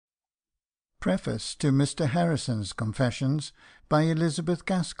Preface to Mr. Harrison's Confessions by Elizabeth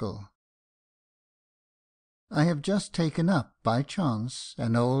Gaskell. I have just taken up, by chance,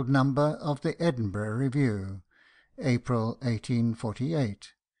 an old number of the Edinburgh Review, April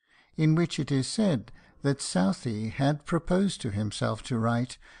 1848, in which it is said that Southey had proposed to himself to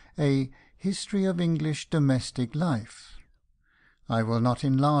write a History of English Domestic Life. I will not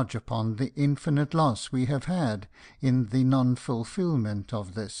enlarge upon the infinite loss we have had in the non-fulfilment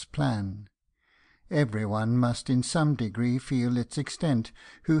of this plan. Everyone must in some degree feel its extent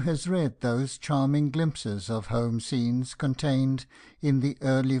who has read those charming glimpses of home scenes contained in the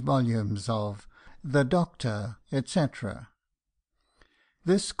early volumes of The Doctor, etc.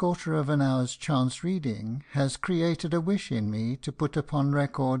 This quarter of an hour's chance reading has created a wish in me to put upon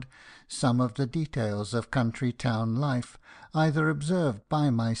record some of the details of country town life, either observed by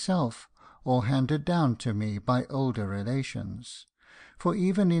myself or handed down to me by older relations. For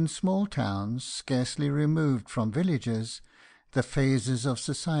even in small towns, scarcely removed from villages, the phases of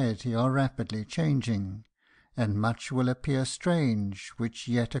society are rapidly changing, and much will appear strange which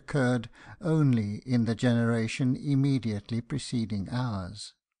yet occurred only in the generation immediately preceding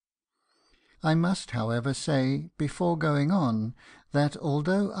ours. I must, however, say, before going on, that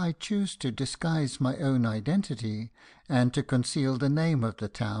although I choose to disguise my own identity, and to conceal the name of the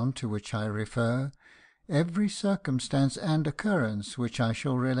town to which I refer, every circumstance and occurrence which I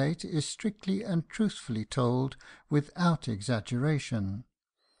shall relate is strictly and truthfully told without exaggeration.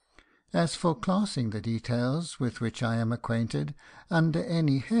 As for classing the details with which I am acquainted under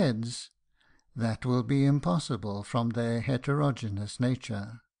any heads, that will be impossible from their heterogeneous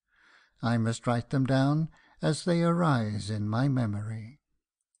nature. I must write them down as they arise in my memory.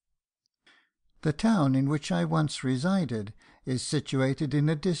 The town in which I once resided is situated in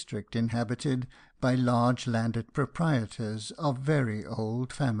a district inhabited by large landed proprietors of very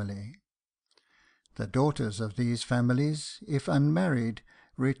old family. The daughters of these families, if unmarried,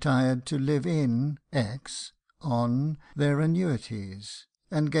 retired to live in X on their annuities,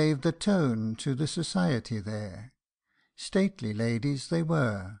 and gave the tone to the society there. Stately ladies they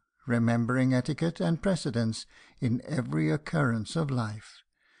were, remembering etiquette and precedence in every occurrence of life,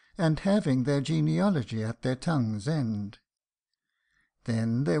 and having their genealogy at their tongue's end.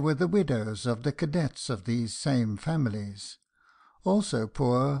 Then there were the widows of the cadets of these same families, also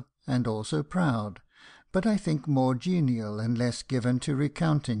poor and also proud, but I think more genial and less given to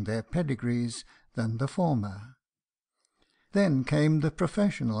recounting their pedigrees than the former. Then came the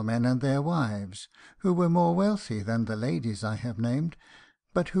professional men and their wives, who were more wealthy than the ladies I have named,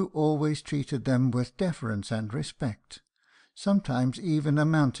 but who always treated them with deference and respect, sometimes even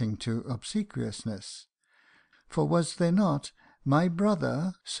amounting to obsequiousness. For was there not my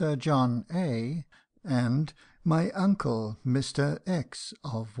brother Sir John A, and my uncle Mr. X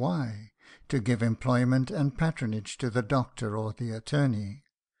of Y, to give employment and patronage to the doctor or the attorney?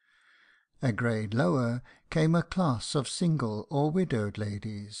 A grade lower came a class of single or widowed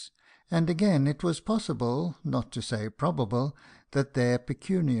ladies, and again it was possible, not to say probable, that their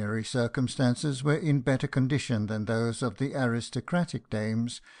pecuniary circumstances were in better condition than those of the aristocratic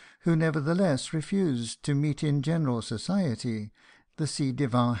dames, who nevertheless refused to meet in general society, the ci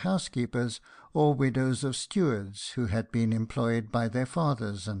devant housekeepers or widows of stewards who had been employed by their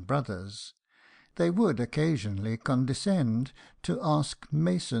fathers and brothers. They would occasionally condescend to ask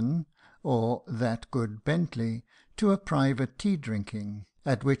Mason, or that good Bentley, to a private tea-drinking,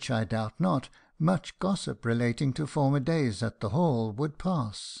 at which I doubt not much gossip relating to former days at the Hall would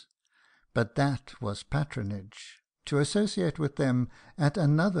pass. But that was patronage. To associate with them at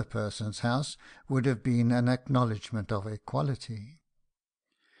another person's house would have been an acknowledgment of equality.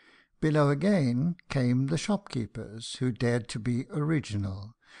 Below again came the shopkeepers, who dared to be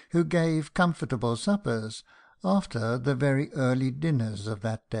original, who gave comfortable suppers after the very early dinners of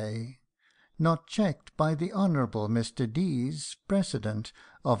that day, not checked by the Honourable Mr. D.'s precedent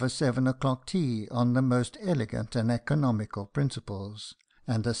of a 7 o'clock tea on the most elegant and economical principles,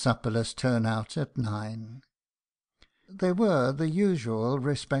 and a supperless turn-out at 9. There were the usual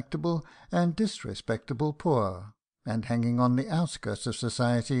respectable and disrespectable poor, and hanging on the outskirts of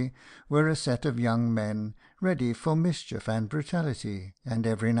society were a set of young men ready for mischief and brutality, and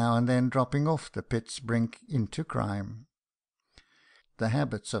every now and then dropping off the pit's brink into crime. The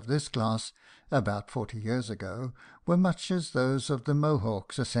habits of this class, about 40 years ago, were much as those of the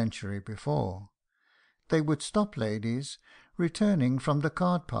Mohawks a century before. They would stop ladies, returning from the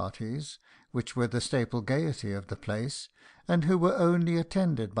card parties, which were the staple gaiety of the place, and who were only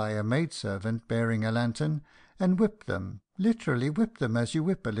attended by a maidservant bearing a lantern, and whip them, literally whip them as you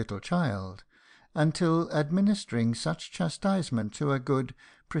whip a little child, until administering such chastisement to a good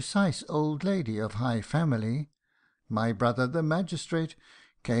precise old lady of high family, my brother the magistrate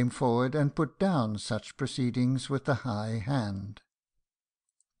came forward and put down such proceedings with a high hand.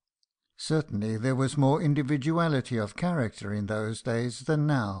 Certainly there was more individuality of character in those days than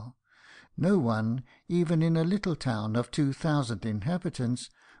now. No one, even in a little town of 2,000 inhabitants,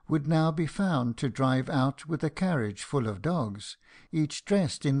 would now be found to drive out with a carriage full of dogs, each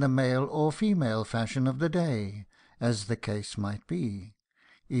dressed in the male or female fashion of the day, as the case might be,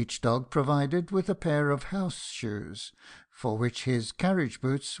 each dog provided with a pair of house shoes, for which his carriage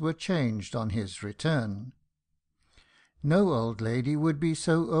boots were changed on his return. No old lady would be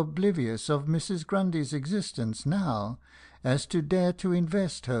so oblivious of Mrs. Grundy's existence now as to dare to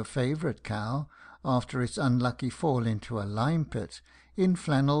invest her favourite cow, after its unlucky fall into a lime-pit, in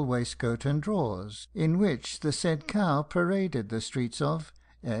flannel waistcoat and drawers, in which the said cow paraded the streets of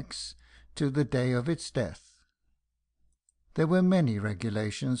X to the day of its death. There were many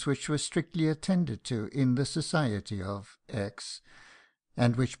regulations which were strictly attended to in the society of X,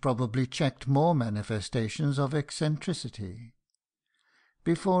 and which probably checked more manifestations of eccentricity.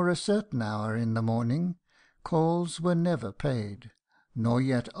 Before a certain hour in the morning, calls were never paid, nor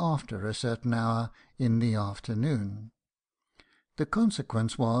yet after a certain hour in the afternoon. The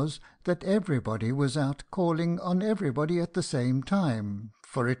consequence was that everybody was out calling on everybody at the same time,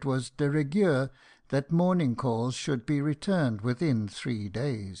 for it was de rigueur that morning calls should be returned within 3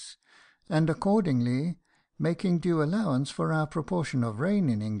 days, and accordingly, making due allowance for our proportion of rain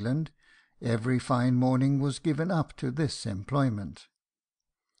in England, every fine morning was given up to this employment.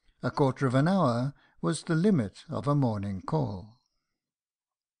 A quarter of an hour was the limit of a morning call.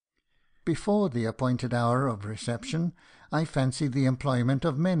 Before the appointed hour of reception, I fancy the employment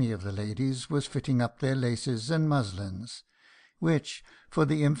of many of the ladies was fitting up their laces and muslins, which, for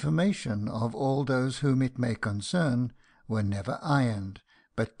the information of all those whom it may concern, were never ironed,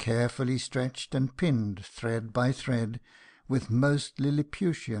 but carefully stretched and pinned thread by thread, with most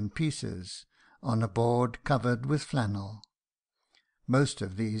Lilliputian pieces, on a board covered with flannel. Most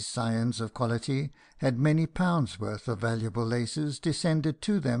of these scions of quality had many pounds' worth of valuable laces descended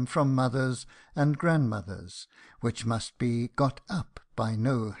to them from mothers and grandmothers, which must be got up by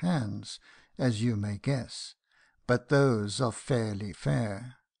no hands, as you may guess, but those of fairly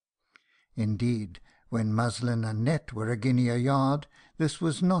fair. Indeed, when muslin and net were a guinea a yard, this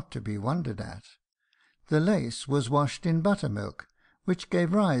was not to be wondered at. The lace was washed in buttermilk, which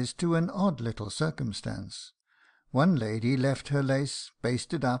gave rise to an odd little circumstance. One lady left her lace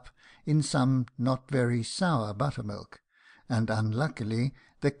basted up in some not very sour buttermilk, and unluckily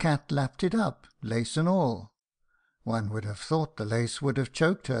the cat lapped it up, lace and all. One would have thought the lace would have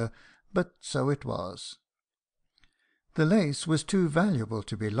choked her, but so it was. The lace was too valuable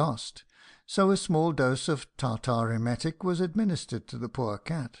to be lost, so a small dose of tartar emetic was administered to the poor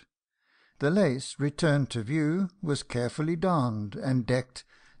cat. The lace, returned to view, was carefully darned and decked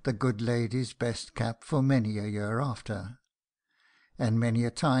the good lady's best cap for many a year after. And many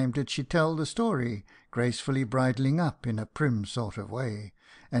a time did she tell the story, gracefully bridling up in a prim sort of way,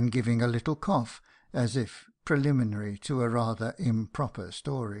 and giving a little cough, as if preliminary to a rather improper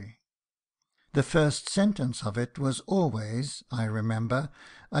story. The first sentence of it was always, I remember,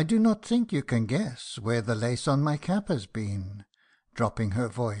 "I do not think you can guess where the lace on my cap has been," dropping her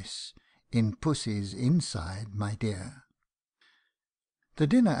voice, "in pussy's inside, my dear." The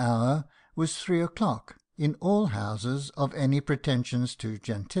dinner hour was 3 o'clock in all houses of any pretensions to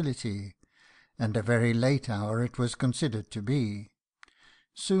gentility, and a very late hour it was considered to be.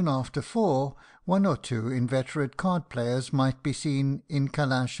 Soon after 4, 1 or 2 inveterate card-players might be seen in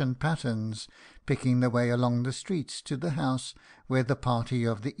calash and pattens, picking the way along the streets to the house where the party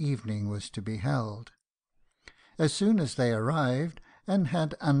of the evening was to be held. As soon as they arrived and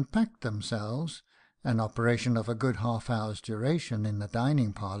had unpacked themselves, an operation of a good half-hour's duration in the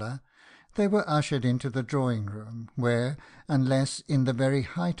dining-parlour, they were ushered into the drawing-room, where, unless in the very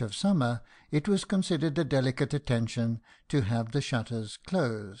height of summer, it was considered a delicate attention to have the shutters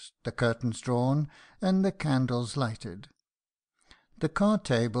closed, the curtains drawn, and the candles lighted. The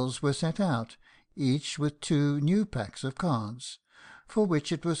card-tables were set out, each with 2 new packs of cards, for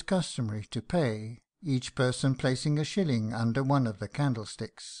which it was customary to pay, each person placing a shilling under one of the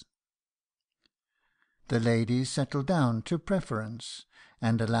candlesticks. The ladies settled down to preference,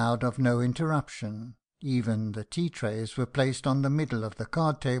 and allowed of no interruption. Even the tea-trays were placed on the middle of the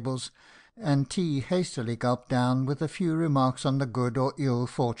card-tables, and tea hastily gulped down with a few remarks on the good or ill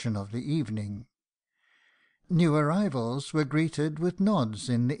fortune of the evening. New arrivals were greeted with nods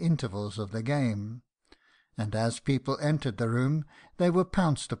in the intervals of the game, and as people entered the room they were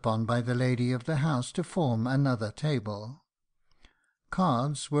pounced upon by the lady of the house to form another table.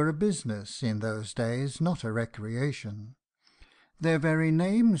 Cards were a business in those days, not a recreation. Their very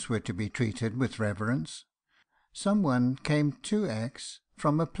names were to be treated with reverence. Someone came to X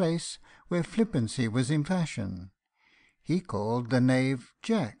from a place where flippancy was in fashion. He called the knave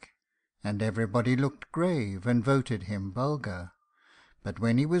Jack, and everybody looked grave and voted him vulgar. But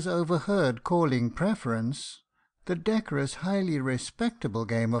when he was overheard calling preference, the decorous, highly respectable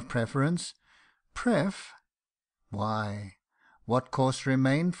game of preference, Pref, why, what course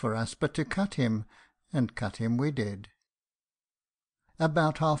remained for us but to cut him, and cut him we did.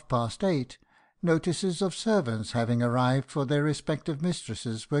 About 8:30, notices of servants having arrived for their respective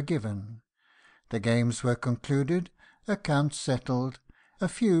mistresses were given. The games were concluded, accounts settled, a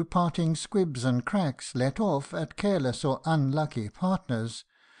few parting squibs and cracks let off at careless or unlucky partners,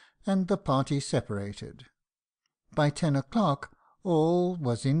 and the party separated. By 10 o'clock all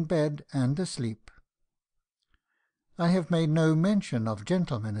was in bed and asleep. I have made no mention of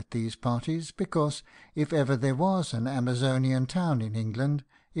gentlemen at these parties, because if ever there was an Amazonian town in England,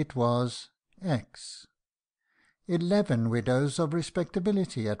 it was X. 11 widows of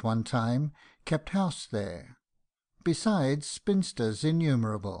respectability at one time kept house there, besides spinsters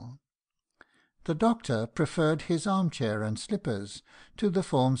innumerable. The doctor preferred his armchair and slippers to the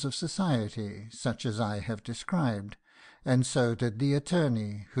forms of society, such as I have described, and so did the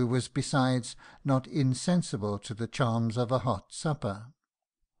attorney, who was besides not insensible to the charms of a hot supper.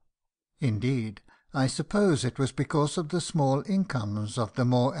 Indeed, I suppose it was because of the small incomes of the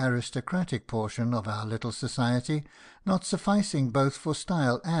more aristocratic portion of our little society, not sufficing both for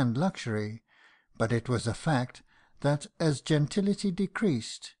style and luxury, but it was a fact that as gentility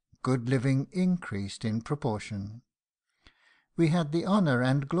decreased, good living increased in proportion. We had the honour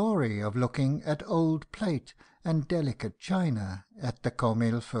and glory of looking at old plate and delicate china at the comme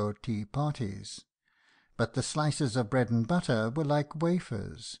il faut tea parties, but the slices of bread and butter were like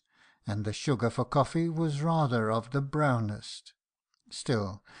wafers, and the sugar for coffee was rather of the brownest.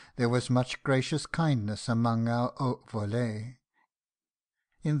 Still, there was much gracious kindness among our haut volets.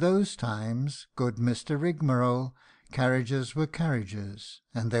 In those times, good Mr. Rigmarole, carriages were carriages,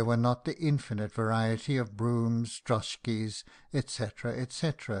 and there were not the infinite variety of brooms, droshkies, etc.,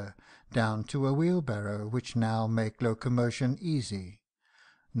 etc., down to a wheelbarrow, which now make locomotion easy.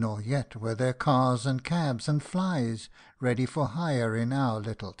 Nor yet were there cars and cabs and flys ready for hire in our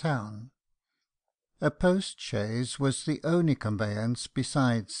little town. A post-chaise was the only conveyance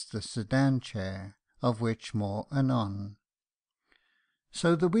besides the sedan chair, of which more anon.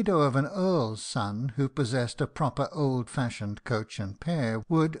 So the widow of an earl's son, who possessed a proper old-fashioned coach and pair,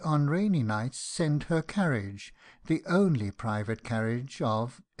 would on rainy nights send her carriage, the only private carriage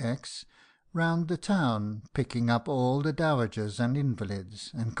of X, round the town, picking up all the dowagers and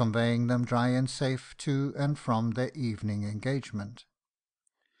invalids, and conveying them dry and safe to and from their evening engagement.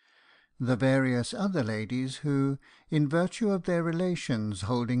 The various other ladies who, in virtue of their relations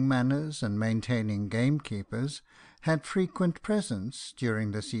holding manors and maintaining gamekeepers, had frequent presents,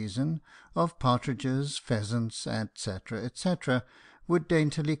 during the season, of partridges, pheasants, etc., etc., would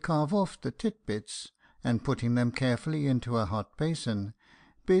daintily carve off the titbits, and putting them carefully into a hot basin,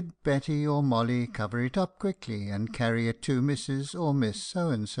 bid Betty or Molly cover it up quickly and carry it to Mrs. or Miss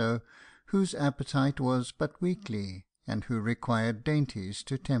So-and-so, whose appetite was but weakly, and who required dainties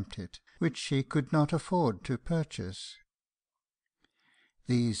to tempt it, which she could not afford to purchase.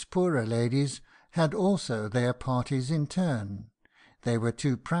 These poorer ladies had also their parties in turn. They were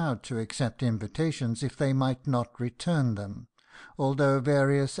too proud to accept invitations if they might not return them, although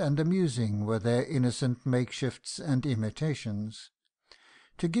various and amusing were their innocent makeshifts and imitations.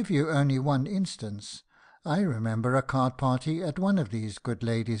 To give you only one instance, I remember a card party at one of these good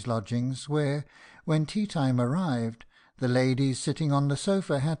ladies' lodgings, where, when tea-time arrived, the ladies sitting on the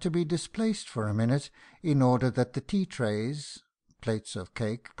sofa had to be displaced for a minute, in order that the tea-trays, plates of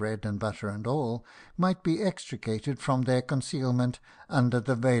cake, bread and butter and all, might be extricated from their concealment under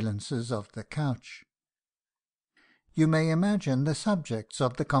the valances of the couch. You may imagine the subjects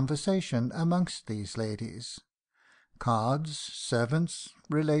of the conversation amongst these ladies: cards, servants,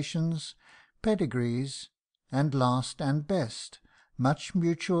 relations, pedigrees, and last and best, much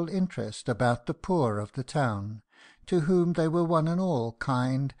mutual interest about the poor of the town, to whom they were one and all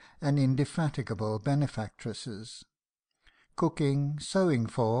kind and indefatigable benefactresses. Cooking, sewing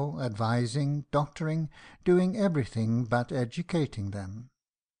for, advising, doctoring, doing everything but educating them.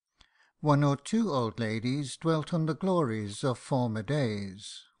 One or two old ladies dwelt on the glories of former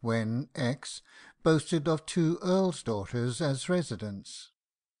days, when X boasted of 2 earls' daughters as residents.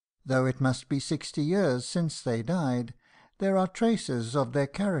 Though it must be 60 years since they died, there are traces of their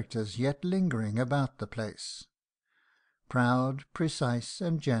characters yet lingering about the place. proud, precise,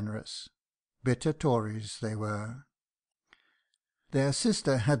 and generous. Bitter Tories they were. Their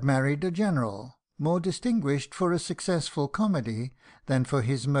sister had married a general, more distinguished for a successful comedy than for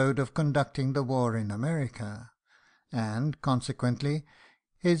his mode of conducting the war in America, and, consequently,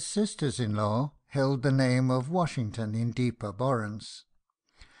 his sisters-in-law held the name of Washington in deep abhorrence.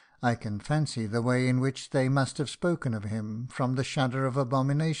 I can fancy the way in which they must have spoken of him, from the shudder of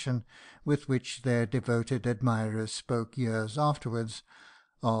abomination with which their devoted admirers spoke years afterwards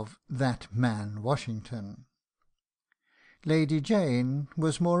of "that man Washington." Lady Jane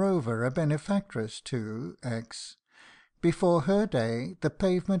was moreover a benefactress to X. Before her day the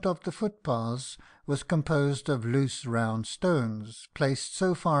pavement of the footpaths was composed of loose round stones, placed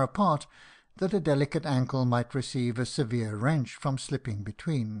so far apart that a delicate ankle might receive a severe wrench from slipping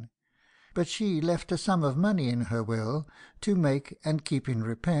between; but she left a sum of money in her will to make and keep in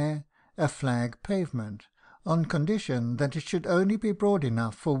repair a flag pavement, on condition that it should only be broad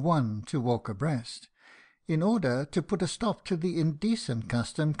enough for one to walk abreast, in order to put a stop to the indecent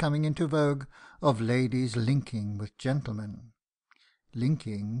custom coming into vogue of ladies linking with gentlemen,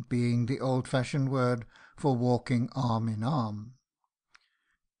 linking being the old-fashioned word for walking arm in arm.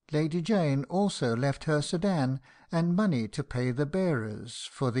 Lady Jane also left her sedan and money to pay the bearers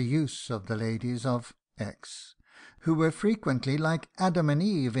for the use of the ladies of X, who were frequently like Adam and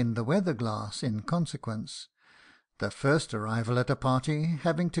Eve in the weather-glass in consequence, the first arrival at a party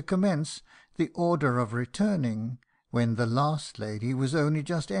having to commence the order of returning when the last lady was only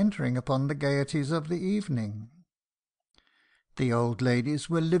just entering upon the gaieties of the evening. The old ladies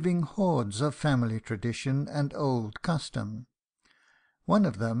were living hoards of family tradition and old custom. One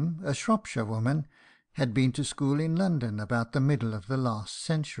of them, a Shropshire woman, had been to school in London about the middle of the last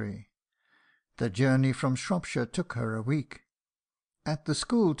century. The journey from Shropshire took her a week. At the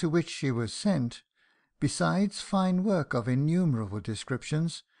school to which she was sent, besides fine work of innumerable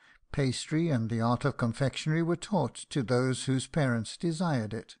descriptions, pastry and the art of confectionery were taught to those whose parents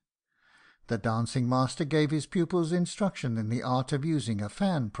desired it. The dancing master gave his pupils instruction in the art of using a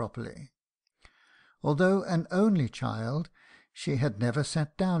fan properly. Although an only child, she had never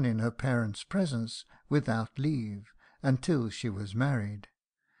sat down in her parents' presence without leave until she was married,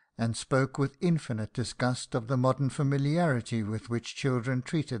 and spoke with infinite disgust of the modern familiarity with which children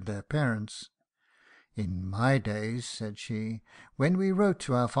treated their parents. "In my days," said she, "when we wrote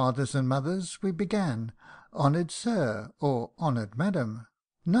to our fathers and mothers, we began, 'Honoured Sir,' or 'Honoured Madam.'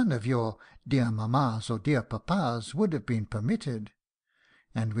 None of your 'dear mammas' or 'dear papas' would have been permitted.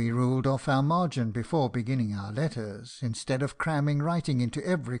 And we ruled off our margin before beginning our letters, instead of cramming writing into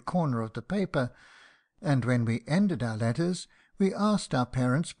every corner of the paper, and when we ended our letters we asked our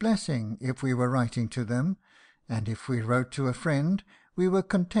parents' blessing if we were writing to them, and if we wrote to a friend we were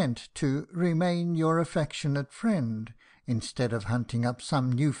content to 'remain your affectionate friend,' instead of hunting up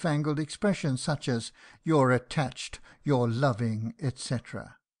some new-fangled expression such as 'your attached,' 'your loving,'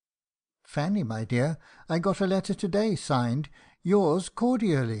 etc. Fanny, my dear, I got a letter to-day signed 'Yours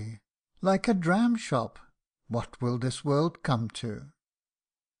cordially,' like a dram-shop. What will this world come to?"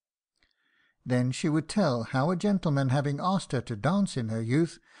 Then she would tell how a gentleman, having asked her to dance in her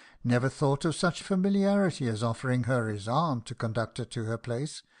youth, never thought of such familiarity as offering her his arm to conduct her to her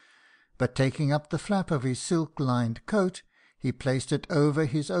place, but taking up the flap of his silk-lined coat, he placed it over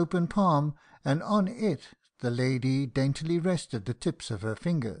his open palm, and on it the lady daintily rested the tips of her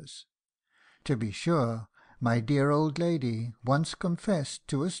fingers. To be sure, my dear old lady once confessed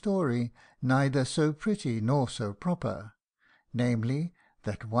to a story neither so pretty nor so proper, namely,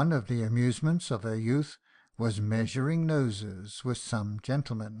 that one of the amusements of her youth was measuring noses with some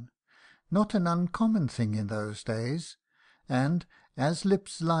gentleman, not an uncommon thing in those days, and, as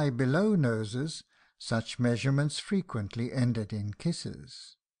lips lie below noses, such measurements frequently ended in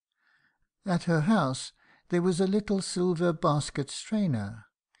kisses. At her house there was a little silver basket strainer,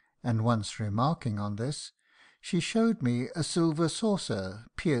 and once remarking on this, she showed me a silver saucer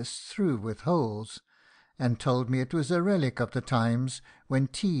pierced through with holes, and told me it was a relic of the times when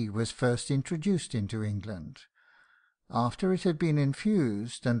tea was first introduced into England. After it had been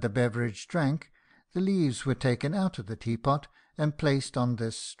infused and the beverage drank, the leaves were taken out of the teapot and placed on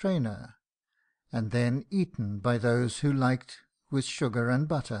this strainer, and then eaten by those who liked, with sugar and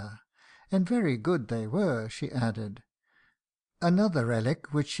butter, and very good they were, she added. Another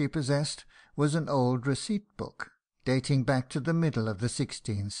relic which she possessed was an old receipt book, dating back to the middle of the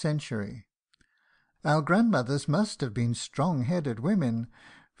 16th century. Our grandmothers must have been strong-headed women,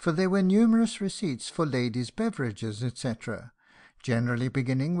 for there were numerous receipts for ladies' beverages, etc., generally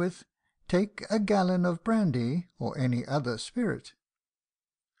beginning with, "Take a gallon of brandy, or any other spirit."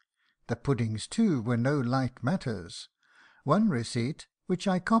 The puddings, too, were no light matters. One receipt, which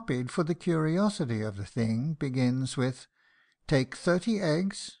I copied for the curiosity of the thing, begins with, "Take 30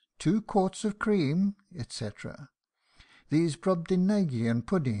 eggs, 2 quarts of cream," etc. These Brobdingnagian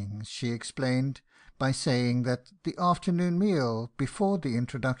puddings she explained by saying that the afternoon meal, before the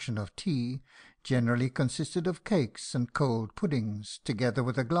introduction of tea, generally consisted of cakes and cold puddings, together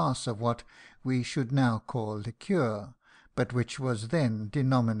with a glass of what we should now call liqueur, but which was then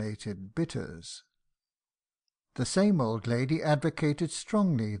denominated bitters. The same old lady advocated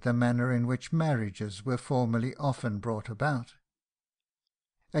strongly the manner in which marriages were formerly often brought about.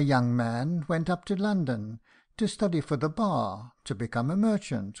 A young man went up to London to study for the bar, to become a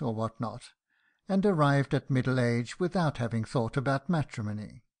merchant, or what not, and arrived at middle age without having thought about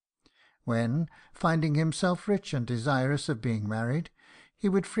matrimony, when, finding himself rich and desirous of being married, he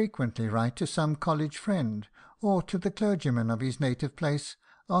would frequently write to some college friend, or to the clergyman of his native place,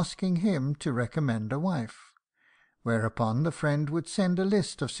 asking him to recommend a wife, whereupon the friend would send a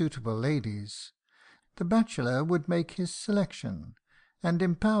list of suitable ladies. The bachelor would make his selection, and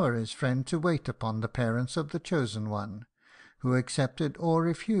empower his friend to wait upon the parents of the chosen one, who accepted or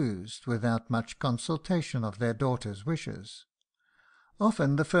refused without much consultation of their daughter's wishes.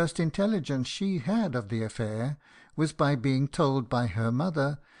 Often the first intelligence she had of the affair was by being told by her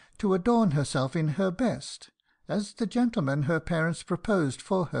mother to adorn herself in her best, as the gentleman her parents proposed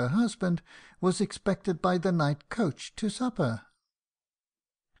for her husband was expected by the night coach to supper.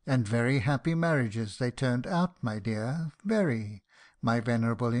 And very happy marriages they turned out, my dear, very, my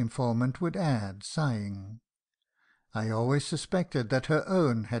venerable informant would add, sighing. I always suspected that her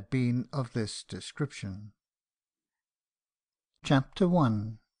own had been of this description. Chapter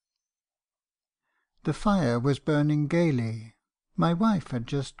 1. The fire was burning gaily. My wife had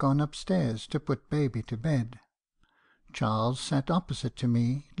just gone upstairs to put baby to bed. Charles sat opposite to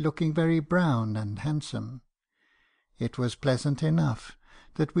me, looking very brown and handsome. It was pleasant enough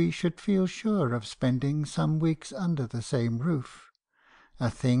that we should feel sure of spending some weeks under the same roof, a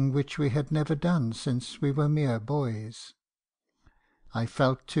thing which we had never done since we were mere boys. I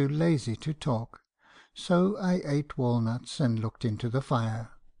felt too lazy to talk, so I ate walnuts and looked into the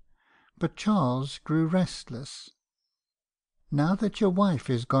fire. But Charles grew restless. "Now that your wife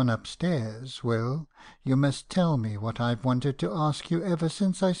is gone upstairs, Will, you must tell me what I've wanted to ask you ever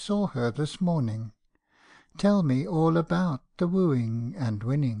since I saw her this morning. Tell me all about the wooing and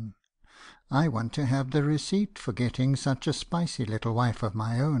winning. I want to have the receipt for getting such a spicy little wife of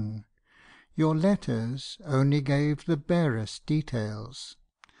my own. Your letters only gave the barest details.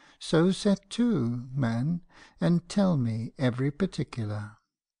 So set to, man, and tell me every particular."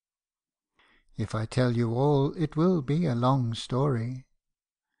 "If I tell you all, it will be a long story."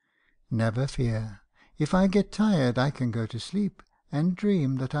 "Never fear. If I get tired, I can go to sleep, and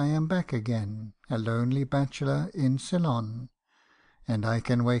dream that I am back again, a lonely bachelor in Ceylon. And I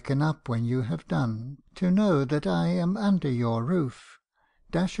can waken up when you have done, to know that I am under your roof.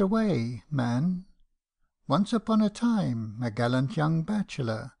 Dash away, man. Once upon a time, a gallant young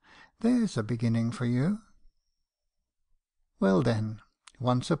bachelor. There's a beginning for you." Well then,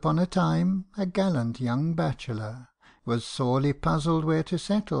 once upon a time, a gallant young bachelor was sorely puzzled where to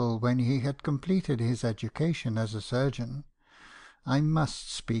settle when he had completed his education as a surgeon. I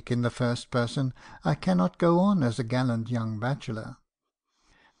must speak in the first person. I cannot go on as a gallant young bachelor.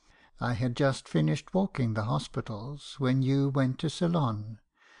 I had just finished walking the hospitals when you went to Ceylon,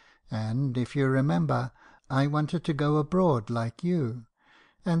 and, if you remember, I wanted to go abroad like you,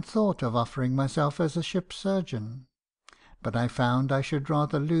 and thought of offering myself as a ship's surgeon. But I found I should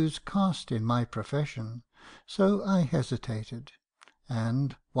rather lose caste in my profession, so I hesitated,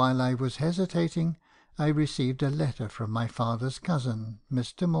 and, while I was hesitating, I received a letter from my father's cousin,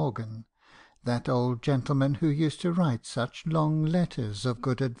 Mr. Morgan, that old gentleman who used to write such long letters of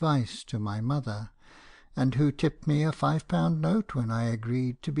good advice to my mother, and who tipped me a £5 note when I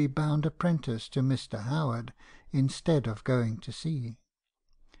agreed to be bound apprentice to Mr. Howard, instead of going to sea.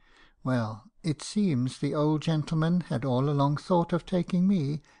 Well, it seems the old gentleman had all along thought of taking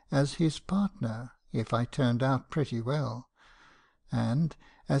me as his partner, if I turned out pretty well, and,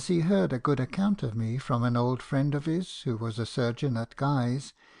 as he heard a good account of me from an old friend of his who was a surgeon at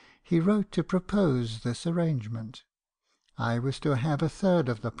Guy's, he wrote to propose this arrangement. I was to have a third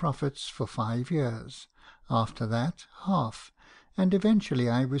of the profits for 5 years, after that half, and eventually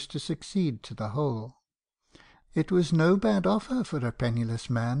I was to succeed to the whole. It was no bad offer for a penniless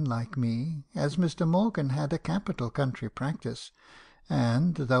man like me, as Mr. Morgan had a capital country practice,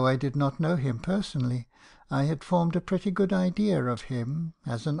 and, though I did not know him personally, I had formed a pretty good idea of him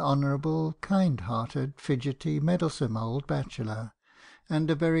as an honourable, kind-hearted, fidgety, meddlesome old bachelor, and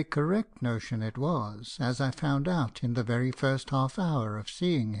a very correct notion it was, as I found out in the very first half hour of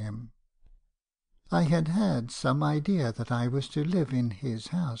seeing him. I had had some idea that I was to live in his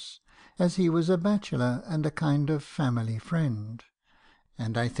house, as he was a bachelor and a kind of family friend,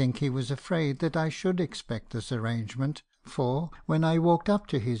 and I think he was afraid that I should expect this arrangement, for, when I walked up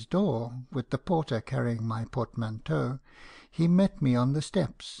to his door, with the porter carrying my portmanteau, he met me on the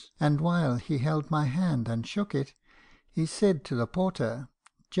steps, and while he held my hand and shook it, he said to the porter,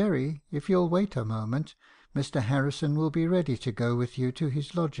 "Jerry, if you'll wait a moment, Mr. Harrison will be ready to go with you to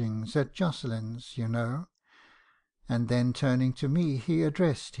his lodgings at Jocelyn's, you know." And then turning to me, he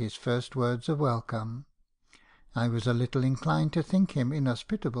addressed his first words of welcome. I was a little inclined to think him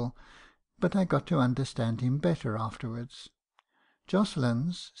inhospitable, but I got to understand him better afterwards.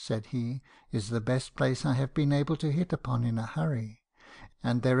 "Jocelyn's," said he, "is the best place I have been able to hit upon in a hurry,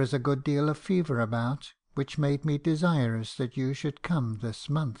 and there is a good deal of fever about, which made me desirous that you should come this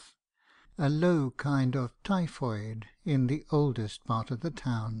month. A low kind of typhoid in the oldest part of the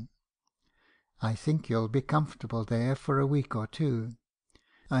town. I think you'll be comfortable there for a week or two.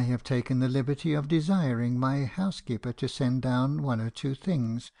 I have taken the liberty of desiring my housekeeper to send down one or two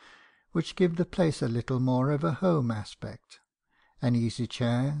things, which give the place a little more of a home aspect. An easy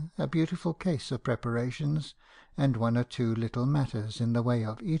chair, a beautiful case of preparations, and one or two little matters in the way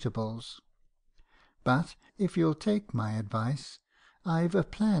of eatables. But, if you'll take my advice, I've a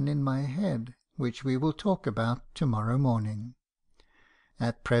plan in my head, which we will talk about to-morrow morning.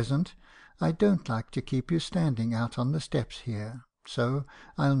 At present, I don't like to keep you standing out on the steps here, so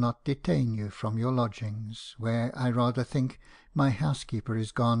I'll not detain you from your lodgings, where I rather think my housekeeper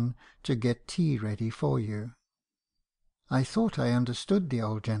is gone to get tea ready for you." I thought I understood the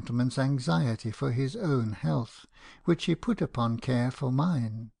old gentleman's anxiety for his own health, which he put upon care for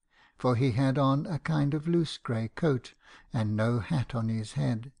mine, for he had on a kind of loose grey coat, and no hat on his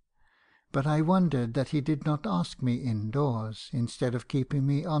head. But I wondered that he did not ask me indoors, instead of keeping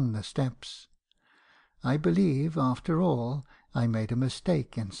me on the steps. I believe, after all, I made a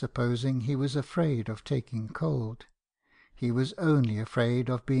mistake in supposing he was afraid of taking cold. He was only afraid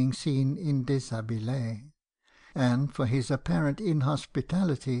of being seen in déshabillé, and for his apparent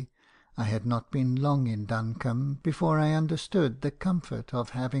inhospitality, I had not been long in Duncombe before I understood the comfort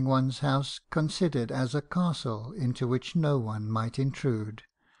of having one's house considered as a castle into which no one might intrude,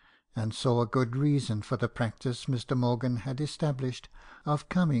 and saw a good reason for the practice Mr. Morgan had established of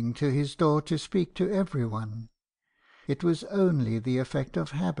coming to his door to speak to every one. It was only the effect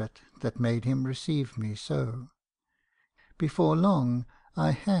of habit that made him receive me so. Before long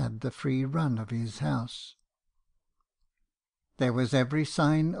I had the free run of his house. There was every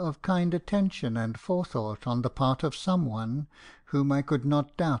sign of kind attention and forethought on the part of some one, whom I could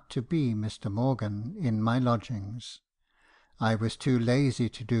not doubt to be Mr. Morgan, in my lodgings. I was too lazy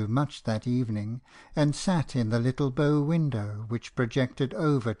to do much that evening, and sat in the little bow window which projected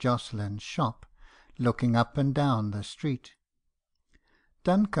over Jocelyn's shop, looking up and down the street.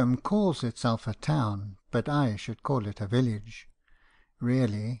 Duncombe calls itself a town, but I should call it a village.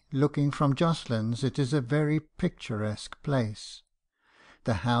 Really, looking from Jocelyn's, it is a very picturesque place.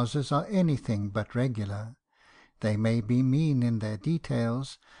 The houses are anything but regular. They may be mean in their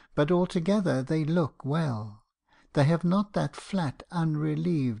details, but altogether they look well. They have not that flat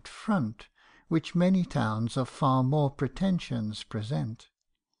unrelieved front which many towns of far more pretensions present.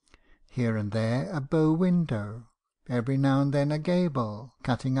 Here and there a bow window, every now and then a gable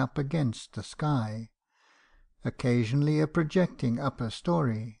cutting up against the sky, occasionally a projecting upper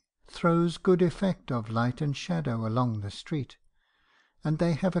story, throws good effect of light and shadow along the street, and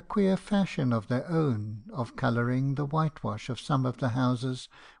they have a queer fashion of their own of colouring the whitewash of some of the houses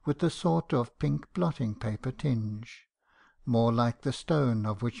with a sort of pink blotting paper tinge, more like the stone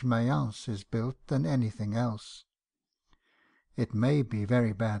of which Mayence is built than anything else. It may be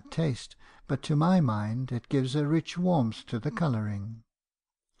very bad taste, but to my mind it gives a rich warmth to the colouring.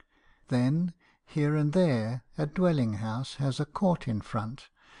 Then, here and there, a dwelling-house has a court in front,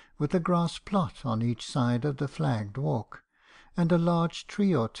 with a grass plot on each side of the flagged walk, and a large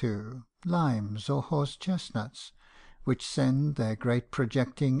tree or two, limes or horse-chestnuts, which send their great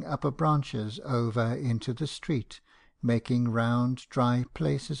projecting upper branches over into the street, making round dry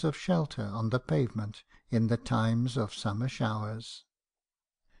places of shelter on the pavement in the times of summer showers.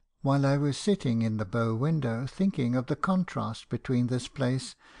 While I was sitting in the bow window, thinking of the contrast between this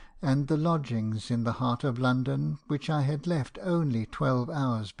place and the lodgings in the heart of London which I had left only 12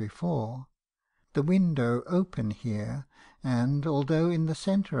 hours before, the window open here, and, although in the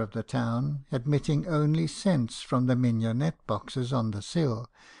centre of the town, admitting only scents from the mignonette boxes on the sill,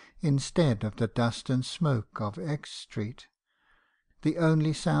 instead of the dust and smoke of X Street, the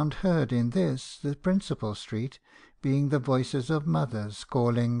only sound heard in this, the principal street, being the voices of mothers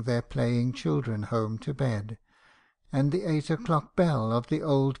calling their playing children home to bed, and the 8 o'clock bell of the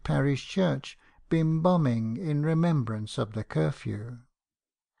old parish church bim-bomming in remembrance of the curfew.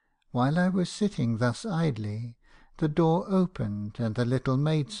 While I was sitting thus idly, the door opened, and the little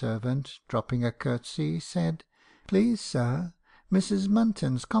maid-servant, dropping a curtsey, said, "Please, sir, Mrs.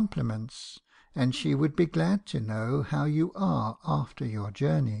 Munton's compliments, and she would be glad to know how you are after your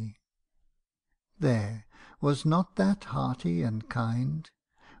journey." There, was not that hearty and kind?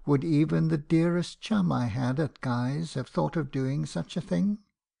 Would even the dearest chum I had at Guy's have thought of doing such a thing?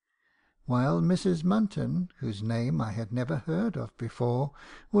 While Mrs. Munton, whose name I had never heard of before,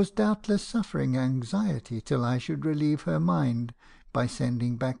 was doubtless suffering anxiety till I should relieve her mind by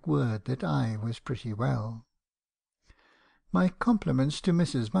sending back word that I was pretty well. "My compliments to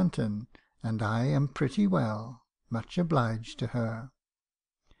Mrs. Munton, and I am pretty well, much obliged to her."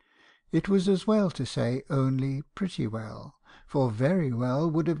 It was as well to say only pretty well, for very well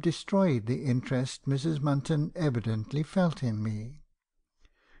would have destroyed the interest Mrs. Munton evidently felt in me.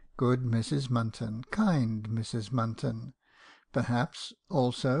 Good Mrs. Munton, kind Mrs. Munton, perhaps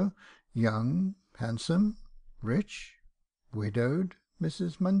also young, handsome, rich, widowed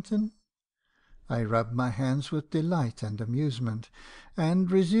Mrs. Munton. I rubbed my hands with delight and amusement, and,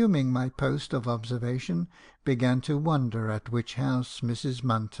 resuming my post of observation, began to wonder at which house Mrs.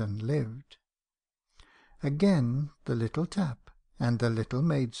 Munton lived. Again the little tap, and the little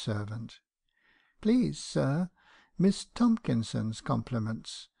maid-servant. "Please, sir, Miss Tomkinson's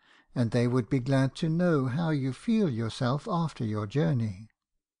compliments, and they would be glad to know how you feel yourself after your journey."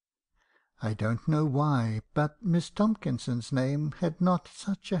 I don't know why, but Miss Tomkinson's name had not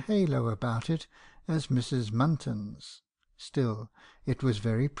such a halo about it as Mrs. Munton's. Still, it was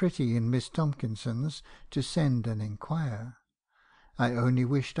very pretty in Miss Tomkinson's to send and inquire. I only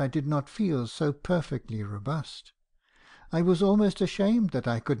wished I did not feel so perfectly robust. I was almost ashamed that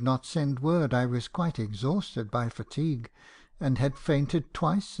I could not send word I was quite exhausted by fatigue, and had fainted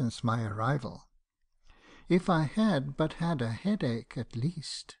twice since my arrival. If I had but had a headache at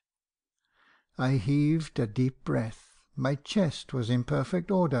least! I heaved a deep breath. My chest was in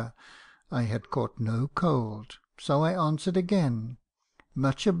perfect order. I had caught no cold, so I answered again,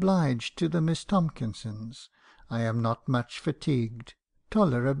 "Much obliged to the Miss Tomkinsons. I am not much fatigued.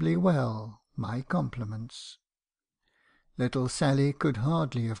 Tolerably well. My compliments." Little Sally could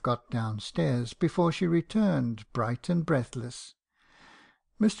hardly have got downstairs before she returned, bright and breathless.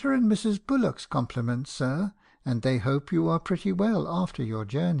 "Mr. and Mrs. Bullock's compliments, sir, and they hope you are pretty well after your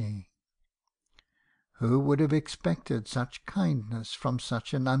journey." Who would have expected such kindness from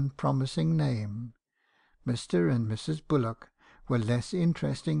such an unpromising name? Mr. and Mrs. Bullock were less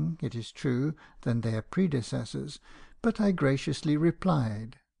interesting, it is true, than their predecessors, but I graciously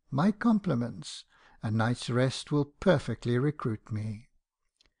replied, "My compliments. A night's rest will perfectly recruit me."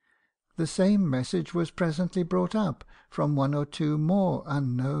 The same message was presently brought up from one or two more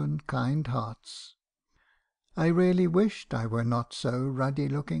unknown kind hearts. I really wished I were not so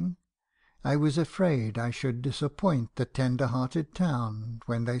ruddy-looking. I was afraid I should disappoint the tender-hearted town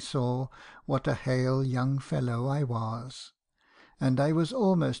when they saw what a hale young fellow I was, and I was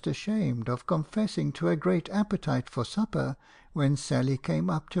almost ashamed of confessing to a great appetite for supper when Sally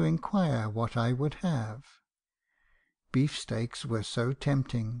came up to inquire what I would have. Beefsteaks were so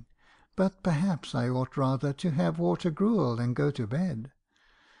tempting, but perhaps I ought rather to have water gruel and go to bed.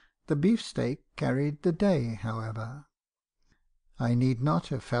 The beefsteak carried the day, however. I need not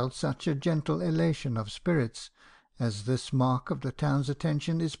have felt such a gentle elation of spirits, as this mark of the town's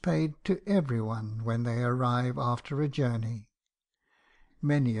attention is paid to every one when they arrive after a journey.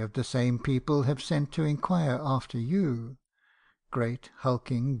 Many of the same people have sent to inquire after you, great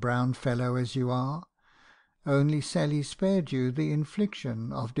hulking brown fellow as you are. Only Sally spared you the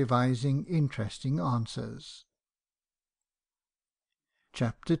infliction of devising interesting answers.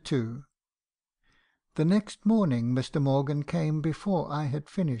 Chapter 2. The next morning Mr. Morgan came before I had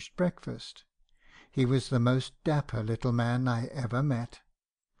finished breakfast. He was the most dapper little man I ever met.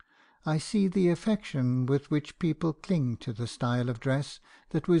 I see the affection with which people cling to the style of dress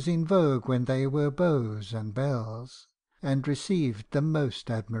that was in vogue when they were beaux and belles, and received the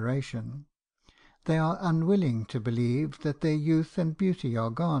most admiration. They are unwilling to believe that their youth and beauty are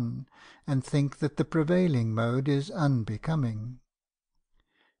gone, and think that the prevailing mode is unbecoming.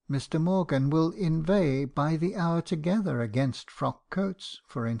 Mr. Morgan will inveigh by the hour together against frock-coats,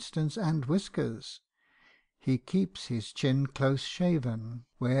 for instance, and whiskers. He keeps his chin close shaven,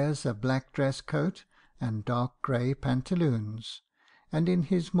 wears a black dress coat and dark grey pantaloons, and in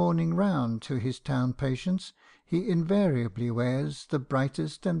his morning round to his town patients he invariably wears the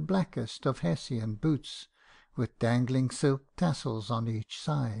brightest and blackest of Hessian boots, with dangling silk tassels on each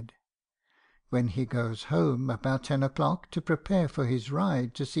side. When he goes home about 10 o'clock to prepare for his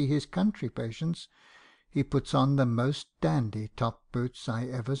ride to see his country patients, he puts on the most dandy top boots I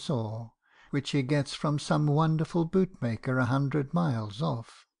ever saw, which he gets from some wonderful bootmaker 100 miles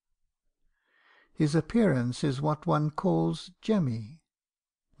off. His appearance is what one calls jemmy.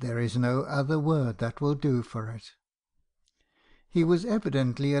 There is no other word that will do for it. He was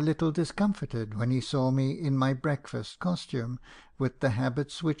evidently a little discomfited when he saw me in my breakfast costume, with the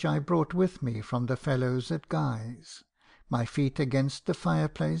habits which I brought with me from the fellows at Guy's, my feet against the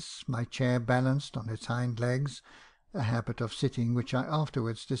fireplace, my chair balanced on its hind legs, a habit of sitting which I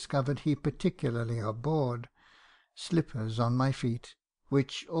afterwards discovered he particularly abhorred, slippers on my feet,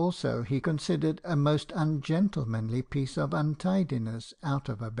 which also he considered a most ungentlemanly piece of untidiness out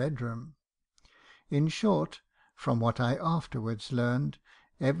of a bedroom. In short, from what I afterwards learned,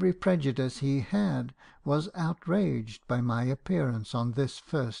 every prejudice he had was outraged by my appearance on this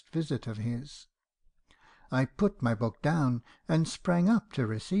first visit of his. I put my book down, and sprang up to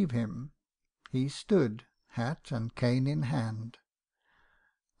receive him. He stood, hat and cane in hand.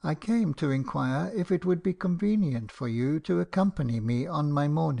 "I came to inquire if it would be convenient for you to accompany me on my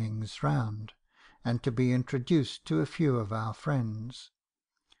morning's round, and to be introduced to a few of our friends."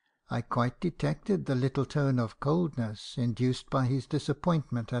 I quite detected the little tone of coldness induced by his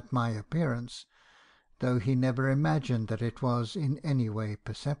disappointment at my appearance, though he never imagined that it was in any way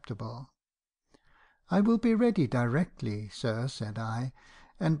perceptible. "I will be ready directly, sir," said I,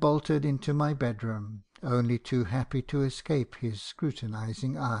 and bolted into my bedroom, only too happy to escape his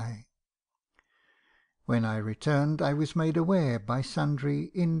scrutinising eye. When I returned, I was made aware by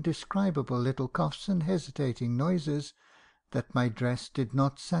sundry indescribable little coughs and hesitating noises that my dress did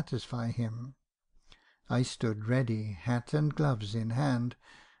not satisfy him. I stood ready, hat and gloves in hand,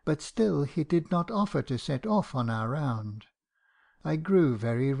 but still he did not offer to set off on our round. I grew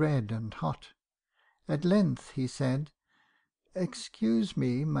very red and hot. At length he said, "Excuse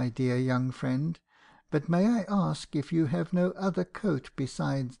me, my dear young friend, but may I ask if you have no other coat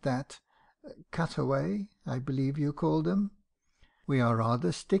besides that cutaway, I believe you call them? We are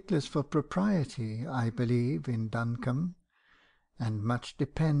rather sticklers for propriety, I believe, in Duncombe, and much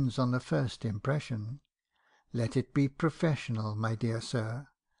depends on the first impression. Let it be professional, my dear sir.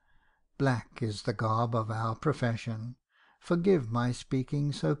 Black is the garb of our profession. Forgive my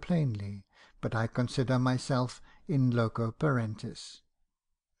speaking so plainly, but I consider myself in loco parentis."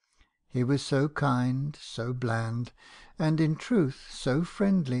 He was so kind, so bland, and in truth so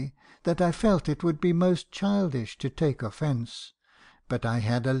friendly, that I felt it would be most childish to take offence, but I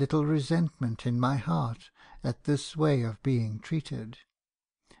had a little resentment in my heart at this way of being treated.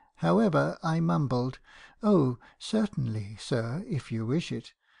 However, I mumbled, "Oh, certainly, sir, if you wish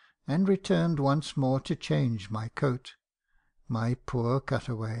it," and returned once more to change my coat. My poor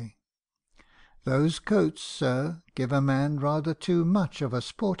cutaway! "Those coats, sir, give a man rather too much of a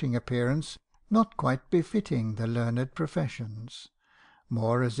sporting appearance, not quite befitting the learned professions.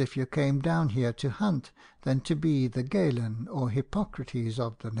 More as if you came down here to hunt than to be the Galen or Hippocrates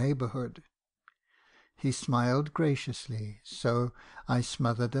of the neighbourhood." He smiled graciously, so I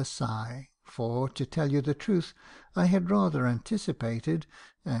smothered a sigh, for, to tell you the truth, I had rather anticipated,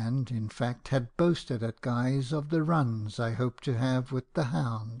 and in fact had boasted at Guy's of the runs I hoped to have with the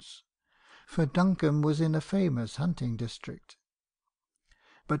hounds, for Duncombe was in a famous hunting district.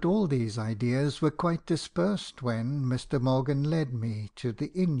 But all these ideas were quite dispersed when Mr. Morgan led me to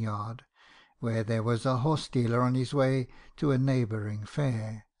the inn yard, where there was a horse dealer on his way to a neighbouring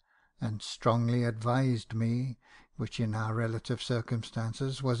fair, and strongly advised me, which in our relative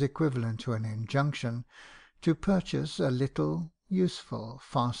circumstances was equivalent to an injunction, to purchase a little, useful,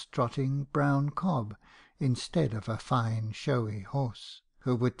 fast-trotting brown cob, instead of a fine showy horse,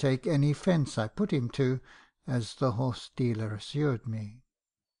 who would take any fence I put him to, as the horse dealer assured me.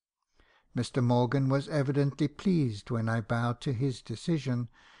 Mr. Morgan was evidently pleased when I bowed to his decision,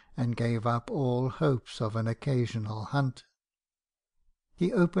 and gave up all hopes of an occasional hunt.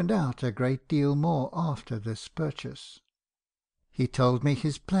 He opened out a great deal more after this purchase. He told me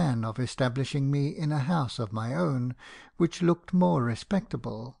his plan of establishing me in a house of my own, which looked more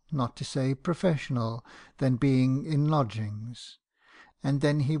respectable, not to say professional, than being in lodgings; and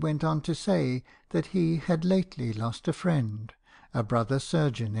then he went on to say that he had lately lost a friend, a brother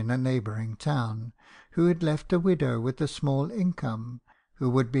surgeon in a neighbouring town, who had left a widow with a small income, who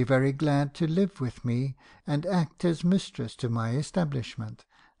would be very glad to live with me and act as mistress to my establishment,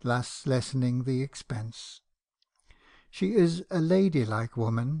 thus lessening the expense. "She is a ladylike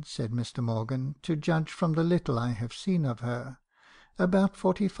woman," said Mr. Morgan, "to judge from the little I have seen of her. About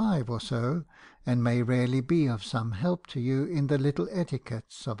 45 or so, and may really be of some help to you in the little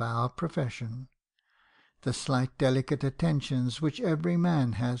etiquettes of our profession. The slight delicate attentions which every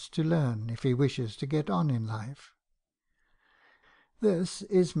man has to learn if he wishes to get on in life." "This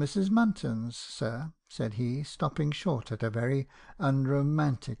is Mrs. Munton's, sir," said he, stopping short at a very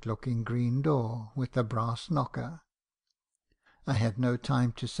unromantic looking green door, with a brass knocker. I had no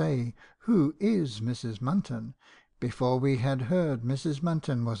time to say, "Who is Mrs. Munton?" before we had heard Mrs.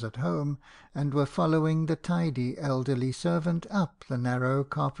 Munton was at home, and were following the tidy elderly servant up the narrow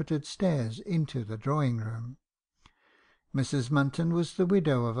carpeted stairs into the drawing-room. Mrs. Munton was the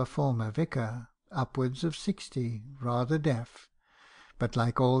widow of a former vicar, upwards of 60, rather deaf, but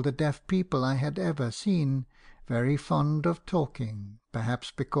like all the deaf people I had ever seen, very fond of talking,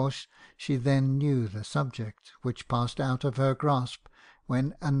 perhaps because she then knew the subject, which passed out of her grasp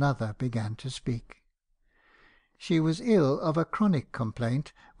when another began to speak. She was ill of a chronic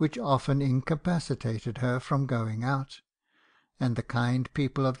complaint which often incapacitated her from going out, and the kind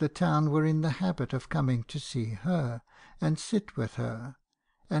people of the town were in the habit of coming to see her, and sit with her,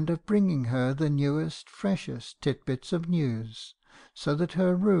 and of bringing her the newest, freshest titbits of news, so that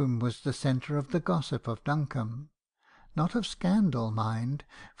her room was the centre of the gossip of Duncombe. Not of scandal, mind,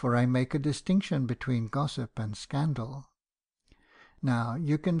 for I make a distinction between gossip and scandal. Now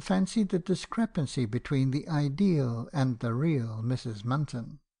you can fancy the discrepancy between the ideal and the real Mrs.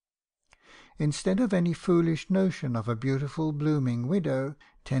 Munton. Instead of any foolish notion of a beautiful blooming widow,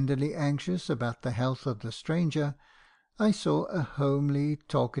 tenderly anxious about the health of the stranger, I saw a homely,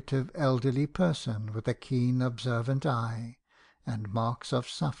 talkative, elderly person, with a keen observant eye, and marks of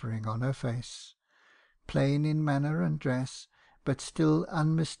suffering on her face, plain in manner and dress, but still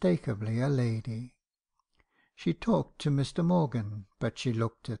unmistakably a lady. She talked to Mr. Morgan, but she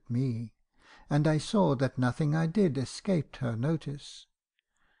looked at me, and I saw that nothing I did escaped her notice.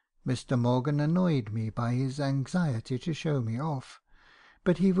 Mr. Morgan annoyed me by his anxiety to show me off,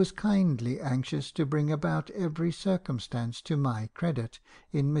 but he was kindly anxious to bring about every circumstance to my credit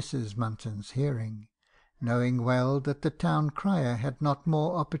in Mrs. Munton's hearing, knowing well that the town crier had not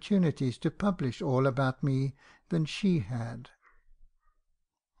more opportunities to publish all about me than she had.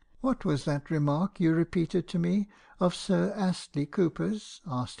 "What was that remark you repeated to me of Sir Astley Cooper's?"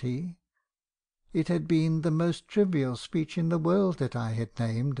 asked he. It had been the most trivial speech in the world that I had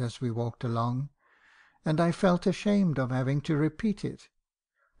named as we walked along, and I felt ashamed of having to repeat it,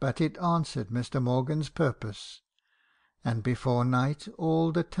 but it answered Mr. Morgan's purpose, and before night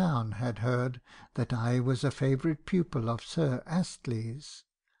all the town had heard that I was a favourite pupil of Sir Astley's.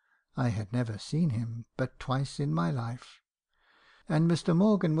 I had never seen him but twice in my life, and Mr.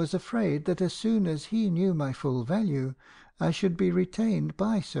 Morgan was afraid that as soon as he knew my full value, I should be retained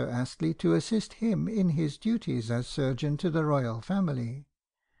by Sir Astley to assist him in his duties as surgeon to the royal family.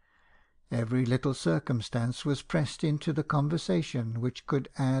 Every little circumstance was pressed into the conversation which could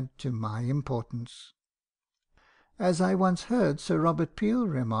add to my importance. As I once heard Sir Robert Peel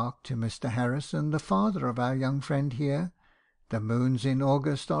remark to Mr. Harrison, the father of our young friend here, "The moons in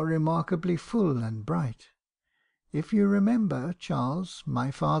August are remarkably full and bright." If you remember, Charles,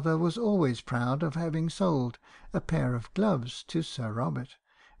 my father was always proud of having sold a pair of gloves to Sir Robert,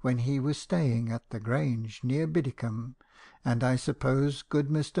 when he was staying at the Grange, near Biddicombe, and I suppose good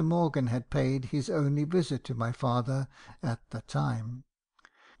Mr. Morgan had paid his only visit to my father at the time.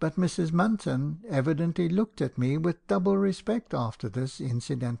 But Mrs. Munton evidently looked at me with double respect after this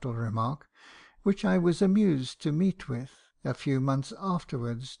incidental remark, which I was amused to meet with a few months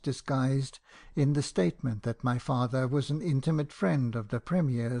afterwards, disguised in the statement that my father was an intimate friend of the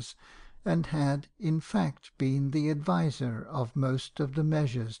Premier's, and had in fact been the adviser of most of the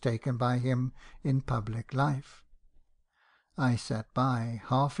measures taken by him in public life. I sat by,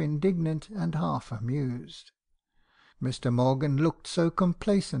 half indignant and half amused. Mr. Morgan looked so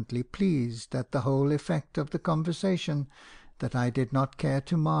complacently pleased at the whole effect of the conversation that I did not care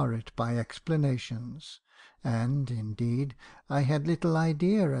to mar it by explanations, and, indeed, I had little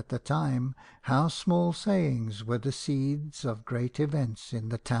idea at the time how small sayings were the seeds of great events in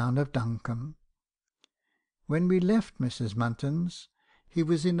the town of Duncombe. When we left Mrs. Munton's, he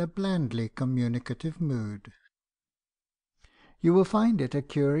was in a blandly communicative mood. You will find it a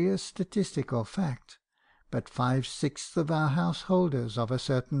curious statistical fact, but 5/6 of our householders of a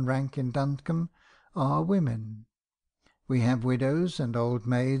certain rank in Duncombe are women. We have widows and old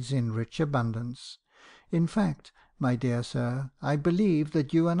maids in rich abundance. In fact, my dear sir, I believe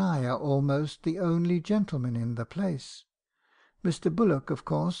that you and I are almost the only gentlemen in the place, Mr. Bullock of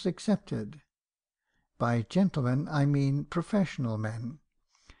course excepted. By gentlemen, I mean professional men.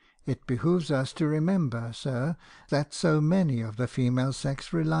 It behoves us to remember, sir, that so many of the female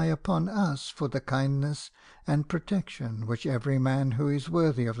sex rely upon us for the kindness and protection which every man who is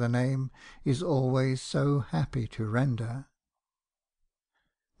worthy of the name is always so happy to render.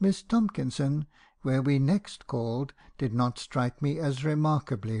 Miss Tomkinson, where we next called, did not strike me as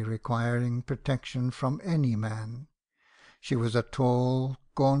remarkably requiring protection from any man. She was a tall,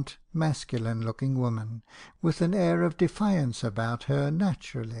 gaunt, masculine-looking woman, with an air of defiance about her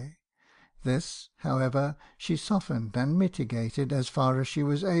naturally. This, however, she softened and mitigated as far as she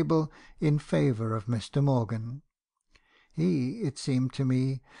was able in favour of Mr. Morgan. He, it seemed to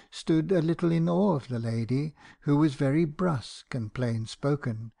me, stood a little in awe of the lady, who was very brusque and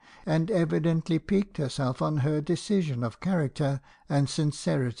plain-spoken, and evidently piqued herself on her decision of character and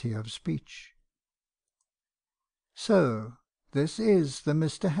sincerity of speech. "So this is the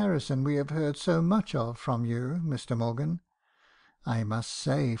Mr. Harrison we have heard so much of from you, Mr. Morgan. I must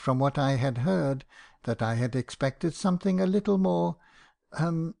say, from what I had heard, that I had expected something a little more,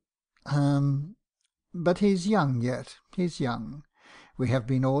 but he's young yet, he's young. We have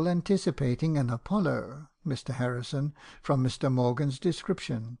been all anticipating an Apollo, Mr. Harrison, from Mr. Morgan's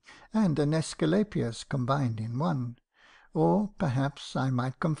description, and an Aesculapius combined in one. Or perhaps I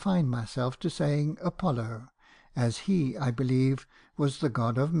might confine myself to saying Apollo, as he, I believe, was the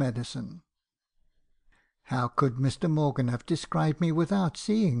god of medicine." How could Mr. Morgan have described me without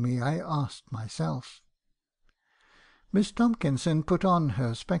seeing me, I asked myself. Miss Tomkinson put on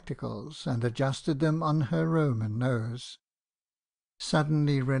her spectacles, and adjusted them on her Roman nose.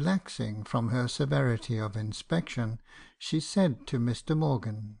 Suddenly relaxing from her severity of inspection, she said to Mr.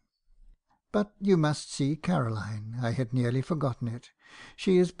 Morgan, "But you must see Caroline. I had nearly forgotten it.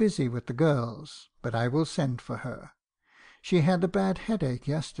 She is busy with the girls, but I will send for her. She had a bad headache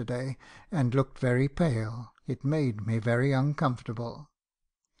yesterday, and looked very pale. It made me very uncomfortable."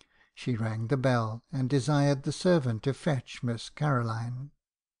 She rang the bell, and desired the servant to fetch Miss Caroline.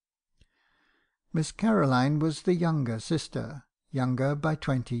 Miss Caroline was the younger sister, younger by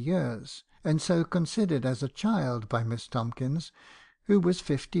 20 years, and so considered as a child by Miss Tomkins, who was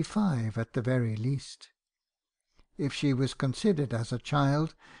 55 at the very least. If she was considered as a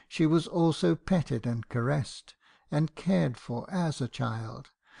child, she was also petted and caressed, and cared for as a child,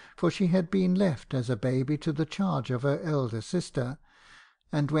 for she had been left as a baby to the charge of her elder sister,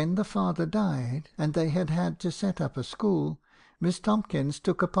 and when the father died, and they had had to set up a school, Miss Tomkins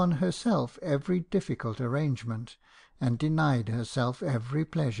took upon herself every difficult arrangement, and denied herself every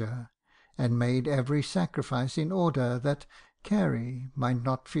pleasure, and made every sacrifice in order that Carry might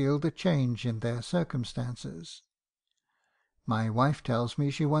not feel the change in their circumstances. My wife tells me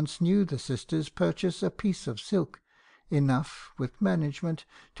she once knew the sisters purchase a piece of silk, enough, with management,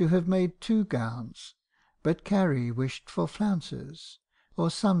 to have made 2 gowns, but Carry wished for flounces, or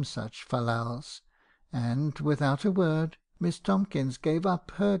some such fallals, and, without a word, Miss Tomkins gave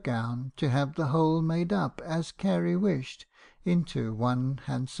up her gown to have the whole made up as Carry wished into one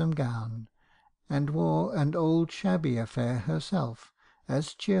handsome gown, and wore an old shabby affair herself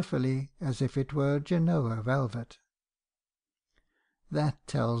as cheerfully as if it were Genoa velvet. That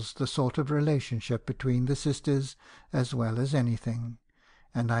tells the sort of relationship between the sisters as well as anything,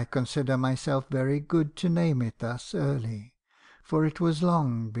 and I consider myself very good to name it thus early, for it was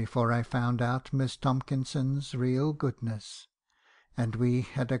long before I found out Miss Tomkinson's real goodness, and we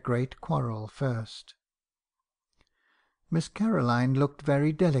had a great quarrel first. Miss Caroline looked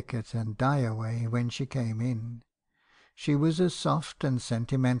very delicate and die-away when she came in. She was as soft and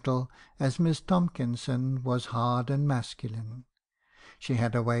sentimental as Miss Tomkinson was hard and masculine. She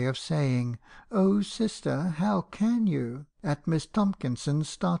had a way of saying, "Oh, sister, how can you?" at Miss Tomkinson's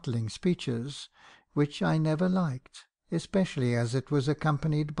startling speeches, which I never liked, especially as it was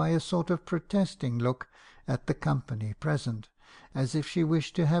accompanied by a sort of protesting look at the company present, as if she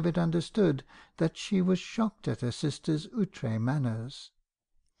wished to have it understood that she was shocked at her sister's outre manners.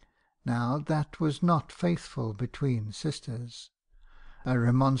 Now that was not faithful between sisters. A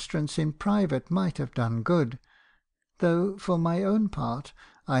remonstrance in private might have done good, though for my own part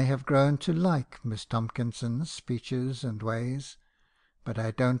I have grown to like Miss Tomkinson's speeches and ways, but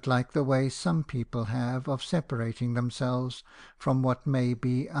I don't like the way some people have of separating themselves from what may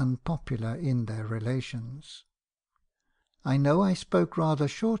be unpopular in their relations. I know I spoke rather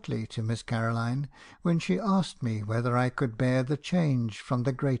shortly to Miss Caroline when she asked me whether I could bear the change from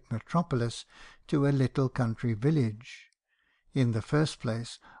the great metropolis to a little country village. In the first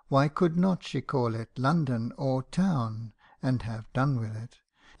place, why could not she call it London or town, and have done with it?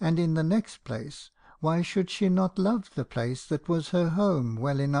 And in the next place, Why should she not love the place that was her home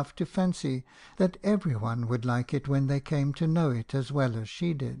well enough to fancy that every one would like it when they came to know it as well as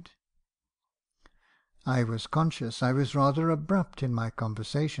she did? I was conscious I was rather abrupt in my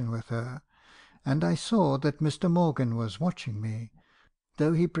conversation with her, and I saw that Mr. Morgan was watching me,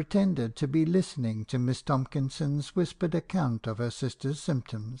 though he pretended to be listening to Miss Tomkinson's whispered account of her sister's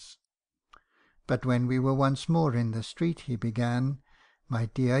symptoms. But when we were once more in the street, he began, "My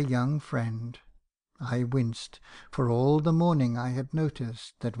dear young friend," I winced, for all the morning I had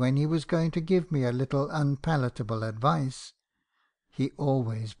noticed that when he was going to give me a little unpalatable advice, he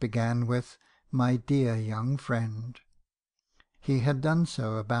always began with "my dear young friend." He had done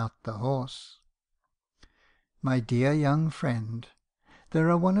so about the horse. "My dear young friend, there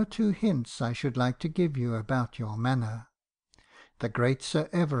are one or two hints I should like to give you about your manner. The great Sir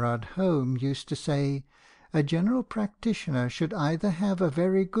Everard Home used to say, a general practitioner should either have a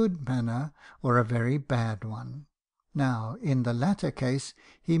very good manner or a very bad one. Now, in the latter case,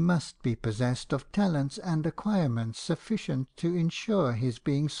 he must be possessed of talents and acquirements sufficient to ensure his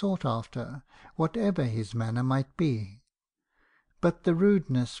being sought after, whatever his manner might be. But the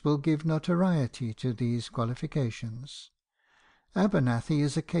rudeness will give notoriety to these qualifications. Abernethy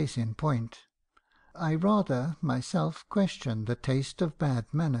is a case in point. I rather, myself, question the taste of bad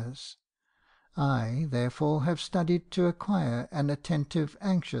manners. I, therefore, have studied to acquire an attentive,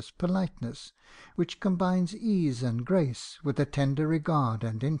 anxious politeness, which combines ease and grace with a tender regard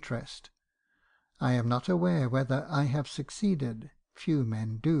and interest. I am not aware whether I have succeeded (few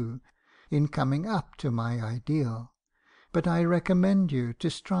men do) in coming up to my ideal, but I recommend you to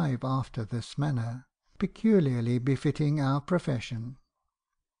strive after this manner, peculiarly befitting our profession.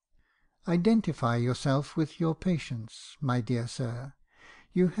 Identify yourself with your patients, my dear sir.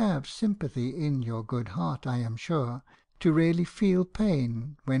 You have sympathy in your good heart, I am sure, to really feel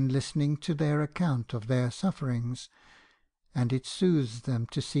pain when listening to their account of their sufferings, and it soothes them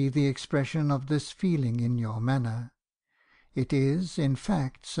to see the expression of this feeling in your manner. It is, in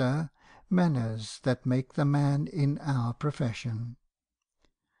fact, sir, manners that make the man in our profession.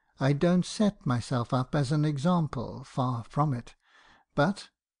 I don't set myself up as an example, far from it, but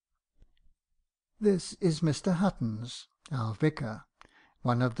this is Mr. Hutton's, our vicar.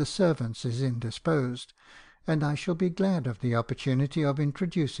 One of the servants is indisposed, and I shall be glad of the opportunity of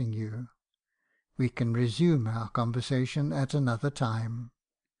introducing you. We can resume our conversation at another time."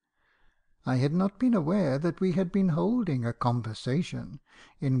 I had not been aware that we had been holding a conversation,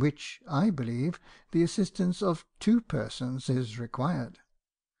 in which, I believe, the assistance of 2 persons is required.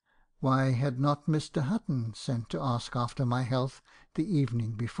 Why had not Mr. Hutton sent to ask after my health the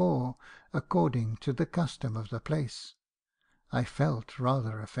evening before, according to the custom of the place? I felt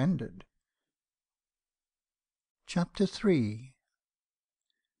rather offended. Chapter 3.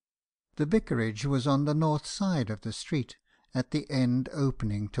 The vicarage was on the north side of the street, at the end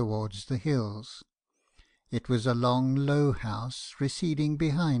opening towards the hills. It was a long low house, receding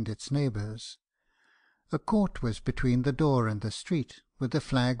behind its neighbours. A court was between the door and the street, with a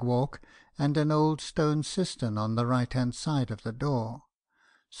flag walk and an old stone cistern on the right-hand side of the door,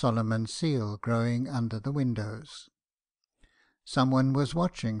 Solomon's seal growing under the windows. Someone was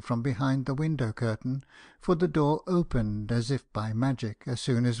watching from behind the window curtain, for the door opened as if by magic as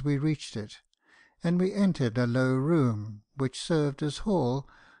soon as we reached it, and we entered a low room, which served as hall,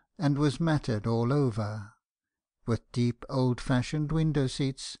 and was matted all over, with deep old-fashioned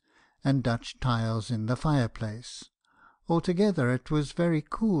window-seats and Dutch tiles in the fireplace. Altogether it was very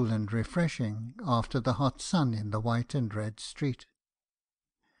cool and refreshing after the hot sun in the white and red street.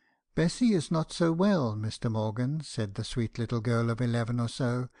 "Bessie is not so well, Mr. Morgan," said the sweet little girl of 11 or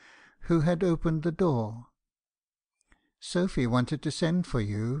so, who had opened the door. "Sophy wanted to send for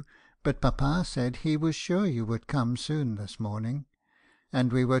you, but papa said he was sure you would come soon this morning,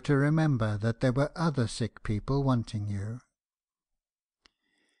 and we were to remember that there were other sick people wanting you."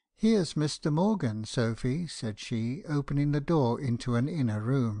 "Here's Mr. Morgan, Sophy," said she, opening the door into an inner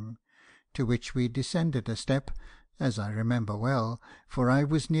room, to which we descended a step, as I remember well, for I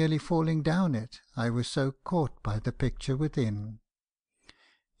was nearly falling down it, I was so caught by the picture within.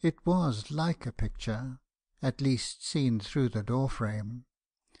 It was like a picture, at least seen through the door-frame.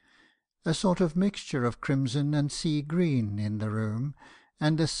 A sort of mixture of crimson and sea-green in the room,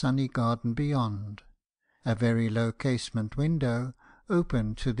 and a sunny garden beyond, a very low casement window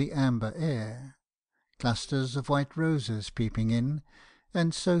open to the amber air, clusters of white roses peeping in,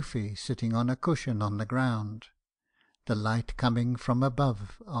 and Sophy sitting on a cushion on the ground, the light coming from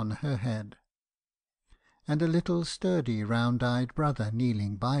above on her head, and a little sturdy round-eyed brother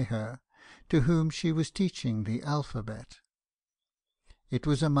kneeling by her, to whom she was teaching the alphabet. It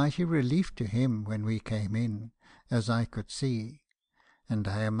was a mighty relief to him when we came in, as I could see, and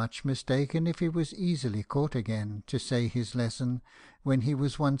I am much mistaken if he was easily caught again to say his lesson when he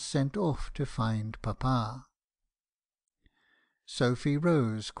was once sent off to find papa. Sophy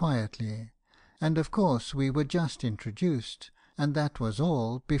rose quietly, and of course we were just introduced, and that was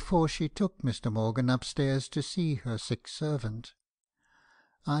all before she took Mr. Morgan upstairs to see her sick servant.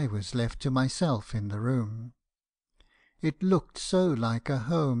 I was left to myself in the room. It looked so like a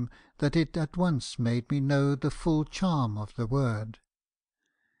home that it at once made me know the full charm of the word.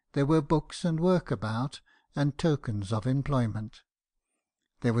 There were books and work about, and tokens of employment.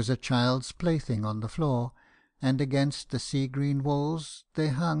 There was a child's plaything on the floor, and against the sea-green walls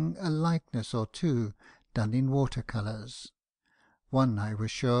there hung a likeness or two done in water-colours. One, I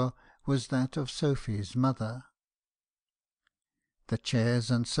was sure, was that of Sophy's mother. The chairs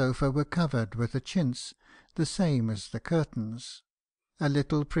and sofa were covered with a chintz, the same as the curtains, a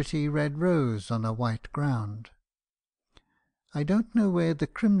little pretty red rose on a white ground. I don't know where the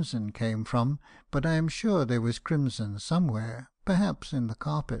crimson came from, but I am sure there was crimson somewhere, perhaps in the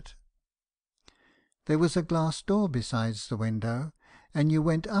carpet. There was a glass door besides the window, and you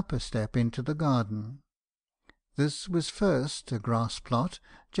went up a step into the garden. This was first a grass plot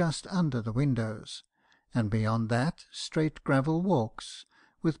just under the windows, and beyond that straight gravel walks,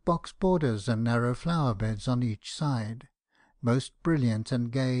 with box borders and narrow flower beds on each side, most brilliant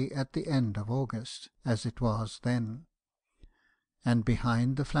and gay at the end of August, as it was then. And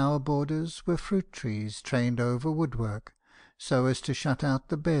behind the flower borders were fruit trees trained over woodwork, so as to shut out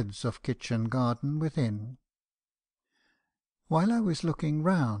the beds of kitchen garden within. While I was looking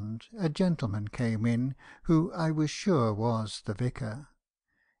round, a gentleman came in, who I was sure was the vicar.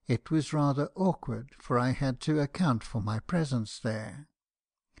 It was rather awkward, for I had to account for my presence there.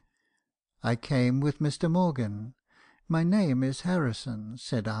 "I came with Mr. Morgan. My name is Harrison,"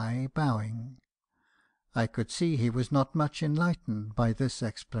 said I, bowing. I could see he was not much enlightened by this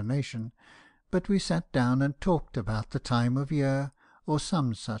explanation, but we sat down and talked about the time of year, or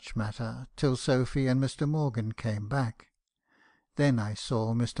some such matter, till Sophy and Mr. Morgan came back. Then I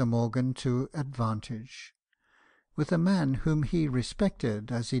saw Mr. Morgan to advantage. With a man whom he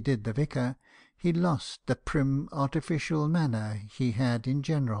respected as he did the vicar, he lost the prim artificial manner he had in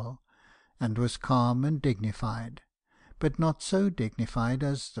general, and was calm and dignified, but not so dignified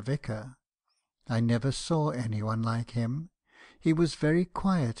as the vicar. I never saw any one like him. He was very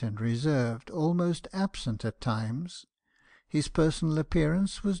quiet and reserved, almost absent at times. His personal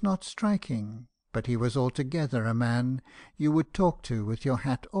appearance was not striking, but he was altogether a man you would talk to with your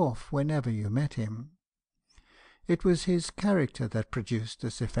hat off whenever you met him. It was his character that produced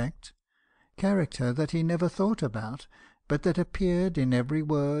this effect, character that he never thought about, but that appeared in every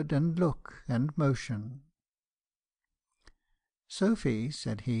word and look and motion. "Sophy,"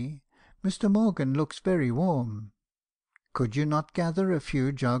 said he, "Mr. Morgan looks very warm. Could you not gather a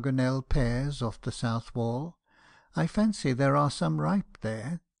few jargonelle pears off the south wall? I fancy there are some ripe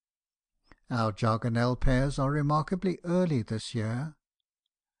there. Our jargonelle pears are remarkably early this year."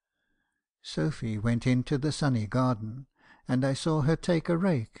 Sophy went into the sunny garden, and I saw her take a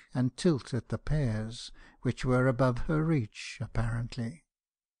rake and tilt at the pears, which were above her reach, apparently.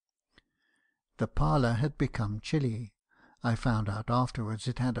 The parlour had become chilly. I found out afterwards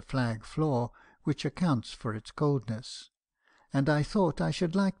it had a flag floor, which accounts for its coldness, and I thought I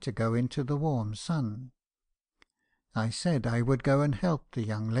should like to go into the warm sun. I said I would go and help the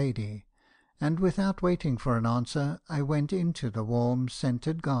young lady, and without waiting for an answer I went into the warm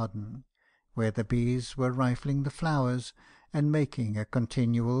scented garden, where the bees were rifling the flowers and making a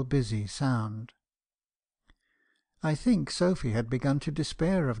continual busy sound. I think Sophy had begun to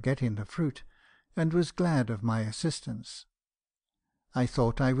despair of getting the fruit, and was glad of my assistance. I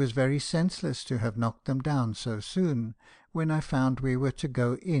thought I was very senseless to have knocked them down so soon, when I found we were to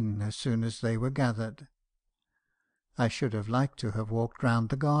go in as soon as they were gathered. I should have liked to have walked round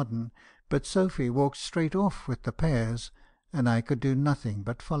the garden, but Sophy walked straight off with the pears, and I could do nothing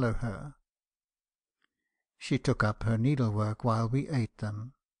but follow her. She took up her needlework while we ate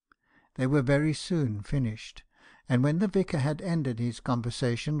them. They were very soon finished, and when the vicar had ended his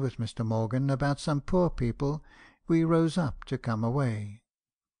conversation with Mr. Morgan about some poor people, we rose up to come away.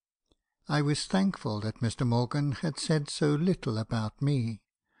 I was thankful that Mr. Morgan had said so little about me.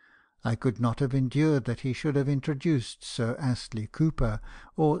 I could not have endured that he should have introduced Sir Astley Cooper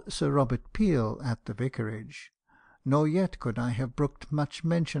or Sir Robert Peel at the vicarage, nor yet could I have brooked much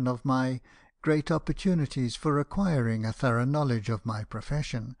mention of my great opportunities for acquiring a thorough knowledge of my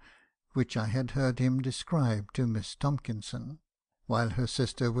profession, which I had heard him describe to Miss Tomkinson, while her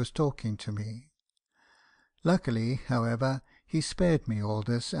sister was talking to me. Luckily, however, he spared me all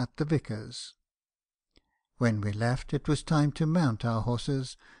this at the vicar's. When we left, it was time to mount our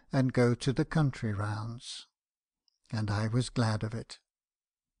horses and go to the country rounds, and I was glad of it.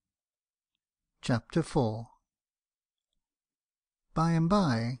 Chapter 4. By and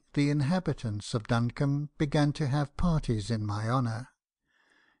by, the inhabitants of Duncombe began to have parties in my honour.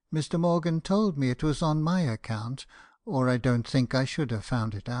 Mr. Morgan told me it was on my account, or I don't think I should have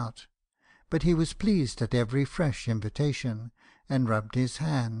found it out. But he was pleased at every fresh invitation, and rubbed his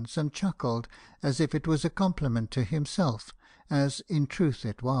hands, and chuckled as if it was a compliment to himself, as in truth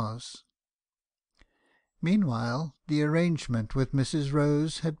it was. Meanwhile, the arrangement with Mrs.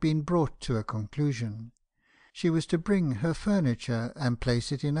 Rose had been brought to a conclusion. She was to bring her furniture and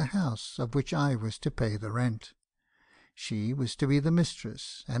place it in a house of which I was to pay the rent. She was to be the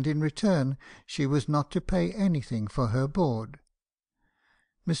mistress, and in return she was not to pay anything for her board.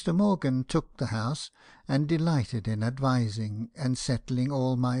 Mr. Morgan took the house, and delighted in advising and settling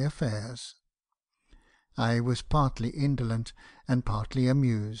all my affairs. I was partly indolent and partly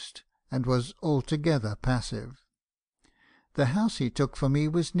amused, and was altogether passive. The house he took for me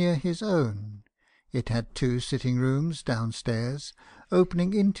was near his own. It had 2 sitting-rooms downstairs,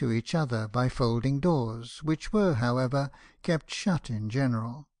 opening into each other by folding doors, which were, however, kept shut in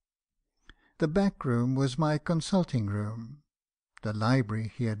general. The back room was my consulting-room, the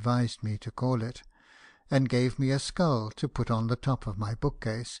library he advised me to call it, and gave me a skull to put on the top of my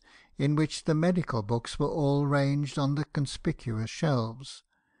bookcase, in which the medical books were all ranged on the conspicuous shelves,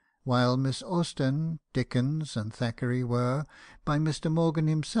 while Miss Austen, Dickens, and Thackeray were, by Mr. Morgan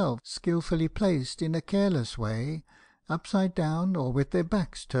himself, skilfully placed in a careless way, upside down or with their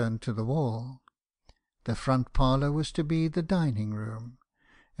backs turned to the wall. The front parlour was to be the dining-room,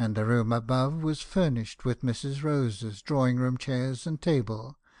 and the room above was furnished with Mrs. Rose's drawing-room chairs and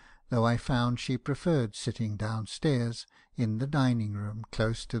table, though I found she preferred sitting downstairs in the dining-room,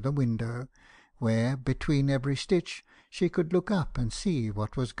 close to the window, where, between every stitch, she could look up and see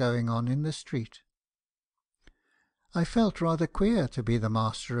what was going on in the street. I felt rather queer to be the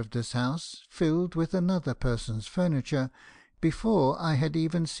master of this house, filled with another person's furniture, before I had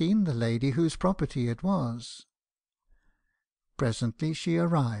even seen the lady whose property it was. Presently she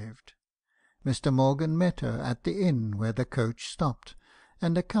arrived. Mr. Morgan met her at the inn where the coach stopped,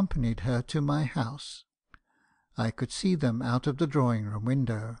 and accompanied her to my house. I could see them out of the drawing-room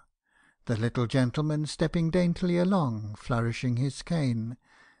window, the little gentleman stepping daintily along, flourishing his cane,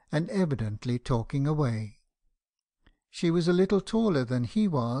 and evidently talking away. She was a little taller than he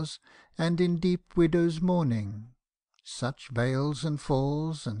was, and in deep widow's mourning, such veils and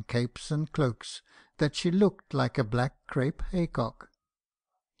falls and capes and cloaks, that she looked like a black crape haycock.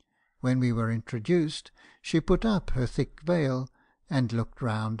 When we were introduced, she put up her thick veil, and looked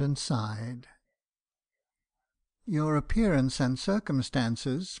round and sighed. "Your appearance and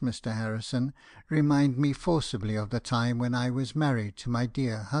circumstances, Mr. Harrison, remind me forcibly of the time when I was married to my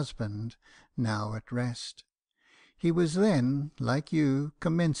dear husband, now at rest. He was then, like you,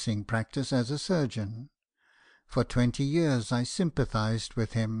 commencing practice as a surgeon. For 20 years I sympathised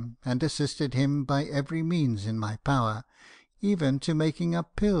with him, and assisted him by every means in my power, even to making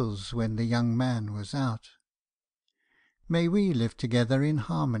up pills when the young man was out. May we live together in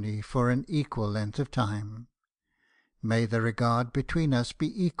harmony for an equal length of time. May the regard between us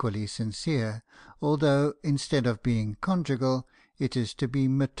be equally sincere, although, instead of being conjugal, it is to be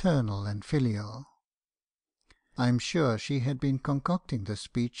maternal and filial." I am sure she had been concocting the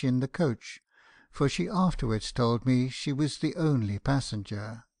speech in the coach, for she afterwards told me she was the only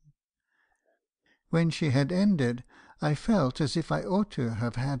passenger. When she had ended, I felt as if I ought to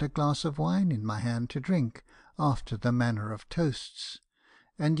have had a glass of wine in my hand to drink, after the manner of toasts;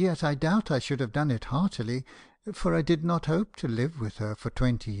 and yet I doubt I should have done it heartily, for I did not hope to live with her for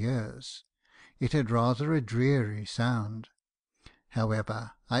 20 years. It had rather a dreary sound.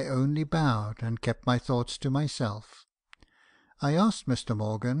 However, I only bowed, and kept my thoughts to myself. I asked Mr.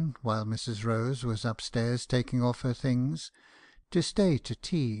 Morgan, while Mrs. Rose was upstairs taking off her things, to stay to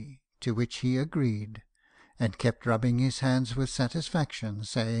tea, to which he agreed, and kept rubbing his hands with satisfaction,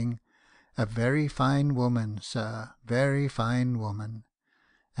 saying, "A very fine woman, sir, very fine woman.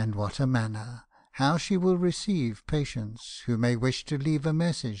 And what a manner! How she will receive patients, who may wish to leave a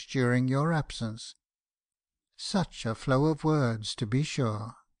message during your absence. Such a flow of words, to be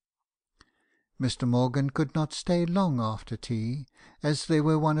sure." Mr. Morgan could not stay long after tea, as there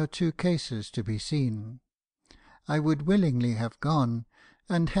were 1 or 2 cases to be seen. I would willingly have gone,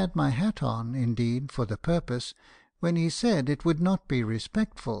 and had my hat on, indeed, for the purpose, when he said it would not be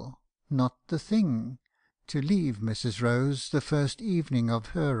respectful, not the thing, to leave Mrs. Rose the first evening of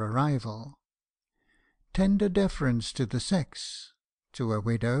her arrival. tender deference to the sex, to a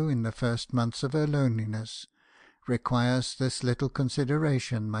widow in the first months of her loneliness, requires this little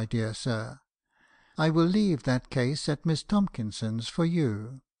consideration, my dear sir. I will leave that case at Miss Tomkinson's for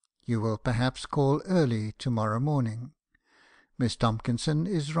you. You will perhaps call early to-morrow morning. Miss Tomkinson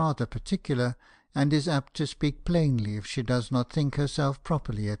is rather particular, and is apt to speak plainly if she does not think herself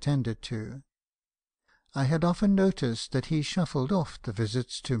properly attended to." I had often noticed that he shuffled off the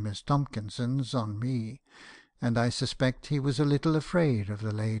visits to Miss Tomkinson's on me, and I suspect he was a little afraid of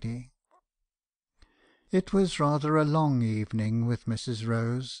the lady. It was rather a long evening with Mrs.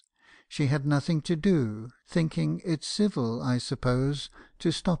 Rose. She had nothing to do, thinking it civil, I suppose,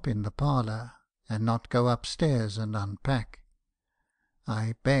 to stop in the parlour, and not go upstairs and unpack.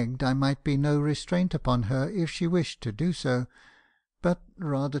 I begged I might be no restraint upon her if she wished to do so, but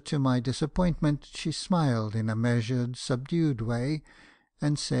rather to my disappointment she smiled in a measured, subdued way,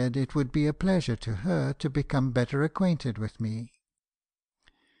 and said it would be a pleasure to her to become better acquainted with me.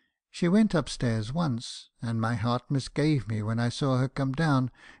 She went upstairs once, and my heart misgave me when I saw her come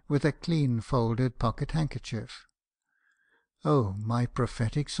down with a clean folded pocket-handkerchief. Oh, my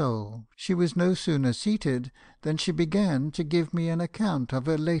prophetic soul! She was no sooner seated than she began to give me an account of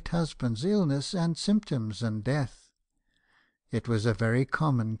her late husband's illness and symptoms and death. It was a very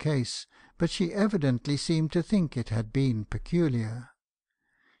common case, but she evidently seemed to think it had been peculiar.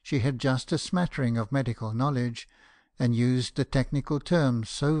 She had just a smattering of medical knowledge, and used the technical terms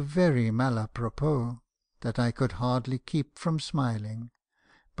so very mal à propos that I could hardly keep from smiling,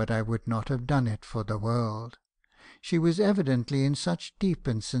 but I would not have done it for the world. She was evidently in such deep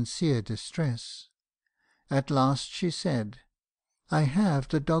and sincere distress. At last she said, "I have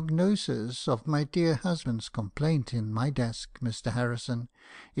the dognosis of my dear husband's complaint in my desk, Mr. Harrison,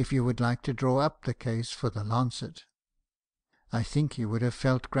 if you would like to draw up the case for the Lancet." I think he would have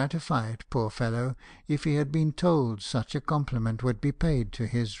felt gratified, poor fellow, if he had been told such a compliment would be paid to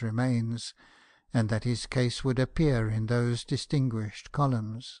his remains, and that his case would appear in those distinguished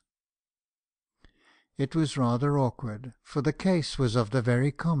columns. It was rather awkward, for the case was of the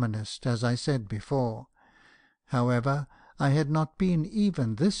very commonest, as I said before. However, I had not been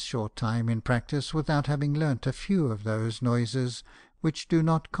even this short time in practice without having learnt a few of those noises which do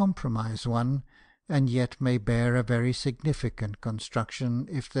not compromise one, and yet may bear a very significant construction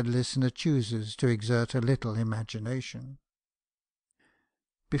if the listener chooses to exert a little imagination.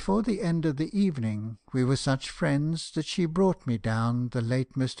 Before the end of the evening we were such friends that she brought me down the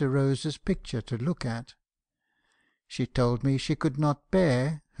late Mr. Rose's picture to look at. She told me she could not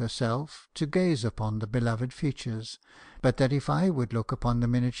bear, herself, to gaze upon the beloved features, but that if I would look upon the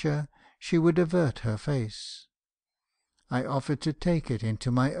miniature, she would avert her face. I offered to take it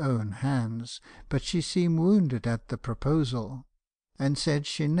into my own hands, but she seemed wounded at the proposal, and said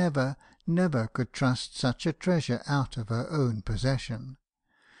she never, never could trust such a treasure out of her own possession.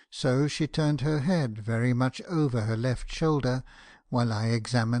 So she turned her head very much over her left shoulder, while I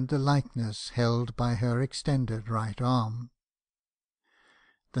examined the likeness held by her extended right arm.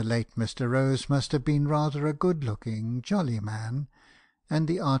 The late Mr. Rose must have been rather a good-looking, jolly man, and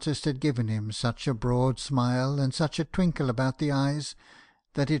the artist had given him such a broad smile and such a twinkle about the eyes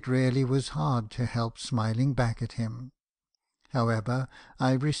that it really was hard to help smiling back at him. However,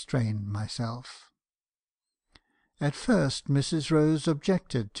 I restrained myself. At first Mrs. Rose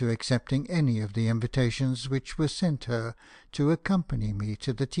objected to accepting any of the invitations which were sent her to accompany me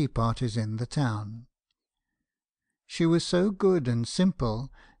to the tea-parties in the town. She was so good and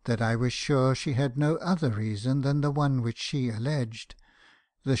simple that I was sure she had no other reason than the one which she alleged,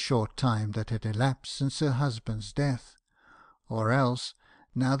 the short time that had elapsed since her husband's death; or else,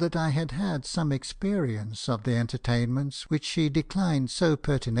 now that I had had some experience of the entertainments which she declined so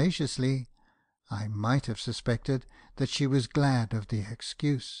pertinaciously, I might have suspected that she was glad of the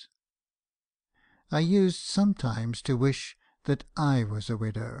excuse. I used sometimes to wish that I was a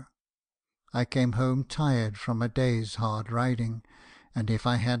widow. I came home tired from a day's hard riding, and if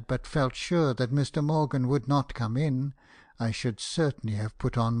I had but felt sure that Mr. Morgan would not come in, I should certainly have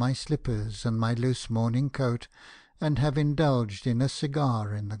put on my slippers and my loose morning coat, and have indulged in a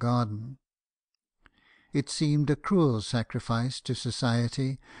cigar in the garden. It seemed a cruel sacrifice to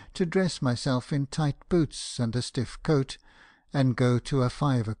society to dress myself in tight boots and a stiff coat, and go to a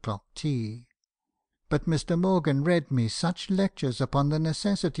 5 o'clock tea. But Mr. Morgan read me such lectures upon the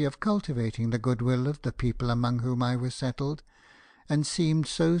necessity of cultivating the goodwill of the people among whom I was settled, and seemed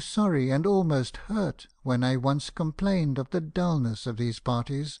so sorry and almost hurt when I once complained of the dullness of these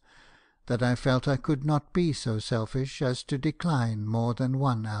parties, that I felt I could not be so selfish as to decline more than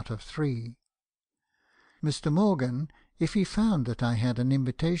 1 out of 3. Mr. Morgan, if he found that I had an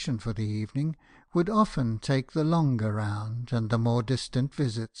invitation for the evening, would often take the longer round and the more distant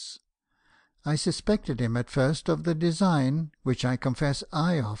visits. I suspected him at first of the design, which I confess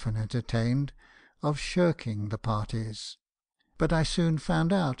I often entertained, of shirking the parties; but I soon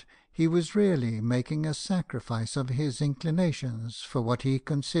found out he was really making a sacrifice of his inclinations for what he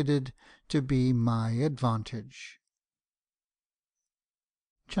considered to be my advantage.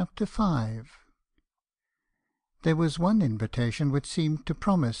 Chapter 5. There was one invitation which seemed to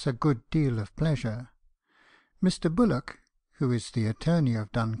promise a good deal of pleasure. Mr. Bullock, who is the attorney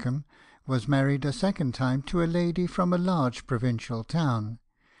of Duncombe, was married a second time to a lady from a large provincial town.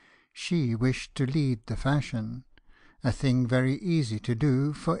 She wished to lead the fashion, a thing very easy to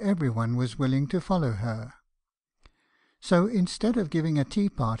do, for every one was willing to follow her. So instead of giving a tea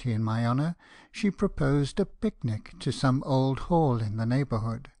party in my honour, she proposed a picnic to some old hall in the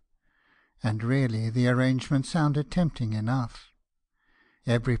neighbourhood; and really the arrangement sounded tempting enough.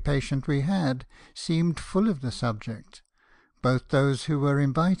 Every patient we had seemed full of the subject, both those who were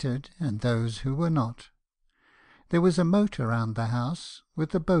invited and those who were not. There was a moat around the house,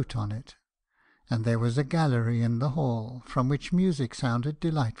 with a boat on it; and there was a gallery in the hall, from which music sounded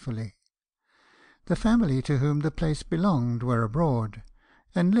delightfully. The family to whom the place belonged were abroad,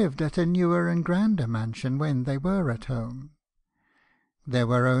 and lived at a newer and grander mansion when they were at home. There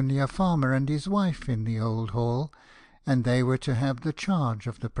were only a farmer and his wife in the old hall, and they were to have the charge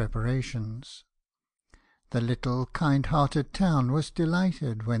of the preparations. The little kind-hearted town was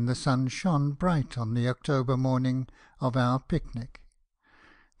delighted when the sun shone bright on the October morning of our picnic.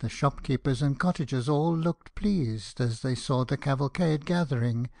 The shopkeepers and cottagers all looked pleased as they saw the cavalcade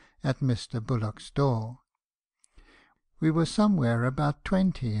gathering at Mr. Bullock's door. We were somewhere about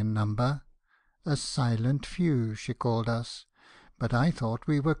 20 in number. A silent few, she called us, but I thought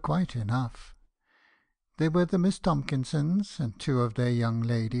we were quite enough. There were the Miss Tomkinsons and 2 of their young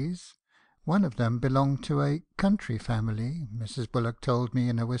ladies. One of them belonged to a country family, Mrs. Bullock told me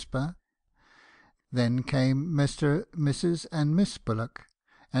in a whisper. Then came Mr., Mrs. and Miss Bullock,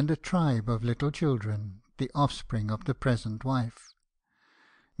 and a tribe of little children, the offspring of the present wife.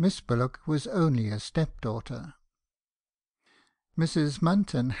 Miss Bullock was only a step-daughter. Mrs.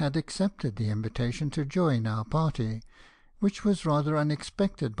 Munton had accepted the invitation to join our party, which was rather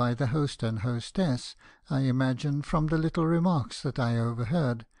unexpected by the host and hostess, I imagine, from the little remarks that I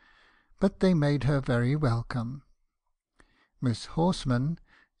overheard, but they made her very welcome. Miss Horseman,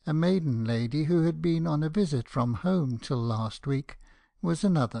 a maiden lady who had been on a visit from home till last week, was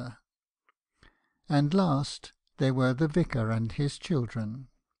another. And last, there were the vicar and his children.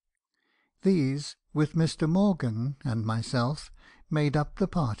 These, with Mr. Morgan and myself, made up the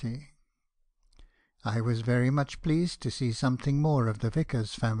party. I was very much pleased to see something more of the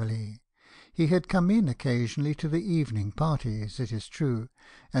vicar's family. He had come in occasionally to the evening parties, it is true,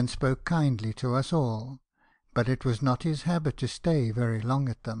 and spoke kindly to us all, but it was not his habit to stay very long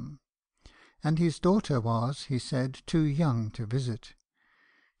at them; and his daughter was, he said, too young to visit.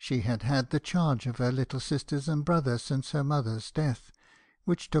 She had had the charge of her little sisters and brother since her mother's death,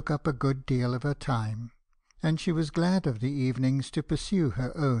 which took up a good deal of her time, and she was glad of the evenings to pursue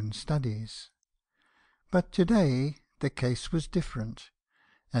her own studies. But to-day the case was different,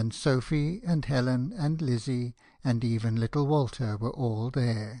 and Sophy and Helen and Lizzie and even little Walter were all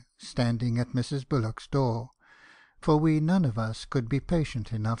there, standing at Mrs. Bullock's door, for we none of us could be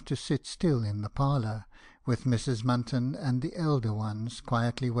patient enough to sit still in the parlour, with Mrs. Munton and the elder ones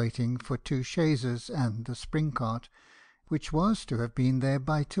quietly waiting for 2 chaises and the spring-cart, which was to have been there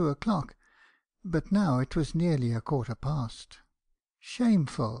by 2 o'clock, but now it was nearly 1/4 past.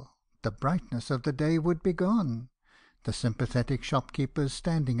 Shameful! The brightness of the day would be gone. The sympathetic shopkeepers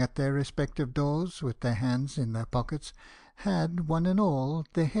standing at their respective doors, with their hands in their pockets, had, one and all,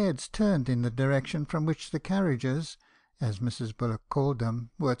 their heads turned in the direction from which the carriages, as Mrs. Bullock called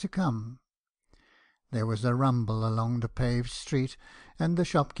them, were to come. There was a rumble along the paved street, and the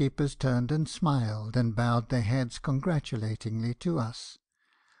shopkeepers turned and smiled and bowed their heads congratulatingly to us.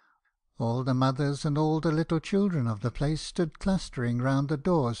 All the mothers and all the little children of the place stood clustering round the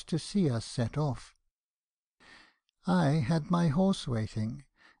doors to see us set off. I had my horse waiting,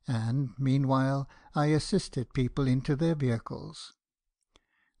 and, meanwhile, I assisted people into their vehicles.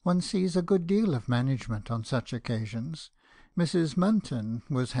 One sees a good deal of management on such occasions. Mrs. Munton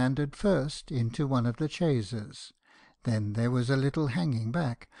was handed first into one of the chaises. Then there was a little hanging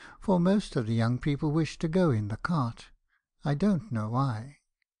back, for most of the young people wished to go in the cart. I don't know why.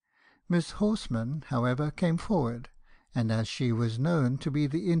 Miss Horseman, however, came forward, and as she was known to be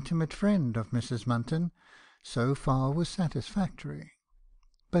the intimate friend of Mrs. Munton, so far was satisfactory.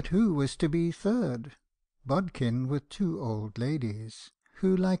 But who was to be third? Bodkin with 2 old ladies.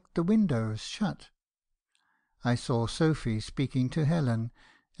 who liked the windows shut. I saw Sophy speaking to Helen,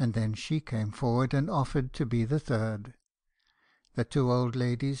 and then she came forward and offered to be the third. The two old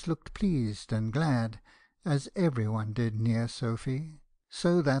ladies looked pleased and glad, as every one did near Sophy,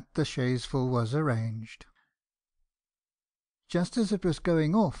 so that the chaiseful was arranged. Just as it was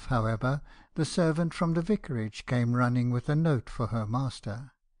going off, however, the servant from the vicarage came running with a note for her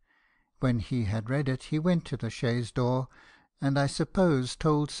master. When he had read it, he went to the chaise door, and I suppose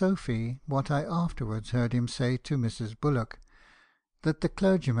told Sophy what I afterwards heard him say to Mrs. Bullock, that the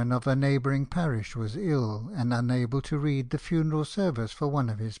clergyman of a neighbouring parish was ill, and unable to read the funeral service for one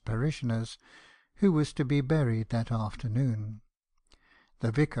of his parishioners, who was to be buried that afternoon.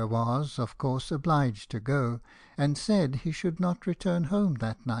 The vicar was, of course, obliged to go, and said he should not return home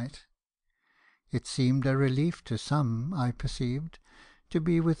that night. It seemed a relief to some, I perceived, to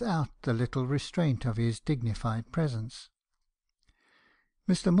be without the little restraint of his dignified presence.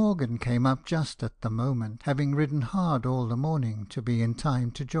 Mr. Morgan came up just at the moment, having ridden hard all the morning to be in time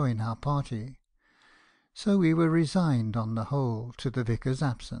to join our party. So we were resigned, on the whole, to the vicar's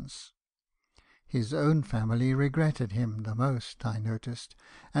absence. His own family regretted him the most, I noticed,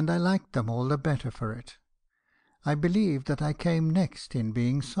 and I liked them all the better for it. I believe that I came next in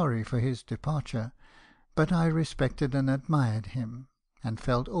being sorry for his departure, but I respected and admired him, and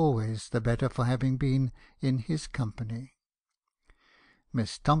felt always the better for having been in his company.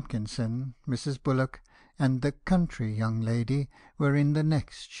 Miss Tomkinson, Mrs. Bullock, and the country young lady were in the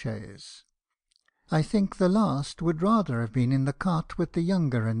next chaise. I think the last would rather have been in the cart with the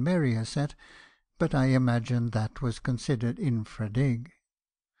younger and merrier set, but I imagine that was considered infra dig.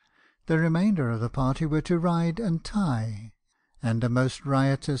 The remainder of the party were to ride and tie, and a most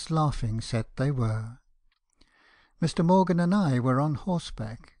riotous laughing set they were. Mr. Morgan and I were on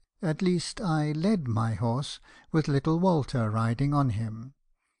horseback. At least I led my horse, with little Walter riding on him,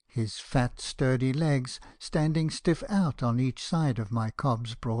 his fat sturdy legs standing stiff out on each side of my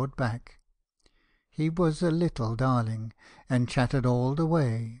cob's broad back. He was a little darling, and chattered all the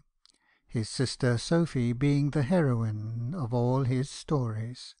way, his sister Sophy being the heroine of all his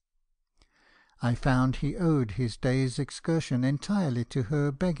stories. I found he owed his day's excursion entirely to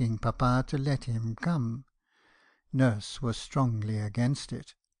her begging papa to let him come. Nurse was strongly against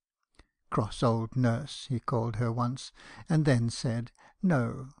it. "Cross old nurse," he called her once, and then said,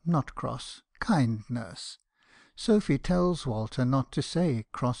 "No, not cross, kind nurse. Sophy tells Walter not to say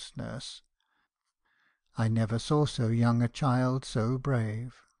cross nurse." I never saw so young a child so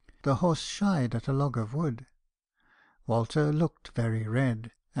brave. The horse shied at a log of wood. Walter looked very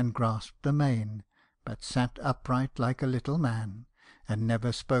red, and grasped the mane, but sat upright like a little man, and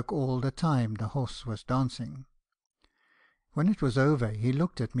never spoke all the time the horse was dancing. When it was over, he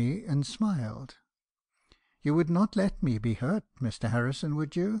looked at me and smiled. "You would not let me be hurt, Mr. Harrison,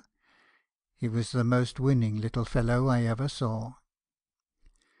 would you?" He was the most winning little fellow I ever saw.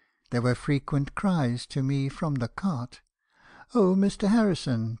 There were frequent cries to me from the cart. "Oh, Mr.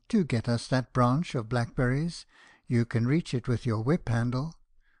 Harrison, do get us that branch of blackberries. You can reach it with your whip handle.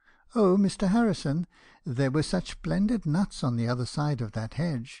 Oh, Mr. Harrison, there were such splendid nuts on the other side of that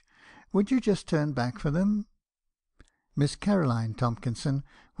hedge. Would you just turn back for them?" Miss Caroline Tomkinson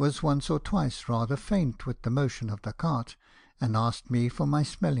was once or twice rather faint with the motion of the cart, and asked me for my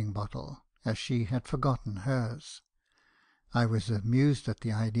smelling bottle, as she had forgotten hers. I was amused at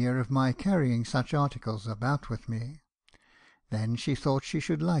the idea of my carrying such articles about with me. Then she thought she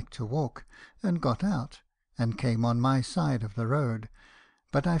should like to walk, and got out, and came on my side of the road,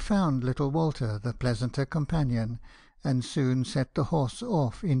 but I found little Walter the pleasanter companion, and soon set the horse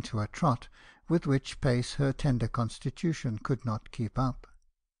off into a trot, with which pace her tender constitution could not keep up.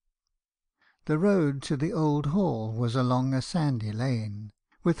 The road to the old hall was along a sandy lane,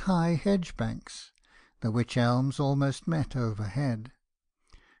 with high hedge banks, the wych elms almost met overhead.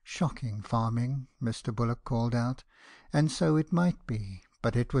 "Shocking farming," Mr. Bullock called out, and so it might be,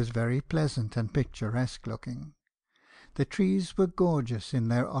 but it was very pleasant and picturesque looking. The trees were gorgeous in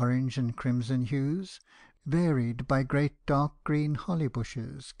their orange and crimson hues, varied by great dark green holly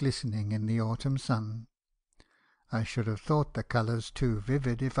bushes glistening in the autumn sun. I should have thought the colours too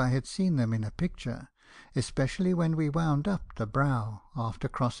vivid if I had seen them in a picture, especially when we wound up the brow after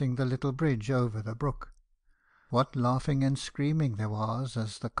crossing the little bridge over the brook. What laughing and screaming there was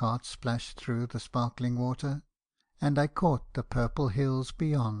as the cart splashed through the sparkling water, and I caught the purple hills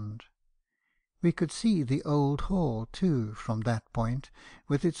beyond. We could see the old hall, too, from that point,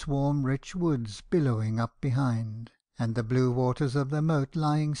 with its warm rich woods billowing up behind, and the blue waters of the moat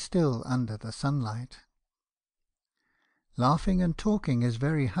lying still under the sunlight. Laughing and talking is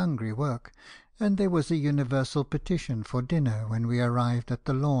very hungry work, and there was a universal petition for dinner when we arrived at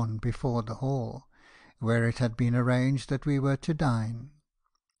the lawn before the hall, where it had been arranged that we were to dine.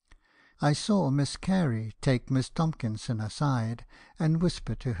 I saw Miss Carey take Miss Tomkinson aside, and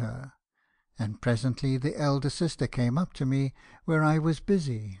whisper to her; and presently the elder sister came up to me, where I was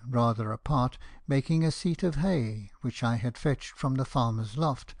busy, rather apart, making a seat of hay, which I had fetched from the farmer's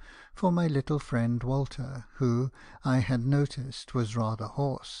loft, for my little friend Walter, who, I had noticed, was rather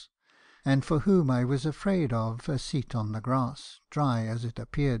hoarse, and for whom I was afraid of a seat on the grass, dry as it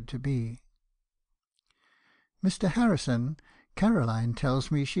appeared to be. "Mr. Harrison, Caroline tells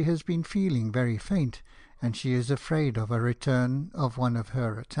me she has been feeling very faint, and she is afraid of a return of one of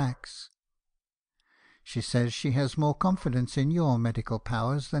her attacks. She says she has more confidence in your medical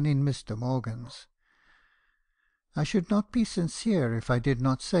powers than in Mr. Morgan's. I should not be sincere if I did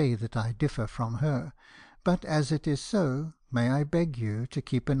not say that I differ from her; but as it is so, may I beg you to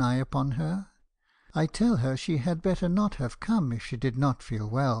keep an eye upon her? I tell her she had better not have come if she did not feel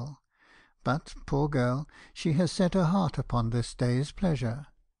well. But, poor girl, she has set her heart upon this day's pleasure.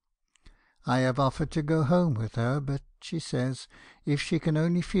 I have offered to go home with her, but she says, if she can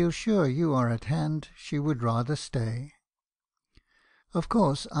only feel sure you are at hand, she would rather stay." Of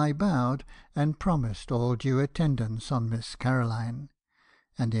course I bowed, and promised all due attendance on Miss Caroline;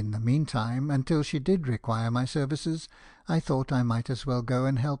 and in the meantime, until she did require my services, I thought I might as well go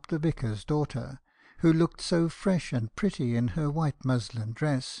and help the vicar's daughter, who looked so fresh and pretty in her white muslin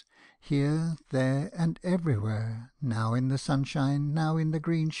dress, here, there, and everywhere, now in the sunshine, now in the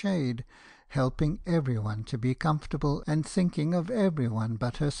green shade, helping every one to be comfortable, and thinking of every one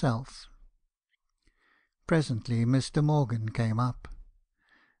but herself. Presently Mr. Morgan came up.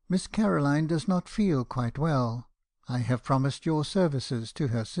 "Miss Caroline does not feel quite well. I have promised your services to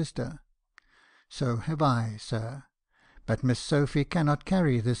her sister." "So have I, sir. But Miss Sophy cannot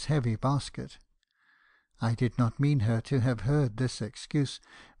carry this heavy basket." I did not mean her to have heard this excuse,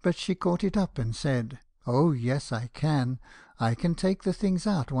 but she caught it up and said, "Oh yes, I can. I can take the things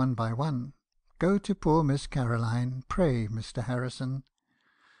out one by one. Go to poor Miss Caroline, pray, Mr. Harrison."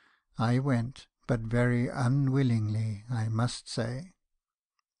 I went, but very unwillingly, I must say.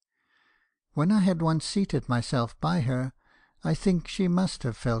 When I had once seated myself by her, I think she must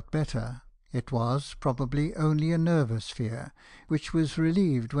have felt better. It was, probably, only a nervous fear, which was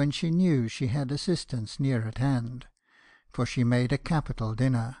relieved when she knew she had assistance near at hand; for she made a capital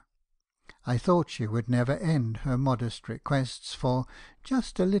dinner. I thought she would never end her modest requests for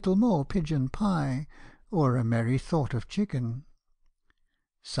 "just a little more pigeon pie, or a merry thought of chicken."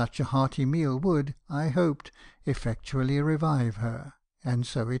 Such a hearty meal would, I hoped, effectually revive her; and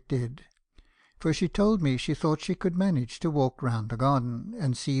so it did. For she told me she thought she could manage to walk round the garden,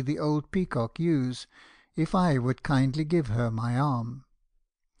 and see the old peacock ewes, if I would kindly give her my arm.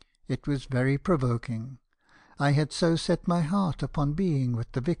 It was very provoking. I had so set my heart upon being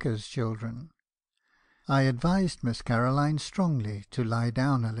with the vicar's children. I advised Miss Caroline strongly to lie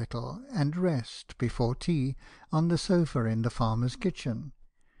down a little, and rest, before tea, on the sofa in the farmer's kitchen.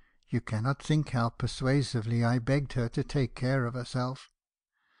 You cannot think how persuasively I begged her to take care of herself.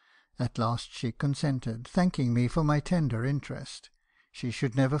 At last she consented, thanking me for my tender interest. She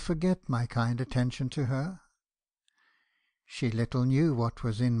should never forget my kind attention to her. She little knew what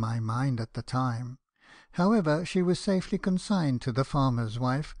was in my mind at the time. However, she was safely consigned to the farmer's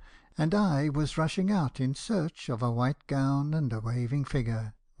wife, and I was rushing out in search of a white gown and a waving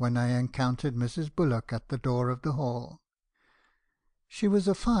figure, when I encountered Mrs. Bullock at the door of the hall. She was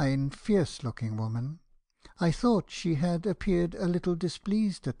a fine, fierce-looking woman. I thought she had appeared a little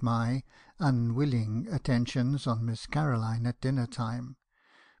displeased at my unwilling attentions on Miss Caroline at dinner time;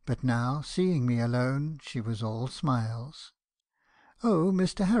 but now, seeing me alone, she was all smiles. "Oh,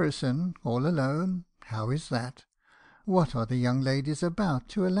 Mr. Harrison, all alone? How is that? What are the young ladies about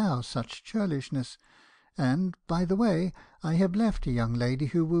to allow such churlishness? And, by the way, I have left a young lady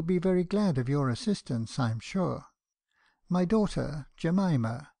who will be very glad of your assistance, I'm sure. My daughter,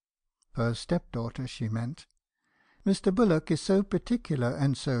 Jemima," her stepdaughter she meant. "Mr. Bullock is so particular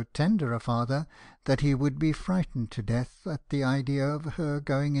and so tender a father that he would be frightened to death at the idea of her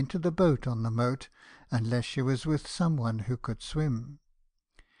going into the boat on the moat, unless she was with some one who could swim.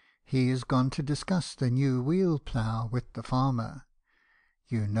 He is gone to discuss the new wheel plough with the farmer.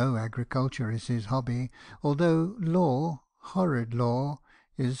 You know agriculture is his hobby, although law, horrid law,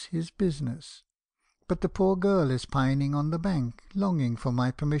 is his business. But the poor girl is pining on the bank, longing for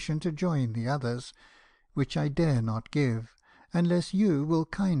my permission to join the others, which I dare not give, unless you will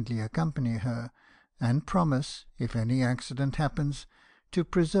kindly accompany her, and promise, if any accident happens, to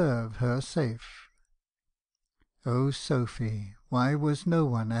preserve her safe." Oh, Sophy, Why was no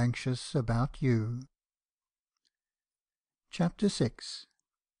one anxious about you? Chapter 6.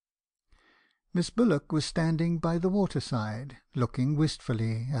 Miss Bullock was standing by the waterside, looking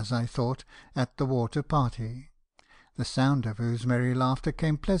wistfully, as I thought, at the water party, the sound of whose merry laughter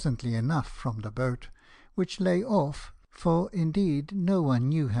came pleasantly enough from the boat, which lay off, for indeed no one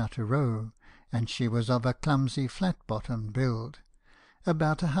knew how to row, and she was of a clumsy flat-bottomed build,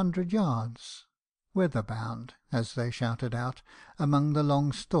 about 100 yards, weather-bound, as they shouted out, among the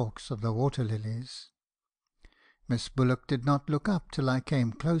long stalks of the water-lilies. Miss Bullock did not look up till I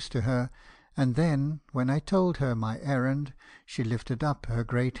came close to her, and then, when I told her my errand, she lifted up her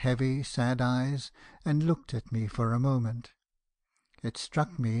great heavy sad eyes, and looked at me for a moment. It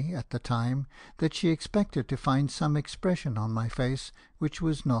struck me at the time that she expected to find some expression on my face which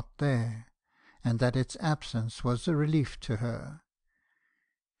was not there, and that its absence was a relief to her.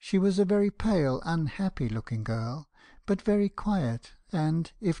 She was a very pale, unhappy-looking girl, but very quiet,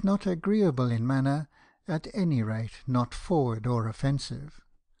 and, if not agreeable in manner, at any rate not forward or offensive.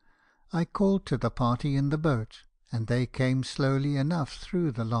 I called to the party in the boat, and they came slowly enough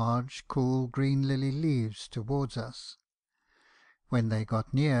through the large, cool, green lily leaves towards us. When they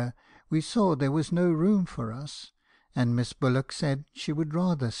got near, we saw there was no room for us, and Miss Bullock said she would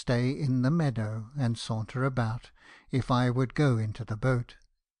rather stay in the meadow and saunter about, if I would go into the boat.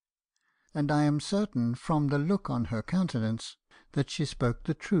 And I am certain, from the look on her countenance, that she spoke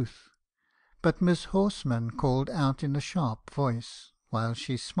the truth. But Miss Horseman called out in a sharp voice, while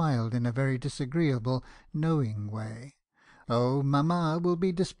she smiled in a very disagreeable, knowing way, "Oh, mamma will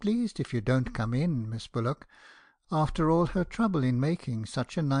be displeased if you don't come in, Miss Bullock, after all her trouble in making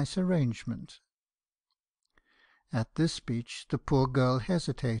such a nice arrangement." At this speech the poor girl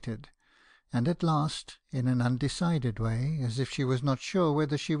hesitated, and at last, in an undecided way, as if she was not sure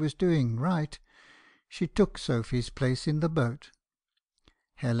whether she was doing right, she took Sophy's place in the boat.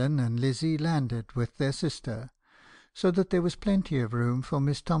 Helen and Lizzie landed with their sister, so that there was plenty of room for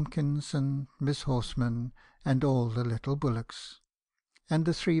Miss Tomkins and Miss Horseman and all the little Bullocks, and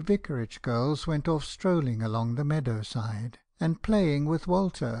the 3 vicarage girls went off strolling along the meadow side, and playing with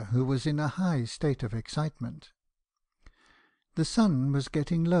Walter, who was in a high state of excitement. The sun was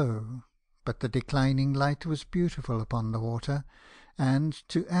getting low, but the declining light was beautiful upon the water, and,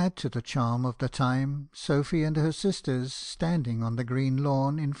 to add to the charm of the time, Sophy and her sisters, standing on the green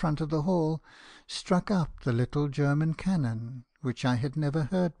lawn in front of the hall, struck up the little German canon, which I had never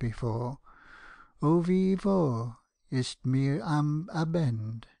heard before, "O wie wohl ist mir am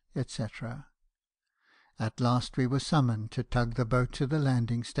Abend," etc. At last we were summoned to tug the boat to the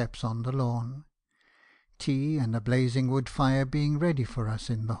landing steps on the lawn, tea and a blazing wood fire being ready for us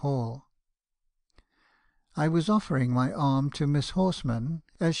in the hall. I was offering my arm to Miss Horseman,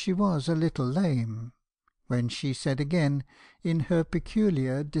 as she was a little lame, when she said again, in her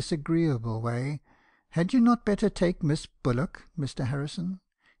peculiar disagreeable way, "Had you not better take Miss Bullock, Mr. Harrison?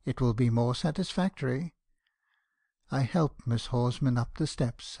 It will be more satisfactory." I helped Miss Horseman up the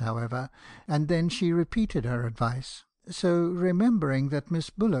steps, however, and then she repeated her advice. So, remembering that Miss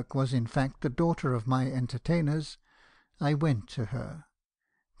Bullock was in fact the daughter of my entertainers, I went to her.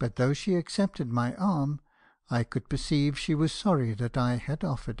 But though she accepted my arm, I could perceive she was sorry that I had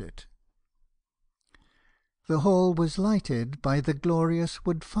offered it. The hall was lighted by the glorious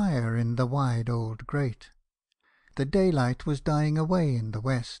wood fire in the wide old grate. The daylight was dying away in the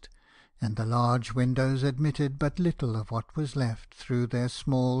west, and the large windows admitted but little of what was left through their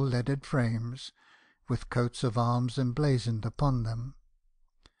small leaded frames, with coats of arms emblazoned upon them.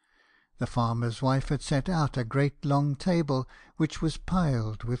 The farmer's wife had set out a great long table, which was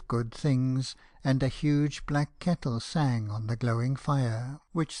piled with good things, and a huge black kettle sang on the glowing fire,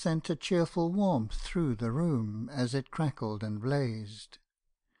 which sent a cheerful warmth through the room as it crackled and blazed.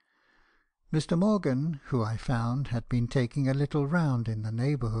 Mr. Morgan, who I found had been taking a little round in the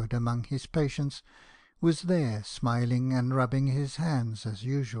neighbourhood among his patients, was there smiling and rubbing his hands as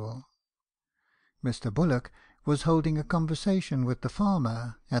usual. Mr. Bullock was holding a conversation with the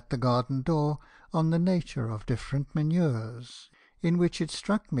farmer at the garden door on the nature of different manures, in which it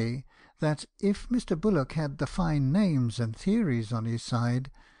struck me that if Mr. Bullock had the fine names and theories on his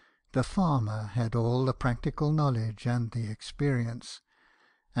side, the farmer had all the practical knowledge and the experience,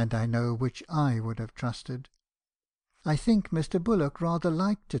 and I know which I would have trusted. I think Mr. Bullock rather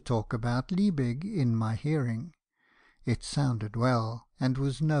liked to talk about Liebig in my hearing. It sounded well, and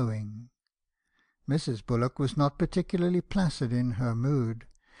was knowing. Mrs. Bullock was not particularly placid in her mood.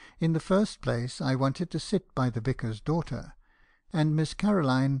 In the first place, I wanted to sit by the vicar's daughter, and Miss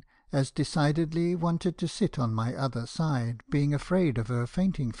Caroline as decidedly wanted to sit on my other side, being afraid of her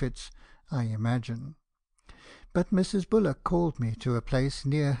fainting fits, I imagine. but Mrs. Bullock called me to a place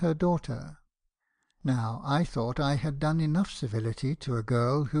near her daughter. Now, I thought I had done enough civility to a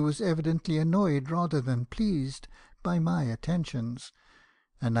girl who was evidently annoyed rather than pleased by my attentions,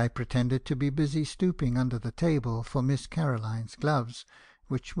 and I pretended to be busy stooping under the table for Miss Caroline's gloves,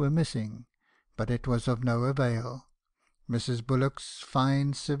 which were missing; but it was of no avail. Mrs. Bullock's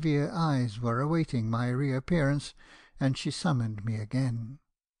fine severe eyes were awaiting my reappearance, and she summoned me again.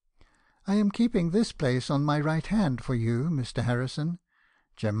 "I am keeping this place on my right hand for you, Mr. Harrison.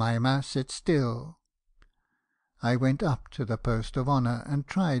 Jemima, sit still." I went up to the post of honour, and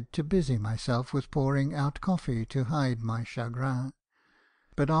tried to busy myself with pouring out coffee to hide my chagrin.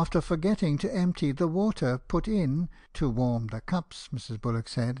 But after forgetting to empty the water put in to warm the cups, Mrs. Bullock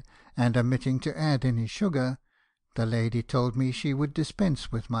said, and omitting to add any sugar, the lady told me she would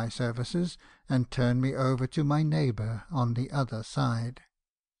dispense with my services, and turn me over to my neighbour on the other side.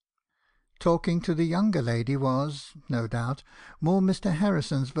 Talking to the younger lady was, no doubt, more Mr.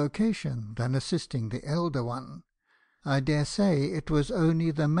 Harrison's vocation than assisting the elder one. I dare say it was only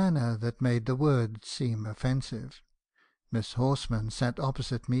the manner that made the words seem offensive. Miss Horseman sat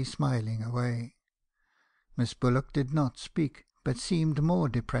opposite me, smiling away. Miss Bullock did not speak, but seemed more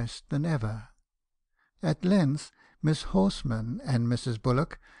depressed than ever. At length, Miss Horseman and Mrs.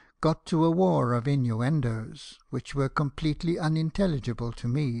 Bullock got to a war of innuendos, which were completely unintelligible to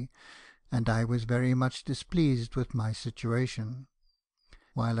me, and I was very much displeased with my situation.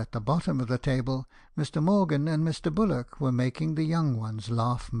 While at the bottom of the table, Mr. Morgan and Mr. Bullock were making the young ones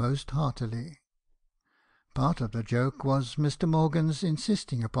laugh most heartily. Part of the joke was Mr. Morgan's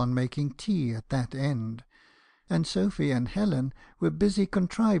insisting upon making tea at that end, and Sophy and Helen were busy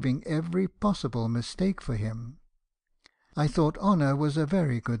contriving every possible mistake for him. I thought honour was a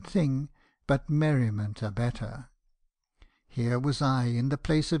very good thing, but merriment a better. Here was I in the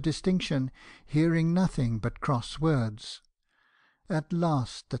place of distinction, hearing nothing but cross words. At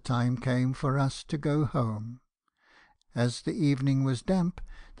last the time came for us to go home. As the evening was damp,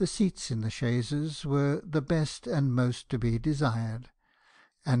 the seats in the chaises were the best and most to be desired;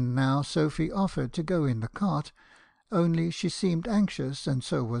 and now Sophy offered to go in the cart, only she seemed anxious, and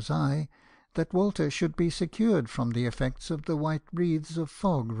so was I, that Walter should be secured from the effects of the white wreaths of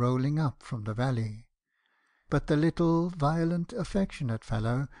fog rolling up from the valley. But the little, violent, affectionate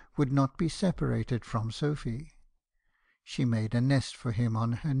fellow would not be separated from Sophy. She made a nest for him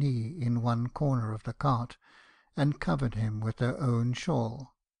on her knee in one corner of the cart, and covered him with her own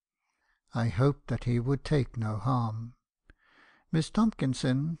shawl. I hoped that he would take no harm. Miss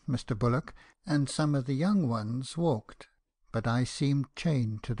Tomkinson, Mr. Bullock, and some of the young ones walked, but I seemed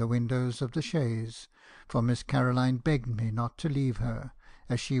chained to the windows of the chaise, for Miss Caroline begged me not to leave her,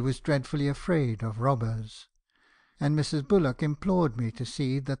 as she was dreadfully afraid of robbers; and Mrs. Bullock implored me to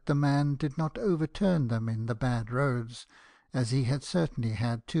see that the man did not overturn them in the bad roads, as he had certainly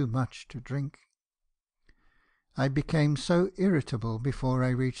had too much to drink. I became so irritable before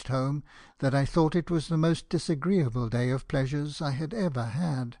I reached home that I thought it was the most disagreeable day of pleasures I had ever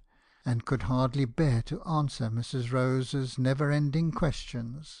had, and could hardly bear to answer Mrs. Rose's never-ending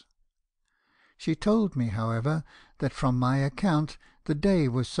questions. She told me, however, that from my account the day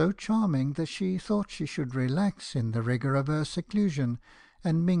was so charming that she thought she should relax in the rigour of her seclusion,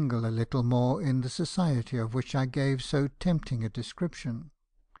 and mingle a little more in the society of which I gave so tempting a description.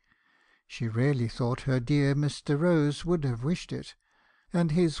 She really thought her dear Mr. Rose would have wished it,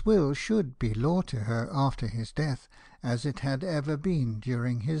 and his will should be law to her after his death, as it had ever been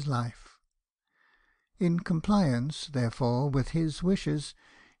during his life. In compliance, therefore, with his wishes,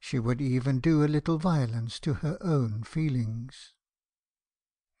 she would even do a little violence to her own feelings.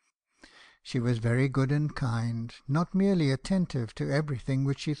 She was very good and kind, not merely attentive to everything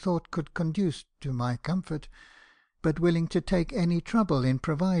which she thought could conduce to my comfort, but willing to take any trouble in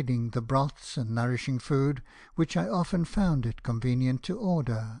providing the broths and nourishing food which I often found it convenient to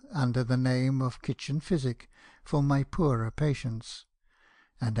order, under the name of kitchen physic, for my poorer patients;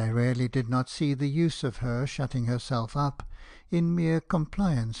 and I really did not see the use of her shutting herself up, in mere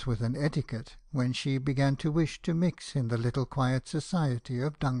compliance with an etiquette, when she began to wish to mix in the little quiet society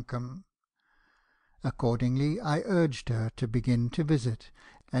of Duncombe. Accordingly, I urged her to begin to visit,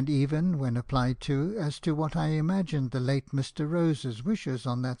 and even when applied to as to what I imagined the late Mr. Rose's wishes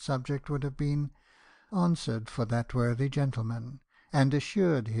on that subject would have been, answered for that worthy gentleman, and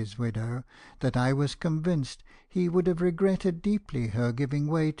assured his widow that I was convinced he would have regretted deeply her giving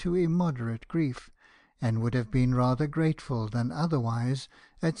way to immoderate grief, and would have been rather grateful than otherwise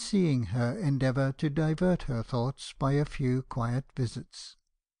at seeing her endeavour to divert her thoughts by a few quiet visits.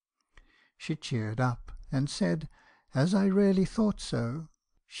 She cheered up, and said, as I really thought so,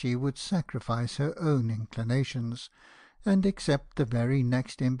 she would sacrifice her own inclinations, and accept the very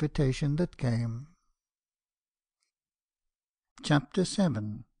next invitation that came. Chapter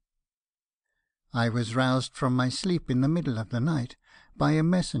 7. I was roused from my sleep in the middle of the night by a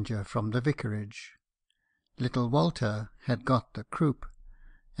messenger from the vicarage. Little Walter had got the croup,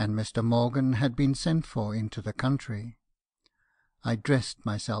 and Mr. Morgan had been sent for into the country. I dressed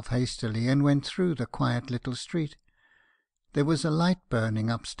myself hastily, and went through the quiet little street. There was a light burning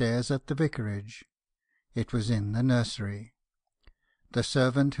upstairs at the vicarage. It was in the nursery. The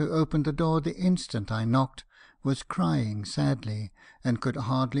servant who opened the door the instant I knocked was crying sadly, and could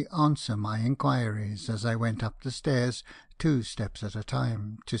hardly answer my inquiries as I went up the stairs 2 steps at a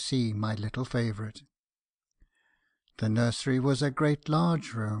time, to see my little favourite. The nursery was a great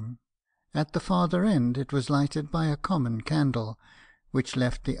large room. At the farther end it was lighted by a common candle, which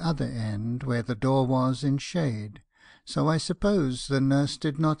left the other end, where the door was, in shade, so I suppose the nurse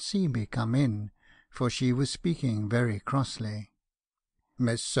did not see me come in, for she was speaking very crossly.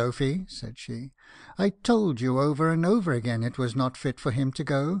 "Miss Sophy," said she, "I told you over and over again it was not fit for him to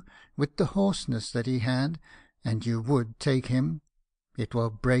go, with the hoarseness that he had, and you would take him. It will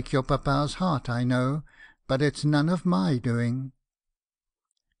break your papa's heart, I know, but it's none of my doing."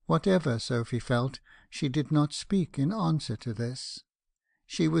 Whatever Sophy felt, she did not speak in answer to this.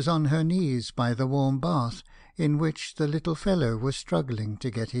 She was on her knees by the warm bath, in which the little fellow was struggling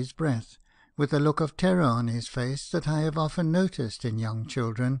to get his breath, with a look of terror on his face that I have often noticed in young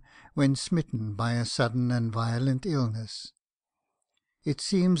children when smitten by a sudden and violent illness. It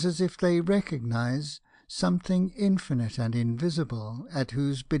seems as if they recognise something infinite and invisible, at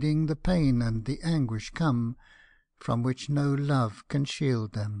whose bidding the pain and the anguish come, from which no love can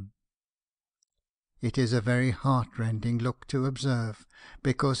shield them. It is a very heart-rending look to observe,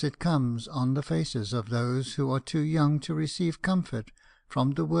 because it comes on the faces of those who are too young to receive comfort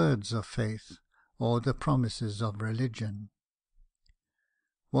from the words of faith or the promises of religion.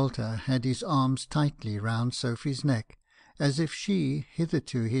 Walter had his arms tightly round Sophy's neck, as if she,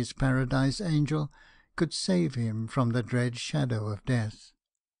 hitherto his paradise angel, could save him from the dread shadow of death.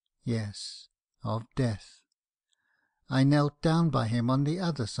 Yes, of death. I knelt down by him on the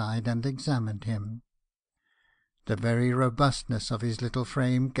other side and examined him. The very robustness of his little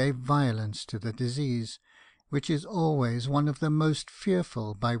frame gave violence to the disease, which is always one of the most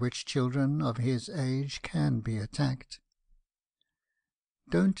fearful by which children of his age can be attacked.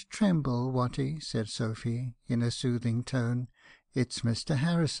 "Don't tremble, Watty," said Sophy, in a soothing tone. "It's Mr.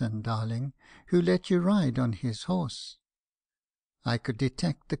 Harrison, darling, who let you ride on his horse." I could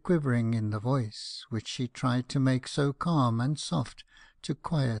detect the quivering in the voice, which she tried to make so calm and soft to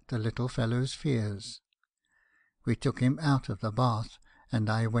quiet the little fellow's fears. We took him out of the bath, and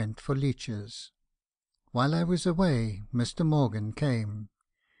I went for leeches. While I was away, Mr. Morgan came.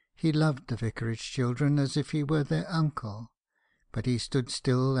 He loved the vicarage children as if he were their uncle, but he stood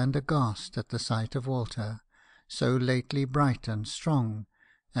still and aghast at the sight of Walter, so lately bright and strong,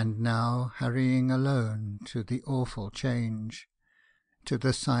 and now hurrying alone to the awful change, to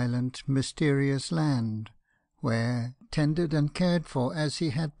the silent, mysterious land, where, tended and cared for as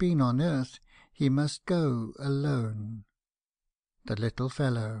he had been on earth, he must go alone. The little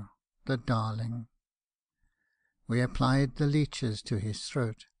fellow, the darling. We applied the leeches to his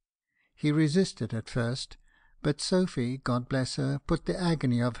throat. He resisted at first, but Sophy, God bless her, put the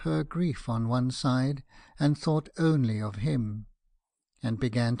agony of her grief on one side, and thought only of him, and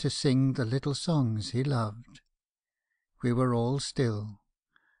began to sing the little songs he loved. We were all still.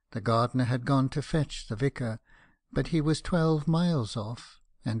 The gardener had gone to fetch the vicar, but he was 12 miles off,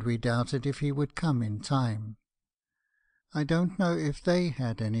 and we doubted if he would come in time. I don't know if they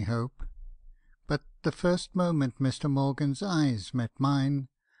had any hope, but the first moment Mr. Morgan's eyes met mine,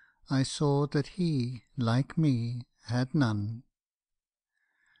 I saw that he, like me, had none.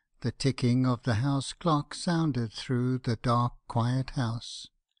 The ticking of the house clock sounded through the dark, quiet house.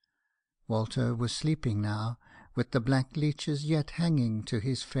 Walter was sleeping now, with the black leeches yet hanging to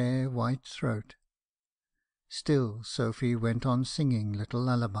his fair white throat. Still Sophy went on singing little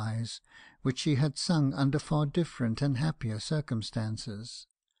lullabies, which she had sung under far different and happier circumstances.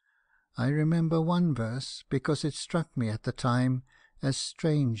 I remember one verse, because it struck me at the time as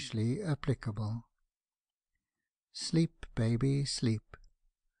strangely applicable. "Sleep, baby, sleep.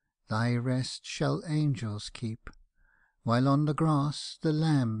 Thy rest shall angels keep, while on the grass the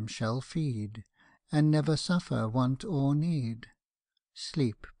lamb shall feed, and never suffer want or need.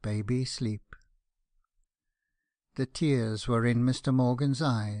 Sleep, baby, sleep." The tears were in Mr. Morgan's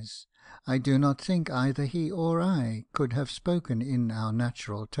eyes. I do not think either he or I could have spoken in our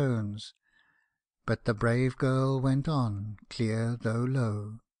natural tones, But the brave girl went on, clear though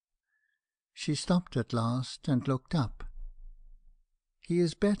low. She stopped at last, and looked up. "He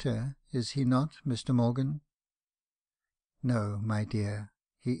is better, is he not, Mr. Morgan?" "No, my dear,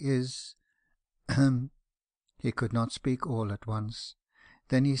 he is—" ahem. He could not speak all at once.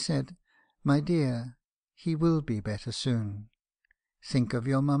 Then he said, "My dear, he will be better soon. Think of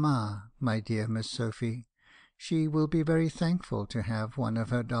your mamma, my dear Miss Sophy. She will be very thankful to have one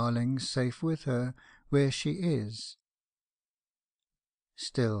of her darlings safe with her where she is."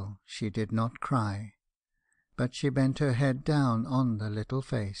 Still she did not cry, but she bent her head down on the little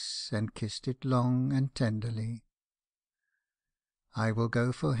face, and kissed it long and tenderly. "I will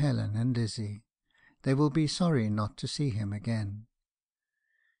go for Helen and Lizzie. They will be sorry not to see him again."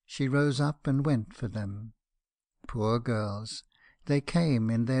 She rose up and went for them. Poor girls! They came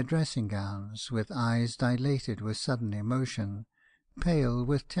in their dressing gowns, with eyes dilated with sudden emotion, pale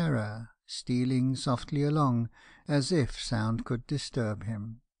with terror, stealing softly along, as if sound could disturb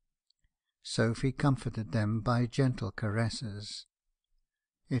him. Sophy comforted them by gentle caresses.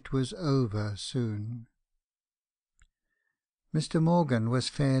 It was over soon. Mr. Morgan was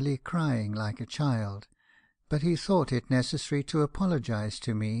fairly crying like a child, but he thought it necessary to apologise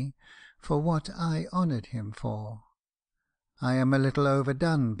to me for what I honoured him for. "I am a little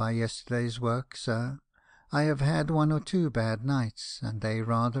overdone by yesterday's work, sir. I have had 1 or 2 bad nights, and they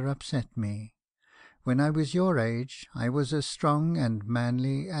rather upset me. When I was your age, I was as strong and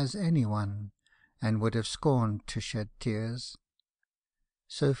manly as any one, and would have scorned to shed tears."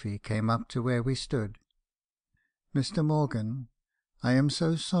 Sophy came up to where we stood. "Mr. Morgan, I am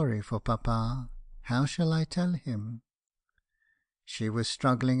so sorry for papa. How shall I tell him?" She was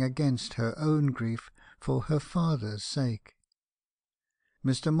struggling against her own grief for her father's sake.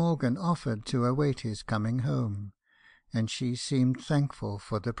 Mr. Morgan offered to await his coming home, and she seemed thankful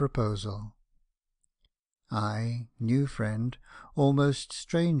for the proposal. I, new friend, almost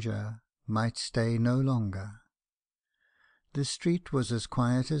stranger, might stay no longer. The street was as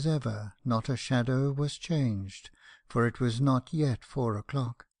quiet as ever, not a shadow was changed, for it was not yet 4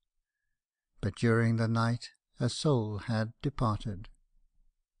 o'clock. But during the night a soul had departed.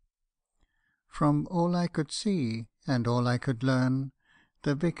 From all I could see, and all I could learn,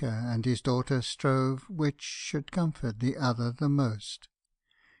 the vicar and his daughter strove which should comfort the other the most.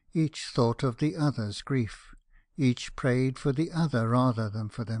 Each thought of the other's grief, each prayed for the other rather than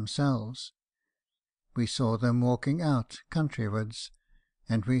for themselves. We saw them walking out countrywards,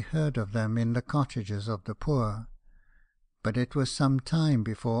 and we heard of them in the cottages of the poor, but it was some time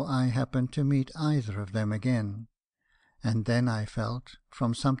before I happened to meet either of them again, and then I felt,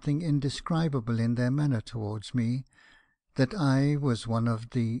 from something indescribable in their manner towards me, that I was one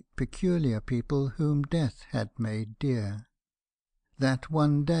of the peculiar people whom death had made dear. That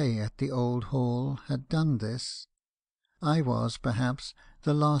one day at the old hall had done this. I was, perhaps,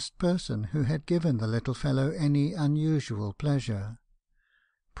 the last person who had given the little fellow any unusual pleasure.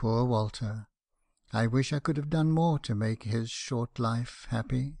 Poor Walter! I wish I could have done more to make his short life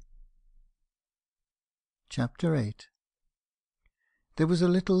happy. Chapter 8. There was a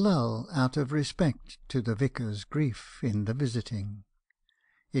little lull, out of respect to the vicar's grief, in the visiting.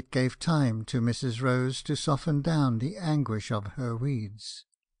 It gave time to Mrs. Rose to soften down the anguish of her weeds.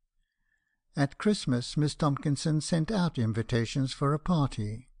 At Christmas Miss Tomkinson sent out invitations for a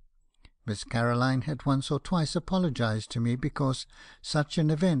party. Miss Caroline had once or twice apologised to me because such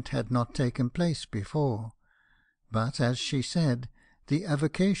an event had not taken place before; but, as she said, the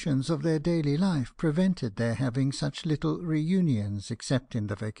avocations of their daily life prevented their having such little reunions except in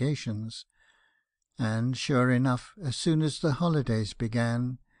the vacations; and, sure enough, as soon as the holidays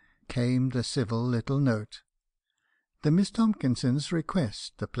began, came the civil little note: "The Miss Tomkinsons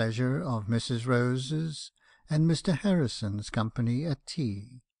request the pleasure of Mrs. Rose's and Mr. Harrison's company at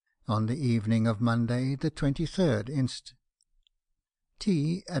tea, on the evening of Monday, the 23rd inst.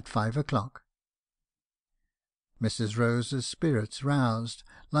 Tea at 5 o'clock." Mrs. Rose's spirits roused,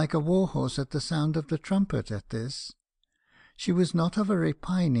 like a war-horse at the sound of the trumpet at this. She was not of a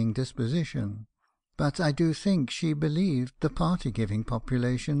repining disposition, but I do think she believed the party-giving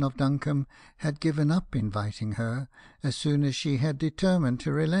population of Duncombe had given up inviting her, as soon as she had determined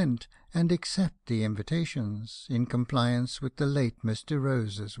to relent and accept the invitations, in compliance with the late Mr.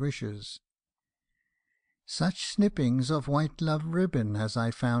 Rose's wishes. Such snippings of white love ribbon as I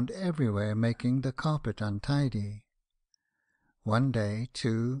found everywhere making the carpet untidy. One day,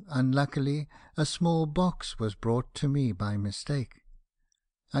 too, unluckily, a small box was brought to me by mistake.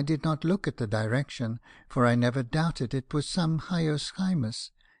 I did not look at the direction, for I never doubted it was some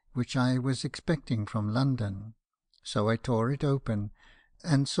hyoscyamus which I was expecting from London, so I tore it open,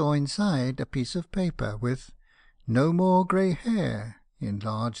 and saw inside a piece of paper with "No more grey hair" in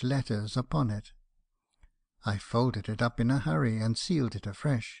large letters upon it. I folded it up in a hurry, and sealed it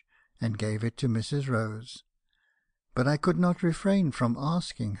afresh, and gave it to Mrs. Rose. But I could not refrain from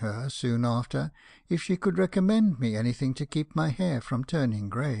asking her soon after if she could recommend me anything to keep my hair from turning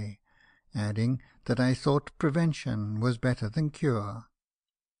grey, adding that I thought prevention was better than cure.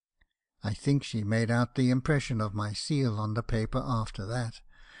 I think she made out the impression of my seal on the paper after that,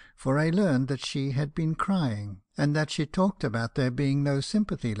 for I learned that she had been crying, and that she talked about there being no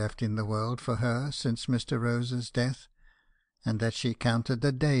sympathy left in the world for her since Mr. Rose's death, and that she counted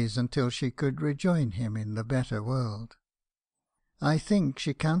the days until she could rejoin him in the better world. I think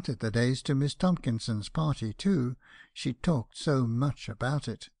she counted the days to Miss Tomkinson's party too, she talked so much about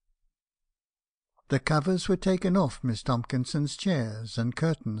it. The covers were taken off Miss Tomkinson's chairs and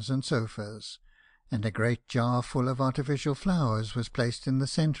curtains and sofas, and a great jar full of artificial flowers was placed in the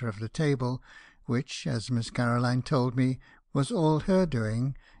centre of the table, which, as Miss Caroline told me, was all her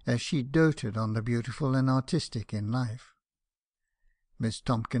doing, as she doted on the beautiful and artistic in life. Miss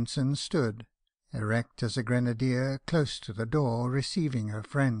Tomkinson stood, erect as a grenadier, close to the door, receiving her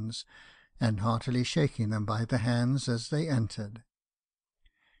friends, and heartily shaking them by the hands as they entered.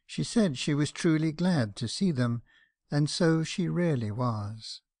 She said she was truly glad to see them, and so she really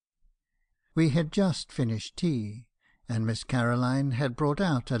was. We had just finished tea, and Miss Caroline had brought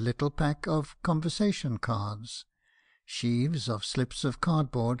out a little pack of conversation cards, sheaves of slips of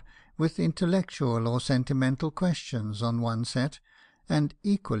cardboard, with intellectual or sentimental questions on one set, and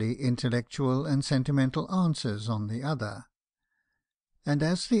equally intellectual and sentimental answers on the other. And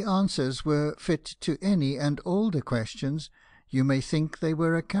as the answers were fit to any and all the questions, you may think they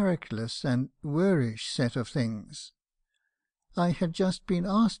were a characterless and werish set of things. I had just been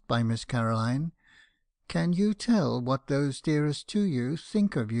asked by Miss Caroline, "Can you tell what those dearest to you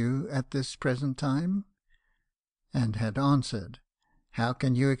think of you at this present time?" and had answered, "How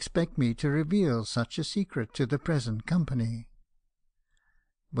can you expect me to reveal such a secret to the present company?"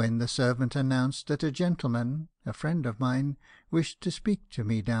 When the servant announced that a gentleman, a friend of mine, wished to speak to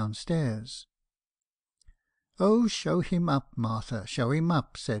me downstairs. "Oh, show him up, Martha, show him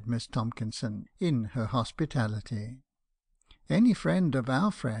up," said Miss Tomkinson, in her hospitality. "Any friend of our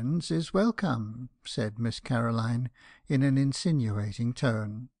friends is welcome," said Miss Caroline, in an insinuating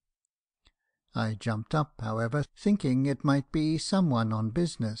tone. I jumped up, however, thinking it might be some one on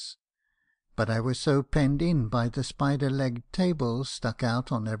business; but I was so penned in by the spider-legged tables stuck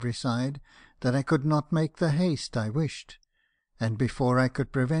out on every side, that I could not make the haste I wished, and before I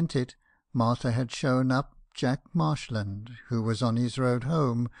could prevent it, Martha had shown up Jack Marshland, who was on his road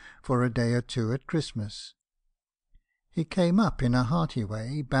home for a day or two at Christmas. He came up in a hearty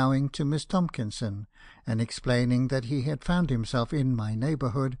way, bowing to Miss Tomkinson, and explaining that he had found himself in my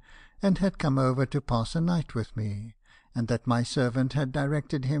neighbourhood, and had come over to pass a night with me, and that my servant had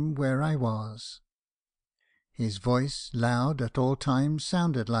directed him where I was. His voice, loud at all times,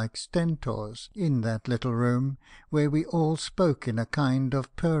 sounded like Stentor's in that little room, where we all spoke in a kind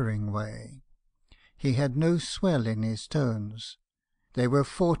of purring way. He had no swell in his tones. They were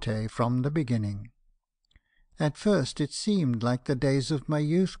forte from the beginning. At first it seemed like the days of my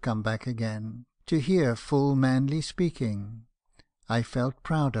youth come back again, to hear full manly speaking. I felt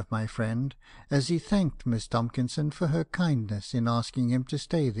proud of my friend, as he thanked Miss Tomkinson for her kindness in asking him to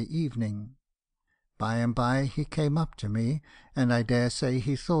stay the evening. By and by he came up to me, and I dare say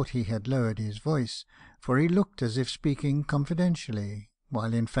he thought he had lowered his voice, for he looked as if speaking confidentially,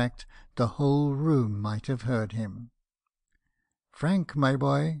 while in fact the whole room might have heard him. "Frank, my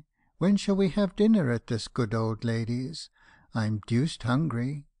boy, when shall we have dinner at this good old lady's? I'm deuced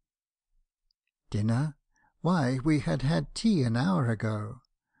hungry." Dinner? Why, we had had tea an hour ago.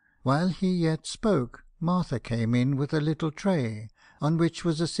 While he yet spoke, Martha came in with a little tray, on which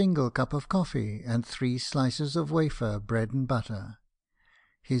was a single cup of coffee and 3 slices of wafer bread and butter.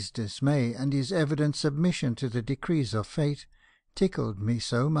 His dismay, and his evident submission to the decrees of fate, tickled me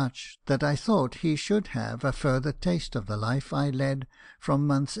so much, that I thought he should have a further taste of the life I led from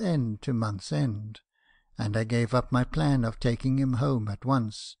month's end to month's end, and I gave up my plan of taking him home at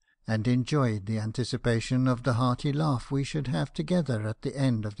once, and enjoyed the anticipation of the hearty laugh we should have together at the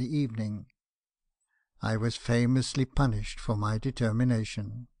end of the evening. I was famously punished for my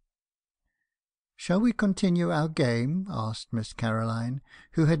determination. "Shall we continue our game?" asked Miss Caroline,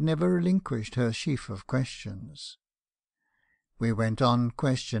 who had never relinquished her sheaf of questions. We went on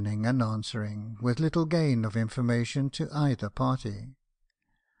questioning and answering, with little gain of information to either party.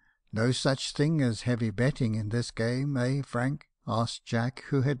 "No such thing as heavy betting in this game, eh, Frank?" asked Jack,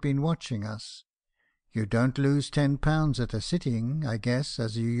 who had been watching us. You don't lose £10 at a sitting, I guess,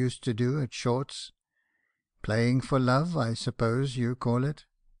 as you used to do at Short's. Playing for love, I suppose you call it."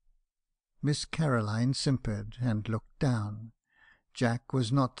 Miss Caroline simpered and looked down. Jack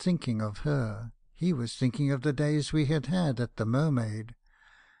was not thinking of her. He was thinking of the days we had had at the Mermaid.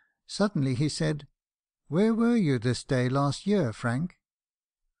 Suddenly he said, "Where were you this day last year, Frank?"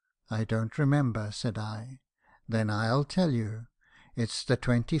 "I don't remember," said I. "Then I'll tell you. It's the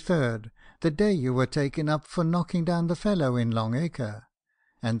 23rd, the day you were taken up for knocking down the fellow in Long Acre,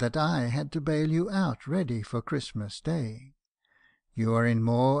 and that I had to bail you out ready for Christmas Day. You are in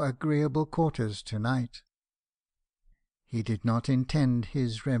more agreeable quarters to-night." He did not intend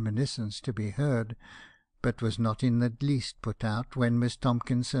his reminiscence to be heard, but was not in the least put out when Miss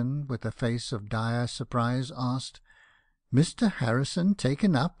Tomkinson, with a face of dire surprise, asked, "Mr. Harrison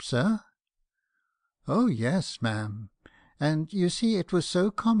taken up, sir?" "Oh yes, ma'am. And you see it was so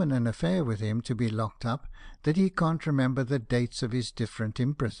common an affair with him to be locked up that he can't remember the dates of his different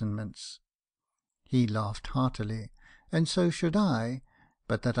imprisonments." He laughed heartily, and so should I,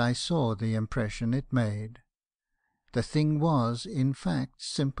 but that I saw the impression it made. The thing was, in fact,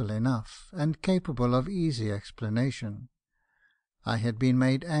 simple enough, and capable of easy explanation. I had been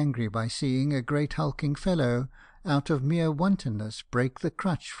made angry by seeing a great hulking fellow, out of mere wantonness, break the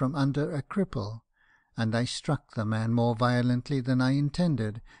crutch from under a cripple, and I struck the man more violently than I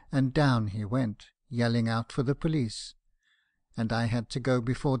intended, and down he went, yelling out for the police, and I had to go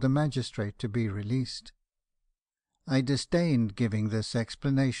before the magistrate to be released. I disdained giving this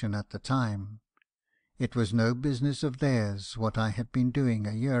explanation at the time. It was no business of theirs what I had been doing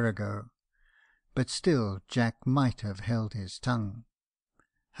a year ago, but still Jack might have held his tongue.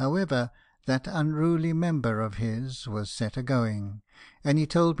 However, that unruly member of his was set a-going, and he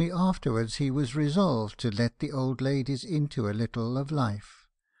told me afterwards he was resolved to let the old ladies into a little of life,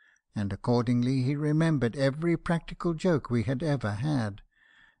 and accordingly he remembered every practical joke we had ever had,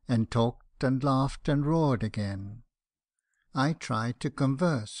 and talked and laughed and roared again. I tried to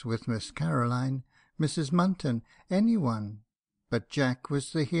converse with Miss Caroline, Mrs. Munton, any one, but Jack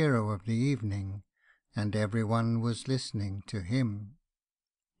was the hero of the evening, and every one was listening to him.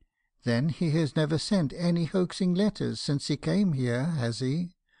 "Then he has never sent any hoaxing letters since he came here, has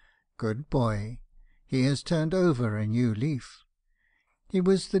he? Good boy. He has turned over a new leaf. He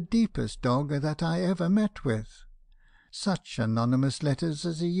was the deepest dog that I ever met with. Such anonymous letters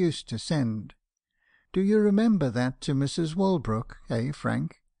as he used to send. Do you remember that to Mrs. Walbrook,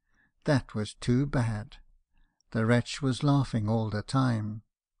 Frank? That was too bad. The wretch was laughing all the time.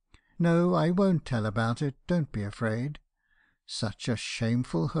 No, I won't tell about it, don't be afraid. Such a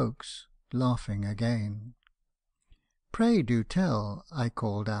shameful hoax, laughing again. "Pray do tell," I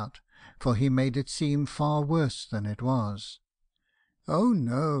called out, for he made it seem far worse than it was. "Oh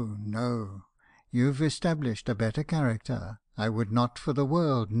no, no. You've established a better character. I would not for the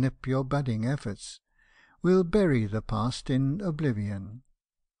world nip your budding efforts. We'll bury the past in oblivion."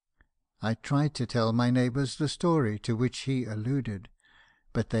 I tried to tell my neighbours the story to which he alluded,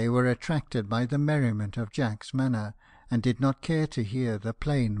 but they were attracted by the merriment of Jack's manner, and did not care to hear the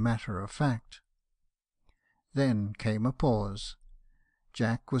plain matter of fact. Then came a pause.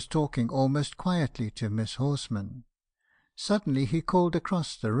 Jack was talking almost quietly to Miss Horseman. Suddenly he called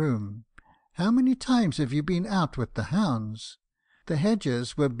across the room, "How many times have you been out with the hounds? The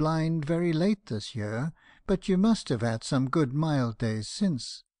hedges were blind very late this year, but you must have had some good mild days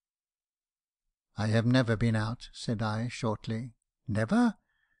since." "I have never been out," said I, shortly. "Never?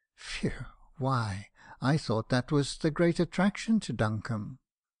 Phew! Why, I thought that was the great attraction to Duncombe."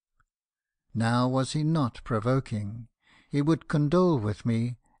 Now was he not provoking? He would condole with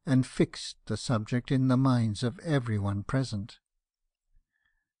me, and fixed the subject in the minds of every one present.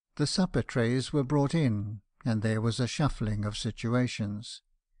 The supper trays were brought in, and there was a shuffling of situations.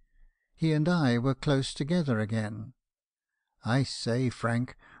 He and I were close together again. "I say,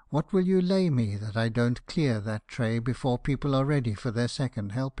 Frank, what will you lay me that I don't clear that tray before people are ready for their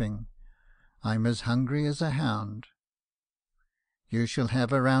second helping? I'm as hungry as a hound." "You shall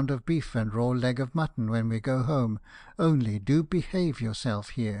have a round of beef and raw leg of mutton when we go home, only do behave yourself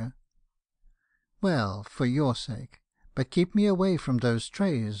here." "Well, for your sake. But keep me away from those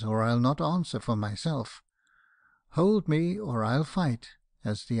trays, or I'll not answer for myself. Hold me, or I'll fight,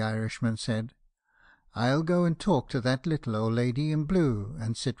 as the Irishman said. I'll go and talk to that little old lady in blue,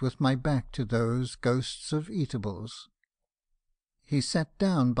 and sit with my back to those ghosts of eatables." He sat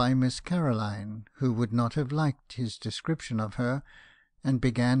down by Miss Caroline, who would not have liked his description of her, and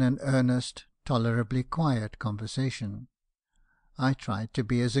began an earnest, tolerably quiet conversation. I tried to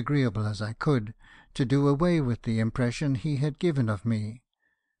be as agreeable as I could, to do away with the impression he had given of me,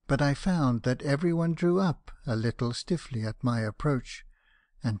 but I found that every one drew up a little stiffly at my approach,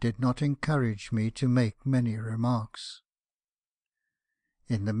 and did not encourage me to make many remarks.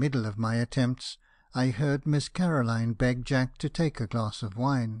 In the middle of my attempts, I heard Miss Caroline beg Jack to take a glass of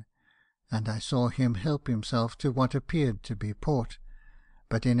wine, and I saw him help himself to what appeared to be port,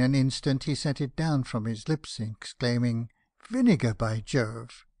 but in an instant he set it down from his lips, exclaiming, "Vinegar, by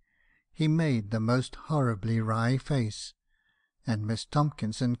Jove!" He made the most horribly wry face, and Miss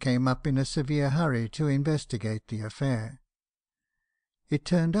Tomkinson came up in a severe hurry to investigate the affair. It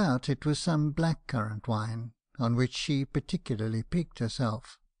turned out it was some black currant wine, on which she particularly piqued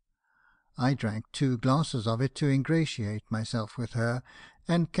herself. I drank 2 glasses of it to ingratiate myself with her,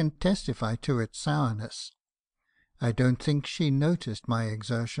 and can testify to its sourness. I don't think she noticed my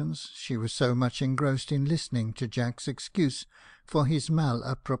exertions, she was so much engrossed in listening to Jack's excuse for his mal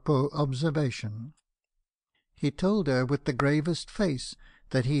a propos observation. He told her with the gravest face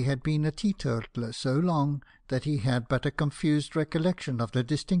that he had been a teetotaler so long that he had but a confused recollection of the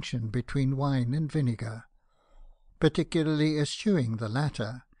distinction between wine and vinegar, particularly eschewing the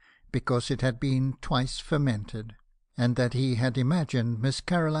latter, because it had been twice fermented, and that he had imagined Miss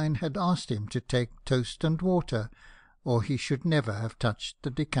Caroline had asked him to take toast and water, or he should never have touched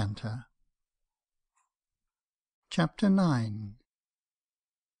the decanter. Chapter 9.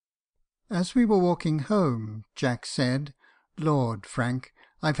 As we were walking home, Jack said, "Lord, Frank,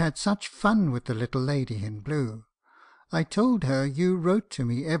 I've had such fun with the little lady in blue. I told her you wrote to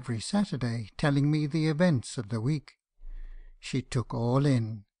me every Saturday, telling me the events of the week. She took all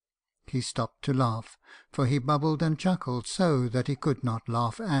in." He stopped to laugh, for he bubbled and chuckled so that he could not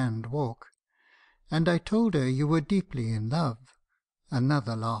laugh and walk. "And I told her you were deeply in love."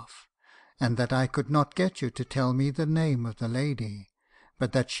 Another laugh. "And that I could not get you to tell me the name of the lady,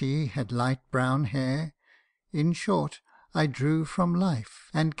 but that she had light brown hair. In short, I drew from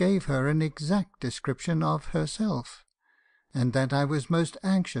life, and gave her an exact description of herself, and that I was most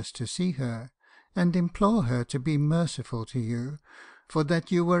anxious to see her, and implore her to be merciful to you, for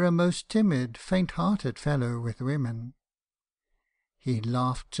that you were a most timid, faint-hearted fellow with women." He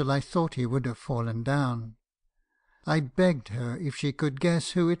laughed till I thought he would have fallen down. I begged her if she could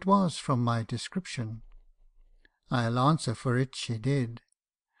guess who it was from my description. I'll answer for it she did.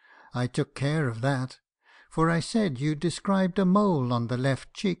 I took care of that, for I said you described a mole on the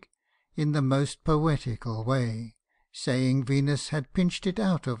left cheek in the most poetical way, saying Venus had pinched it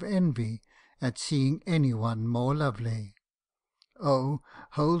out of envy at seeing any one more lovely. Oh,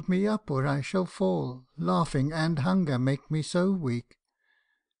 hold me up or I shall fall, laughing and hunger make me so weak.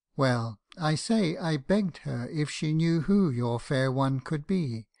 Well, I say I begged her if she knew who your fair one could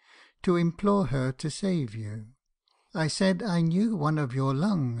be, to implore her to save you. I said I knew one of your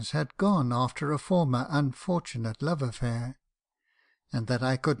lungs had gone after a former unfortunate love affair, and that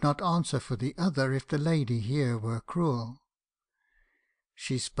I could not answer for the other if the lady here were cruel.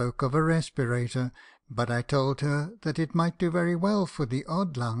 She spoke of a respirator, but I told her that it might do very well for the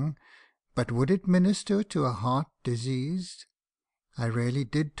odd lung, but would it minister to a heart diseased? I really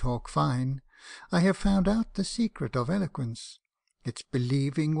did talk fine. I have found out the secret of eloquence. It's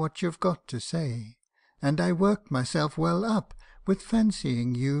believing what you've got to say, and I worked myself well up with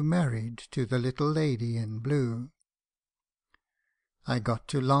fancying you married to the little lady in blue. I got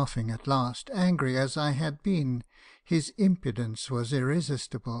to laughing at last, angry as I had been. His impudence was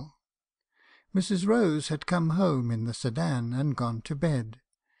irresistible. Mrs. Rose had come home in the sedan and gone to bed,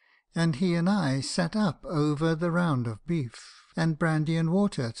 and he and I sat up over the round of beef and brandy and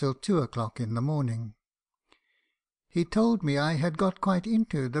water till 2 o'clock in the morning. He told me I had got quite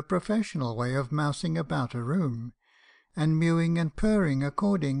into the professional way of mousing about a room, and mewing and purring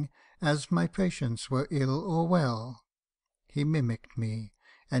according as my patients were ill or well. He mimicked me,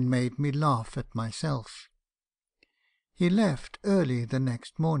 and made me laugh at myself. He left early the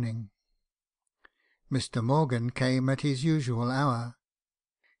next morning. Mr. Morgan came at his usual hour.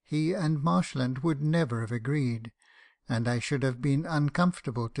 He and Marshland would never have agreed, and I should have been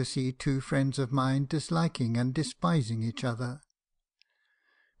uncomfortable to see 2 friends of mine disliking and despising each other.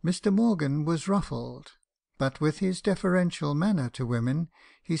 Mr. Morgan was ruffled, but with his deferential manner to women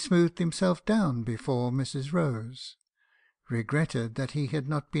he smoothed himself down before Mrs. Rose, regretted that he had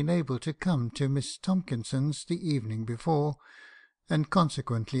not been able to come to Miss Tomkinson's the evening before, and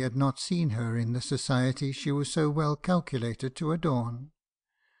consequently had not seen her in the society she was so well calculated to adorn.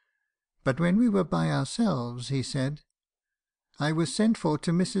 But when we were by ourselves, he said, "I was sent for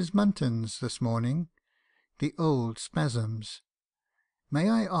to Mrs. Munton's this morning. The old spasms. May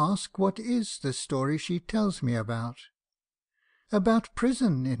I ask what is the story she tells me about?" "About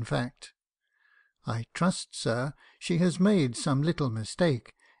prison, in fact." "I trust, sir, she has made some little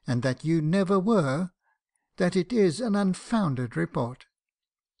mistake, and that you never were, that it is an unfounded report."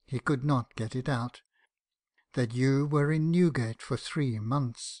 He could not get it out. "That you were in Newgate for 3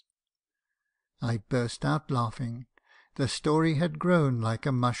 months." I burst out laughing. The story had grown like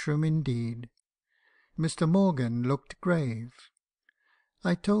a mushroom indeed. Mr. Morgan looked grave.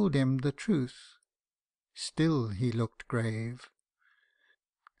 I told him the truth. Still he looked grave.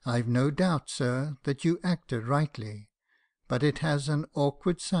 "I've no doubt, sir, that you acted rightly, but it has an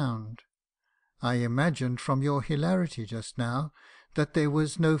awkward sound. I imagined from your hilarity just now that there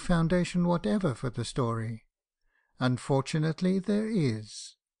was no foundation whatever for the story. Unfortunately there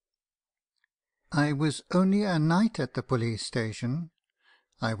is. I was only a night at the police station.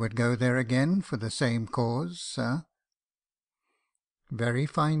 I would go there again for the same cause, sir." "Very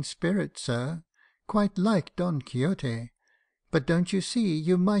fine spirit, sir. Quite like Don Quixote. But don't you see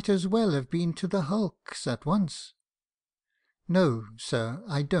you might as well have been to the hulks at once?" "No, sir,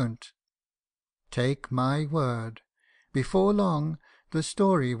 I don't." "Take my word. Before long the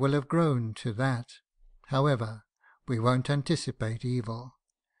story will have grown to that. However, we won't anticipate evil.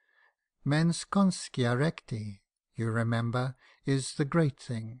 Mens conscia recti, you remember, is the great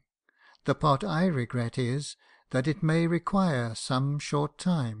thing. The part I regret is that it may require some short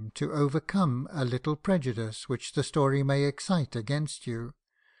time to overcome a little prejudice which the story may excite against you.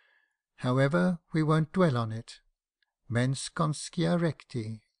 However, we won't dwell on it. Mens conscia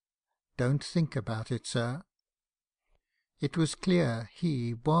recti. Don't think about it, sir." It was clear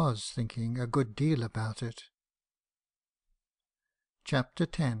he was thinking a good deal about it. Chapter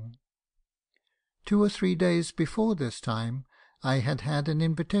 10. 2 or 3 days before this time, I had had an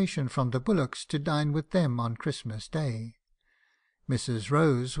invitation from the Bullocks to dine with them on Christmas Day. Mrs.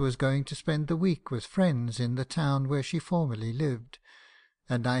 Rose was going to spend the week with friends in the town where she formerly lived,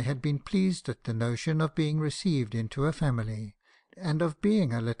 and I had been pleased at the notion of being received into a family, and of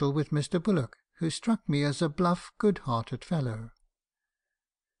being a little with Mr. Bullock, who struck me as a bluff, good-hearted fellow.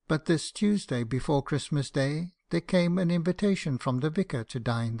 But this Tuesday before Christmas Day there came an invitation from the vicar to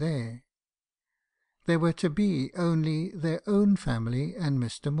dine there. There were to be only their own family and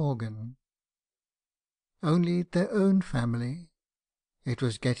Mr. Morgan. Only their own family. It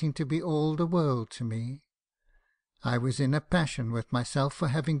was getting to be all the world to me. I was in a passion with myself for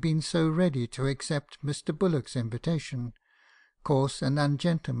having been so ready to accept Mr. Bullock's invitation, coarse and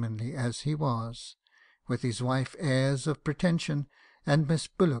ungentlemanly as he was, with his wife's airs of pretension and Miss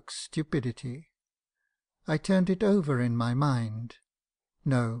Bullock's stupidity. I turned it over in my mind.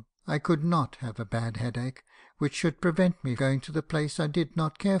 No, I could not have a bad headache, which should prevent me going to the place I did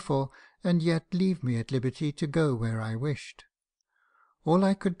not care for, and yet leave me at liberty to go where I wished. All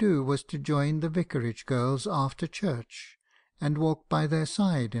I could do was to join the vicarage girls after church, and walk by their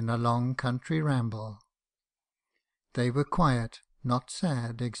side in a long country ramble. They were quiet, not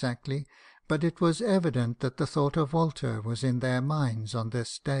sad exactly, but it was evident that the thought of Walter was in their minds on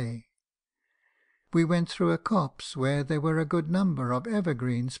this day. We went through a copse where there were a good number of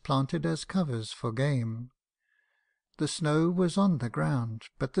evergreens planted as covers for game. The snow was on the ground,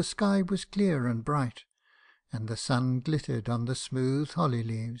 but the sky was clear and bright, and the sun glittered on the smooth holly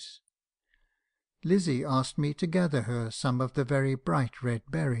leaves. Lizzie asked me to gather her some of the very bright red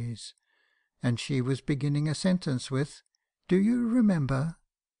berries, and she was beginning a sentence with, "Do you remember?"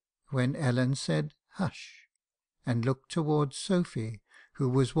 when Ellen said, "Hush," and looked towards Sophy, who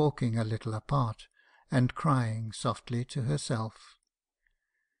was walking a little apart, and crying softly to herself.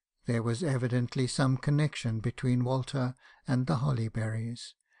 There was evidently some connection between Walter and the holly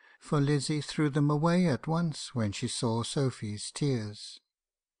berries, for Lizzie threw them away at once when she saw Sophy's tears.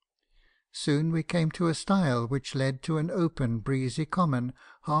 Soon we came to a stile which led to an open breezy common,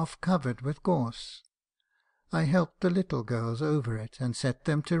 half covered with gorse. I helped the little girls over it, and set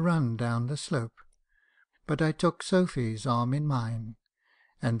them to run down the slope, but I took Sophy's arm in mine,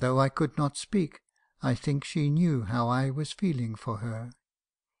 and though I could not speak, I think she knew how I was feeling for her.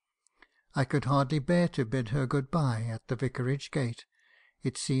 I could hardly bear to bid her good-bye at the vicarage gate.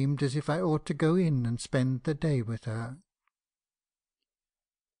 It seemed as if I ought to go in and spend the day with her.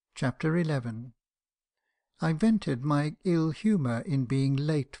 Chapter 11. I vented my ill humour in being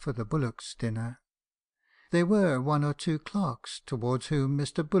late for the Bullocks' dinner. There were 1 or 2 clerks, towards whom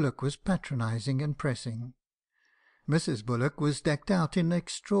Mr. Bullock was patronising and pressing. Mrs. Bullock was decked out in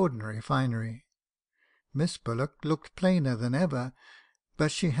extraordinary finery. Miss Bullock looked plainer than ever,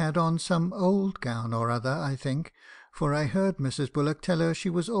 but she had on some old gown or other, I think, for I heard Mrs. Bullock tell her she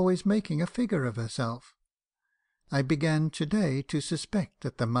was always making a figure of herself. I began to-day to suspect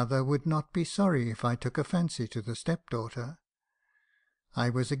that the mother would not be sorry if I took a fancy to the stepdaughter. I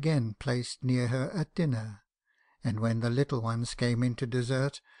was again placed near her at dinner, and when the little ones came in to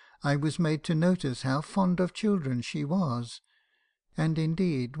dessert, I was made to notice how fond of children she was, and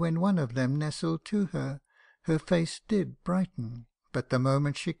indeed when one of them nestled to her, her face did brighten, but the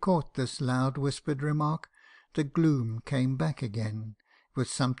moment she caught this loud whispered remark, the gloom came back again, with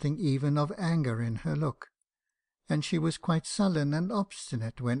something even of anger in her look, and she was quite sullen and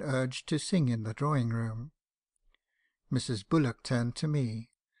obstinate when urged to sing in the drawing-room. Mrs. Bullock turned to me.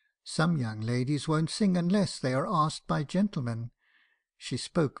 "Some young ladies won't sing unless they are asked by gentlemen." She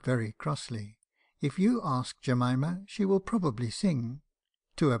spoke very crossly. "If you ask Jemima, she will probably sing.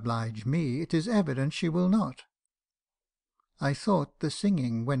 To oblige me, it is evident she will not." I thought the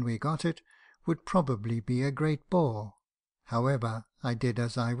singing, when we got it, would probably be a great bore. However, I did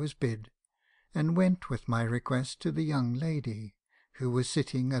as I was bid, and went with my request to the young lady, who was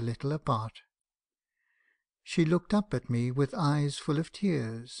sitting a little apart. She looked up at me with eyes full of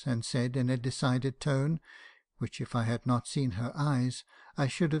tears, and said in a decided tone, which if I had not seen her eyes, I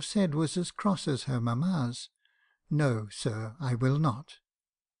should have said was as cross as her mamma's, "No, sir, I will not."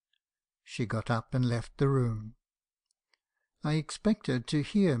 She got up and left the room. I expected to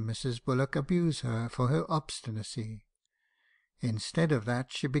hear Mrs. Bullock abuse her for her obstinacy. Instead of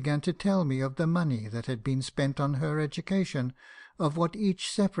that, she began to tell me of the money that had been spent on her education, of what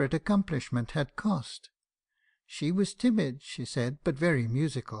each separate accomplishment had cost. She was timid, she said, but very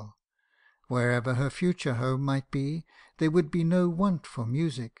musical. Wherever her future home might be, there would be no want for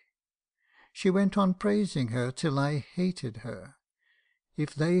music. She went on praising her till I hated her.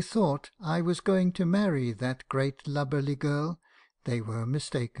 If they thought I was going to marry that great lubberly girl, they were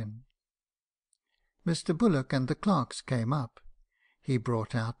mistaken. Mr. Bullock and the clerks came up. He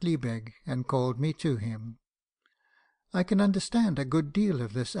brought out Liebig, and called me to him. "I can understand a good deal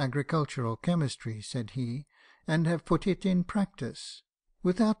of this agricultural chemistry," said he, "and have put it in practice,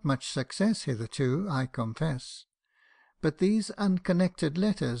 without much success hitherto, I confess. But these unconnected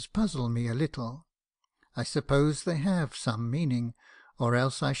letters puzzle me a little. I suppose they have some meaning, or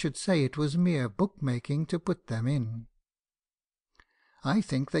else I should say it was mere book-making to put them in." "I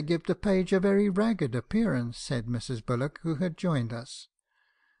think they give the page a very ragged appearance," said Mrs. Bullock, who had joined us.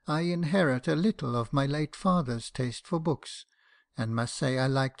 "I inherit a little of my late father's taste for books, and must say I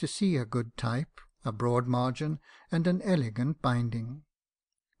like to see a good type, a broad margin, and an elegant binding.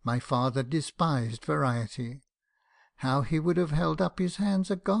 My father despised variety. How he would have held up his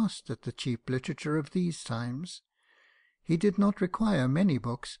hands aghast at the cheap literature of these times! He did not require many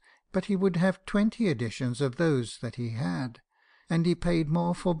books, but he would have 20 editions of those that he had, and he paid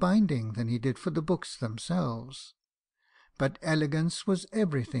more for binding than he did for the books themselves. But elegance was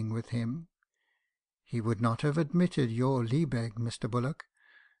everything with him. He would not have admitted your Liebig, Mr. Bullock.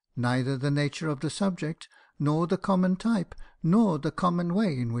 Neither the nature of the subject, nor the common type, nor the common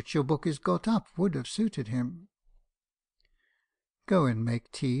way in which your book is got up would have suited him. Go and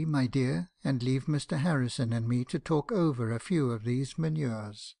make tea, my dear, and leave Mr. Harrison and me to talk over a few of these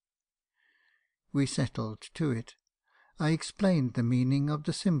manures." We settled to it. I explained the meaning of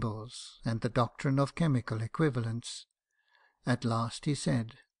the symbols, and the doctrine of chemical equivalents. At last he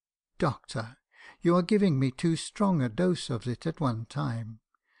said, "Doctor, you are giving me too strong a dose of it at one time.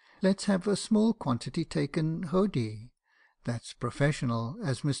 Let's have a small quantity taken hodie. That's professional,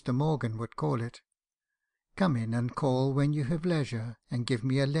 as Mr. Morgan would call it. Come in and call when you have leisure, and give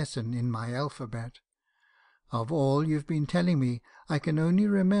me a lesson in my alphabet. Of all you've been telling me, I can only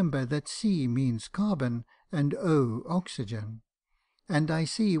remember that C means carbon, and O oxygen, and I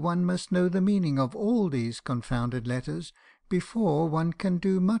see one must know the meaning of all these confounded letters before one can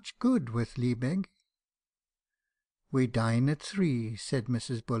do much good with Liebig." "We dine at 3, said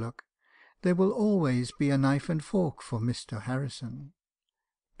Mrs. Bullock. "There will always be a knife and fork for Mr. Harrison.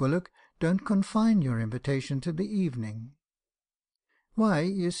 Bullock, don't confine your invitation to the evening." "Why,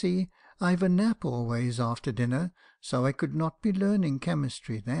 you see, I've a nap always after dinner, so I could not be learning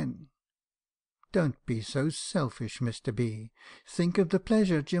chemistry then." "Don't be so selfish, Mr. B. Think of the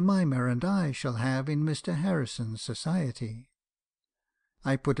pleasure Jemima and I shall have in Mr. Harrison's society."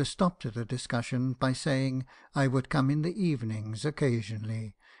 I put a stop to the discussion by saying I would come in the evenings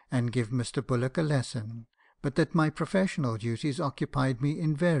occasionally, and give Mr. Bullock a lesson, but that my professional duties occupied me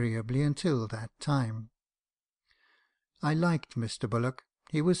invariably until that time. I liked Mr. Bullock.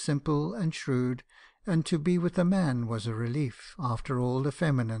 He was simple and shrewd, and to be with a man was a relief, after all the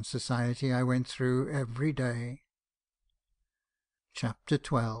feminine society I went through every day. Chapter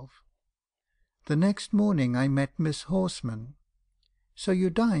 12. The next morning I met Miss Horseman. "So you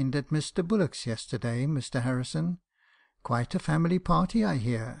dined at Mr. Bullock's yesterday, Mr. Harrison? Quite a family party, I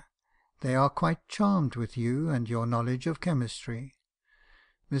hear. They are quite charmed with you and your knowledge of chemistry."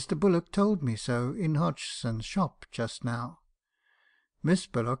 Mr. Bullock told me so in Hodgson's shop just now. Miss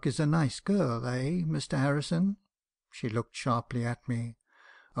Bullock is a nice girl, eh, Mr. Harrison?" She looked sharply at me.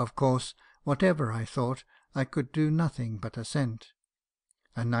 Of course, whatever I thought, I could do nothing but assent.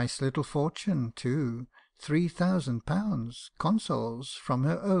 A nice little fortune, too, £3,000, consols, from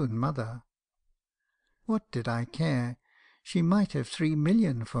her own mother. What did I care? She might have 3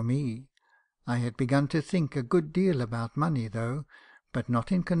 million for me. I had begun to think a good deal about money, though, but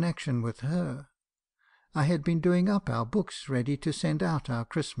not in connection with her. I had been doing up our books ready to send out our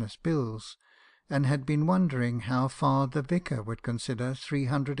Christmas bills, and had been wondering how far the vicar would consider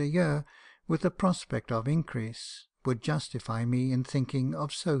 300 a year, with a prospect of increase, would justify me in thinking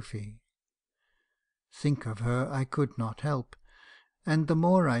of Sophy. Think of her I could not help, and the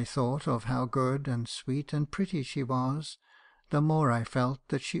more I thought of how good and sweet and pretty she was, the more I felt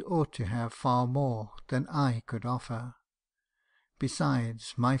that she ought to have far more than I could offer.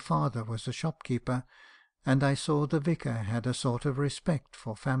 Besides, my father was a shopkeeper, and I saw the vicar had a sort of respect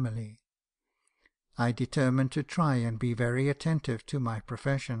for family. I determined to try and be very attentive to my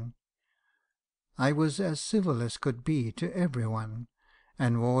profession. I was as civil as could be to every one,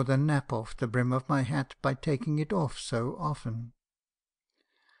 and wore the nap off the brim of my hat by taking it off so often.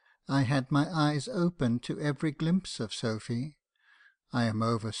 I had my eyes open to every glimpse of Sophy. I am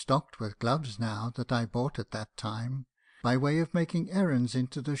overstocked with gloves now that I bought at that time, by way of making errands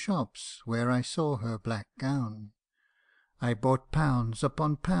into the shops where I saw her black gown. I bought pounds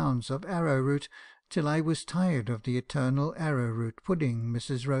upon pounds of arrowroot, till I was tired of the eternal arrowroot pudding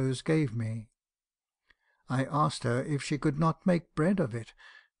Mrs. Rose gave me. I asked her if she could not make bread of it,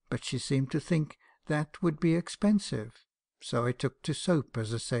 but she seemed to think that would be expensive, so I took to soap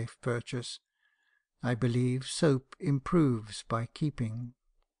as a safe purchase. I believe soap improves by keeping.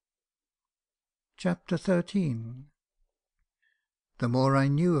 Chapter 13. The more I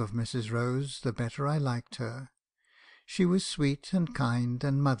knew of Mrs. Rose, the better I liked her. She was sweet and kind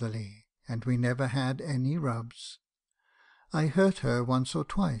and motherly, and we never had any rubs. I hurt her once or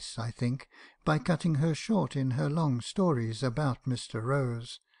twice, I think, by cutting her short in her long stories about Mr.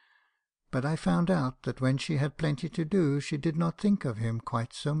 Rose, but I found out that when she had plenty to do she did not think of him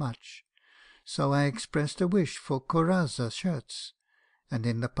quite so much, so I expressed a wish for coraza shirts, and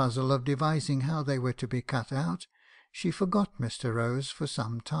in the puzzle of devising how they were to be cut out, she forgot Mr. Rose for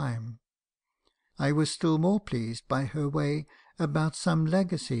some time. I was still more pleased by her way about some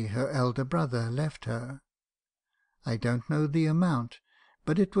legacy her elder brother left her. I don't know the amount,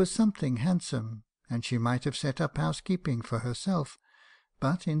 but it was something handsome, and she might have set up housekeeping for herself,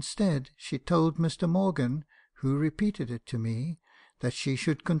 but instead she told Mr. Morgan, who repeated it to me, that she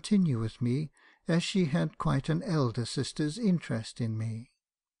should continue with me, as she had quite an elder sister's interest in me.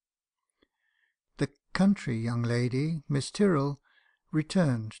 The country young lady, Miss Tyrrell,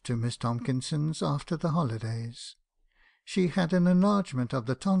 returned to Miss Tomkinson's after the holidays. She had an enlargement of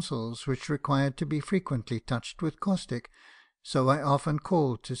the tonsils which required to be frequently touched with caustic, so I often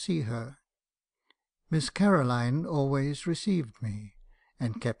called to see her. Miss Caroline always received me,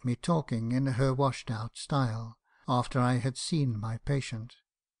 and kept me talking in her washed-out style, after I had seen my patient.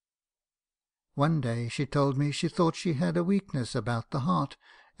 One day she told me she thought she had a weakness about the heart,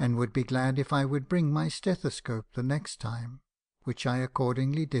 and would be glad if I would bring my stethoscope the next time, which I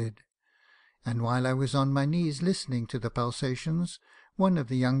accordingly did, and while I was on my knees listening to the pulsations, one of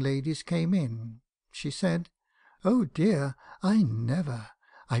the young ladies came in. She said, "Oh dear, I never!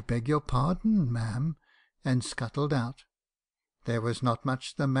 I beg your pardon, ma'am," and scuttled out. There was not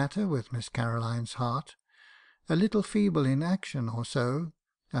much the matter with Miss Caroline's heart. A little feeble in action or so,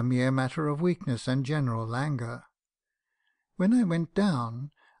 a mere matter of weakness and general languor. When I went down,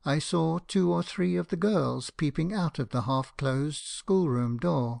 I saw 2 or 3 of the girls peeping out of the half-closed schoolroom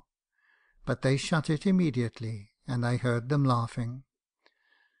door, but they shut it immediately, and I heard them laughing.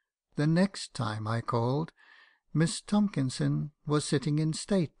 The next time I called, Miss Tomkinson was sitting in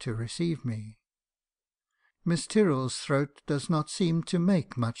state to receive me. Miss Tyrrell's throat does not seem to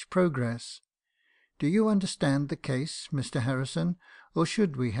make much progress. Do you understand the case, Mr. Harrison, or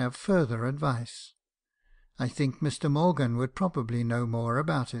should we have further advice? I think Mr. Morgan would probably know more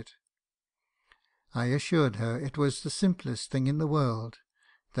about it." I assured her it was the simplest thing in the world,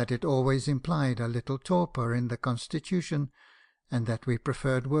 that it always implied a little torpor in the constitution, and that we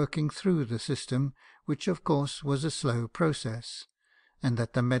preferred working through the system, which of course was a slow process, and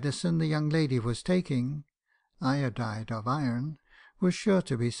that the medicine the young lady was taking, iodide of iron, was sure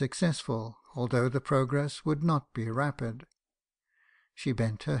to be successful, although the progress would not be rapid. She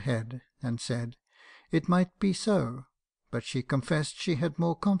bent her head, and said it might be so, but she confessed she had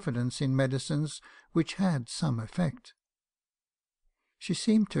more confidence in medicines which had some effect. She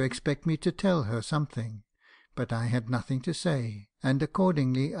seemed to expect me to tell her something, but I had nothing to say, and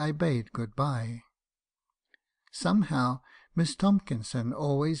accordingly I bade good-bye. Somehow Miss Tomkinson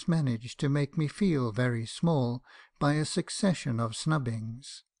always managed to make me feel very small by a succession of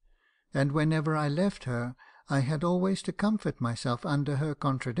snubbings, and whenever I left her I had always to comfort myself under her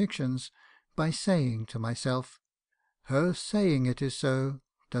contradictions by saying to myself, "Her saying it is so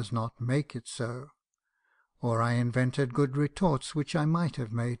does not make it so," or I invented good retorts which I might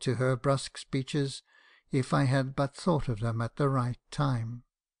have made to her brusque speeches if I had but thought of them at the right time.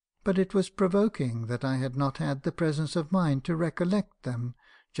 But it was provoking that I had not had the presence of mind to recollect them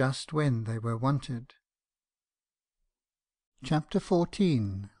just when they were wanted. Chapter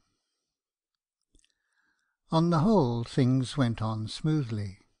 14. On the whole, things went on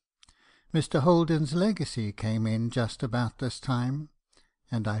smoothly. Mr. Holden's legacy came in just about this time,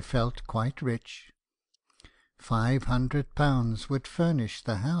 and I felt quite rich. £500 would furnish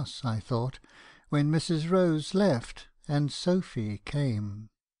the house, I thought, when Mrs. Rose left and Sophy came.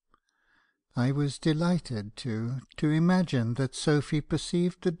 I was delighted, too, to imagine that Sophy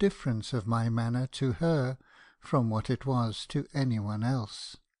perceived the difference of my manner to her from what it was to any one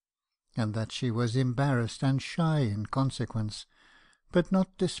else, and that she was embarrassed and shy in consequence, but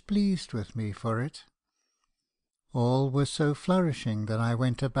not displeased with me for it. All was so flourishing that I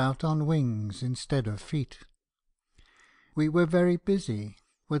went about on wings instead of feet. We were very busy,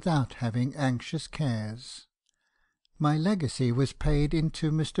 without having anxious cares. My legacy was paid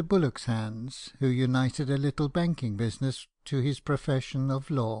into Mr. Bullock's hands, who united a little banking business to his profession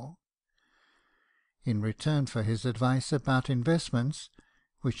of law. In return for his advice about investments,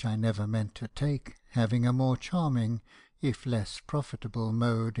 which I never meant to take, having a more charming, if less profitable,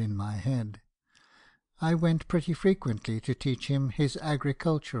 mode in my head, I went pretty frequently to teach him his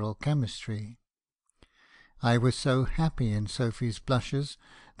agricultural chemistry. I was so happy in Sophy's blushes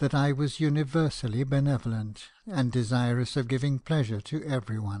that I was universally benevolent, and desirous of giving pleasure to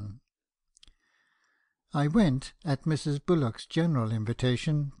every one. I went, at Mrs. Bullock's general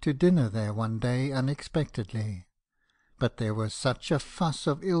invitation, to dinner there one day unexpectedly, but there was such a fuss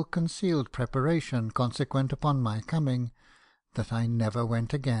of ill-concealed preparation consequent upon my coming, that I never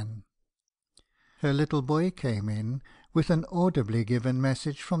went again. Her little boy came in with an audibly given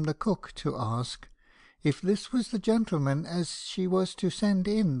message from the cook to ask if this was the gentleman as she was to send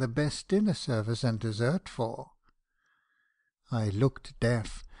in the best dinner service and dessert for. I looked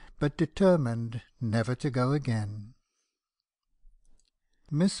deaf, but determined never to go again.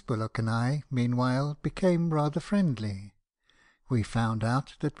 Miss Bullock and I, meanwhile, became rather friendly. We found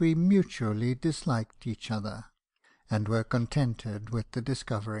out that we mutually disliked each other, and were contented with the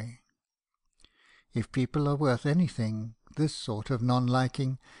discovery. If people are worth anything, this sort of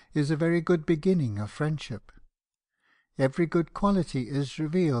non-liking is a very good beginning of friendship. Every good quality is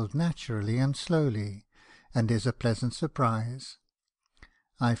revealed naturally and slowly, and is a pleasant surprise.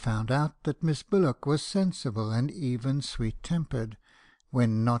 I found out that Miss Bullock was sensible and even sweet-tempered,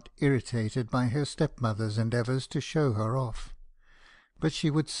 when not irritated by her stepmother's endeavours to show her off, but she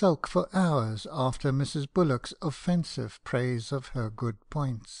would sulk for hours after Mrs. Bullock's offensive praise of her good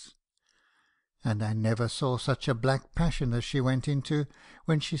points. And I never saw such a black passion as she went into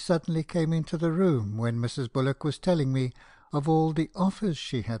when she suddenly came into the room when Mrs. Bullock was telling me of all the offers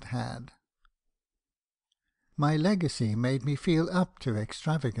she had had. My legacy made me feel up to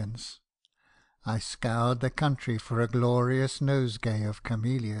extravagance. I scoured the country for a glorious nosegay of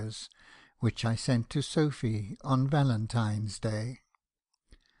camellias, which I sent to Sophy on Valentine's Day.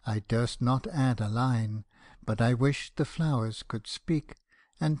 I durst not add a line, but I wished the flowers could speak,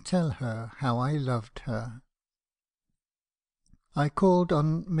 and tell her how I loved her. I called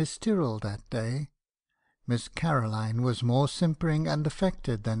on Miss Tyrrell that day. Miss Caroline was more simpering and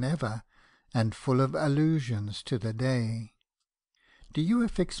affected than ever, and full of allusions to the day. "Do you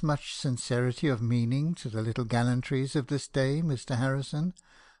affix much sincerity of meaning to the little gallantries of this day, Mr. Harrison?"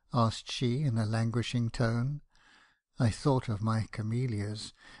 asked she in a languishing tone. I thought of my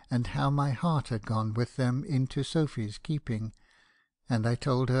camellias, and how my heart had gone with them into Sophy's keeping, and I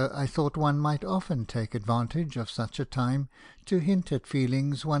told her I thought one might often take advantage of such a time to hint at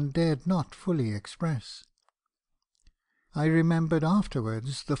feelings one dared not fully express. I remembered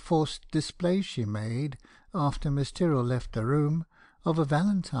afterwards the forced display she made, after Miss Tyrrell left the room, of a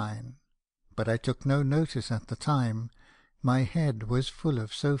valentine, but I took no notice at the time. My head was full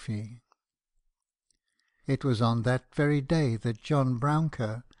of Sophy. It was on that very day that John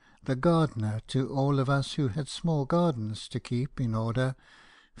Brouncker, the gardener to all of us who had small gardens to keep in order,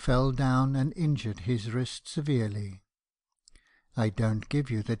 fell down and injured his wrist severely. I don't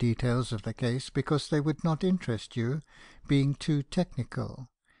give you the details of the case because they would not interest you, being too technical.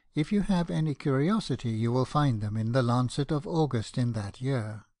 If you have any curiosity, you will find them in the Lancet of August in that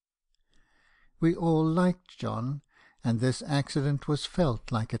year. We all liked John, and this accident was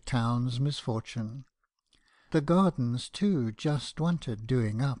felt like a town's misfortune. The gardens, too, just wanted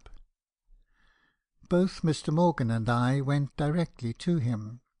doing up. Both Mr. Morgan and I went directly to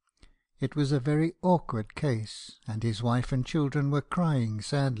him. It was a very awkward case, and his wife and children were crying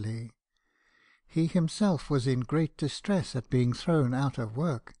sadly. He himself was in great distress at being thrown out of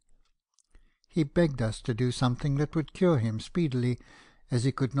work. He begged us to do something that would cure him speedily, as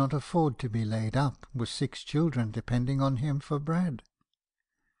he could not afford to be laid up, with 6 children depending on him for bread.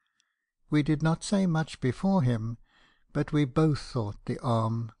 We did not say much before him, but we both thought the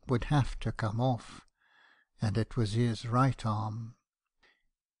arm would have to come off, and it was his right arm.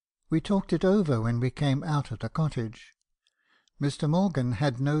 We talked it over when we came out of the cottage. Mr. Morgan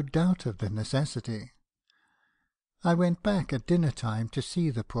had no doubt of the necessity. I went back at dinner time to see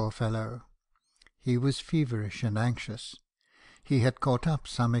the poor fellow. He was feverish and anxious. He had caught up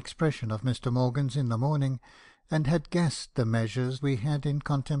some expression of Mr. Morgan's in the morning, and had guessed the measures we had in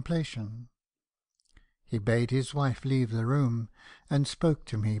contemplation. He bade his wife leave the room, and spoke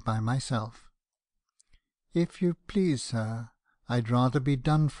to me by myself. "If you please, sir, I'd rather be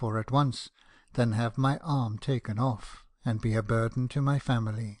done for at once than have my arm taken off, and be a burden to my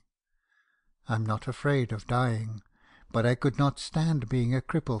family. I'm not afraid of dying, but I could not stand being a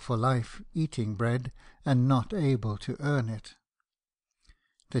cripple for life, eating bread, and not able to earn it."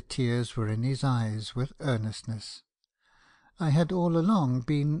 The tears were in his eyes with earnestness. I had all along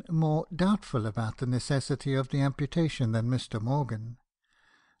been more doubtful about the necessity of the amputation than Mr. Morgan.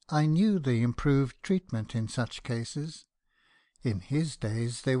 I knew the improved treatment in such cases. In his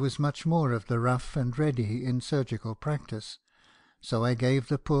days there was much more of the rough and ready in surgical practice, so I gave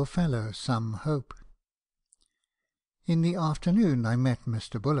the poor fellow some hope. In the afternoon I met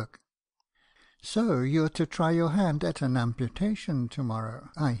Mr. Bullock. "So you're to try your hand at an amputation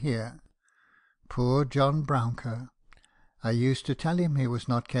to-morrow, I hear. Poor John Brouncker! I used to tell him he was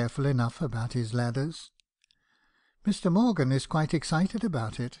not careful enough about his ladders. Mr. Morgan is quite excited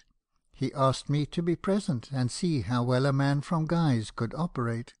about it. He asked me to be present, and see how well a man from Guy's could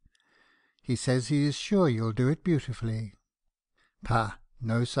operate. He says he is sure you'll do it beautifully." "Pah,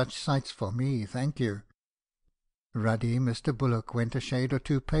 no such sights for me, thank you." Ruddy Mr. Bullock went a shade or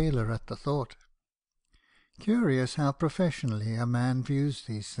two paler at the thought. Curious how professionally a man views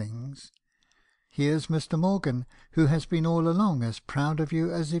these things. Here's Mr. Morgan, who has been all along as proud of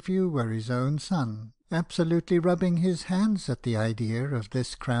you as if you were his own son, absolutely rubbing his hands at the idea of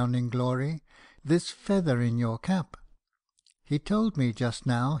this crowning glory, this feather in your cap. He told me just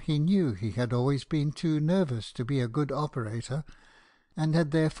now he knew he had always been too nervous to be a good operator, and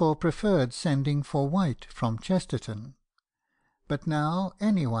had therefore preferred sending for White from Chesterton. But now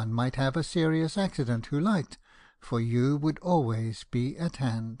any one might have a serious accident who liked, for you would always be at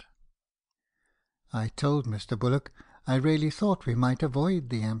hand. I told Mr. Bullock I really thought we might avoid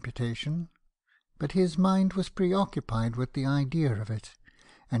the amputation, but his mind was preoccupied with the idea of it,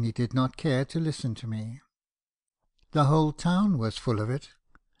 and he did not care to listen to me. The whole town was full of it.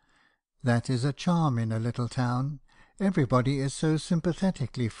 That is a charm in a little town. Everybody is so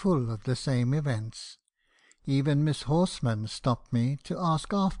sympathetically full of the same events. Even Miss Horseman stopped me to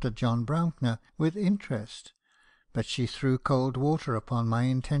ask after John Brouncker with interest, but she threw cold water upon my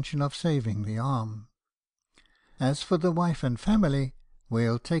intention of saving the arm. As for the wife and family,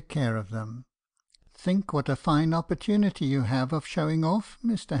 we'll take care of them. Think what a fine opportunity you have of showing off,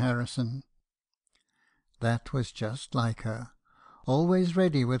 Mr. Harrison." That was just like her, always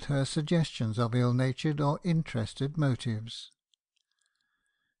ready with her suggestions of ill-natured or interested motives.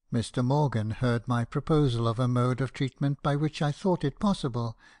 Mr. Morgan heard my proposal of a mode of treatment by which I thought it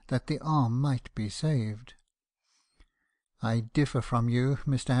possible that the arm might be saved. "I differ from you,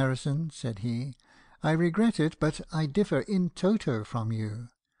 Mr. Harrison," said he. "I regret it, but I differ in toto from you.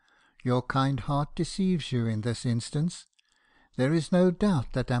 Your kind heart deceives you in this instance. There is no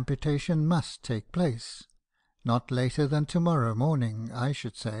doubt that amputation must take place. Not later than to-morrow morning, I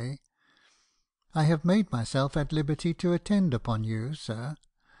should say. I have made myself at liberty to attend upon you, sir.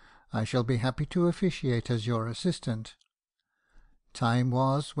 I shall be happy to officiate as your assistant. Time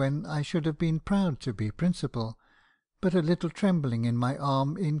was when I should have been proud to be principal, but a little trembling in my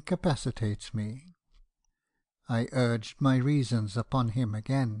arm incapacitates me." I urged my reasons upon him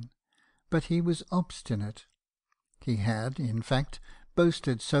again, but he was obstinate. He had, in fact,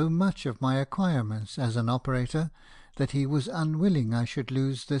 boasted so much of my acquirements as an operator that he was unwilling I should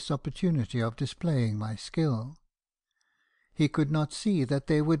lose this opportunity of displaying my skill. he could not see that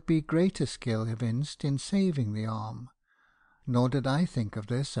there would be greater skill evinced in saving the arm, nor did I think of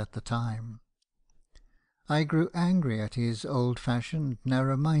this at the time. I grew angry at his old-fashioned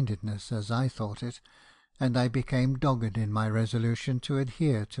narrow-mindedness, as I thought it, and I became dogged in my resolution to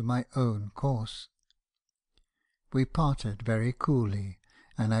adhere to my own course. We parted very coolly,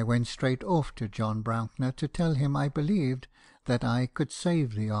 and I went straight off to John Brownkner to tell him I believed that I could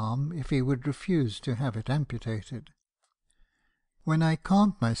save the arm if he would refuse to have it amputated. When I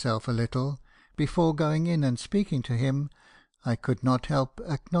calmed myself a little, before going in and speaking to him, I could not help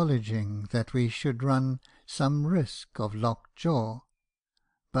acknowledging that we should run some risk of locked jaw;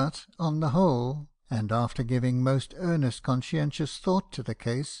 but, on the whole, and after giving most earnest conscientious thought to the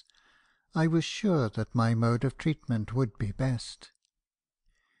case, I was sure that my mode of treatment would be best.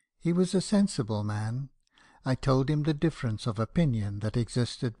 He was a sensible man. I told him the difference of opinion that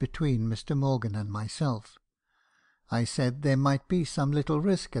existed between Mr. Morgan and myself. I said there might be some little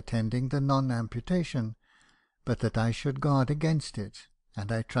risk attending the non-amputation, but that I should guard against it,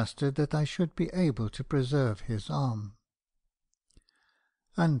 and I trusted that I should be able to preserve his arm.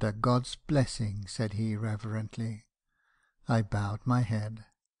 "Under God's blessing," said he reverently. I bowed my head.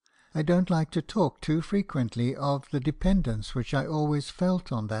 I don't like to talk too frequently of the dependence which I always felt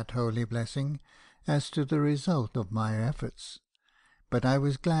on that holy blessing as to the result of my efforts; but I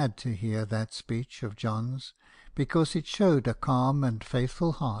was glad to hear that speech of John's, because it showed a calm and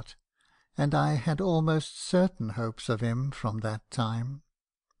faithful heart, and I had almost certain hopes of him from that time.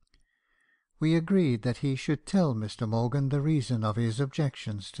 We agreed that he should tell Mr. Morgan the reason of his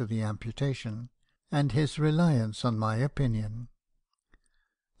objections to the amputation, and his reliance on my opinion.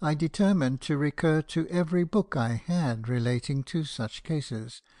 I determined to recur to every book I had relating to such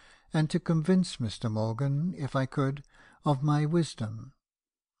cases, and to convince Mr. Morgan, if I could, of my wisdom.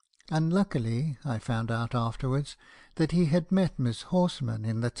 Unluckily, I found out afterwards that he had met Miss Horsman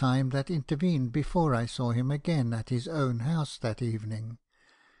in the time that intervened before I saw him again at his own house that evening,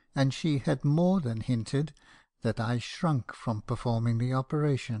 and she had more than hinted that I shrunk from performing the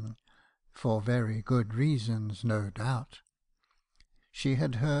operation, for very good reasons, no doubt. She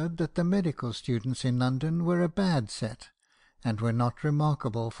had heard that the medical students in London were a bad set, and were not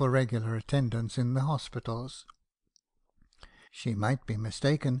remarkable for regular attendance in the hospitals. She might be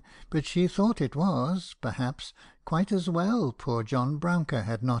mistaken, but she thought it was, perhaps, quite as well poor John Brouncker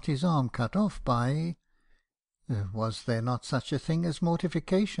had not his arm cut off by— was there not such a thing as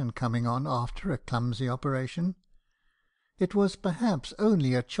mortification coming on after a clumsy operation? It was perhaps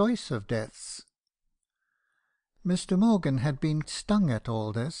only a choice of deaths. Mr. Morgan had been stung at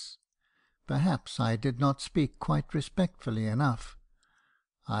all this. Perhaps I did not speak quite respectfully enough.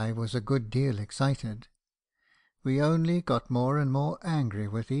 I was a good deal excited. We only got more and more angry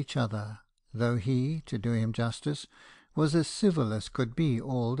with each other, though he, to do him justice, was as civil as could be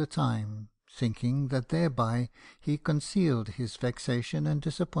all the time, thinking that thereby he concealed his vexation and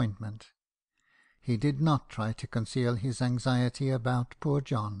disappointment. He did not try to conceal his anxiety about poor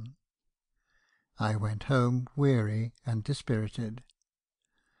John. I went home weary and dispirited.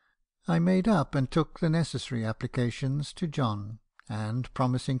 I made up and took the necessary applications to John, and,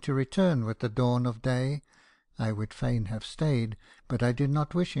 promising to return with the dawn of day, I would fain have stayed, but I did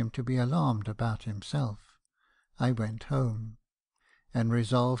not wish him to be alarmed about himself. I went home, and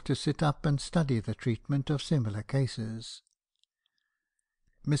resolved to sit up and study the treatment of similar cases.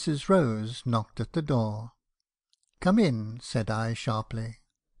 Mrs. Rose knocked at the door. "Come in," said I sharply.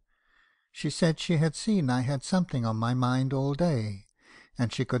 She said she had seen I had something on my mind all day,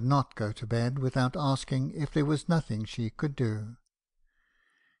 and she could not go to bed without asking if there was nothing she could do.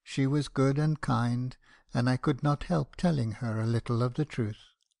 She was good and kind, and I could not help telling her a little of the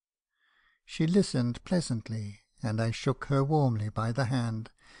truth. She listened pleasantly, and I shook her warmly by the hand,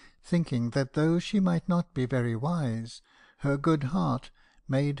 thinking that though she might not be very wise, her good heart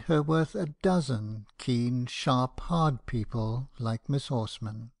made her worth a dozen keen, sharp, hard people like Miss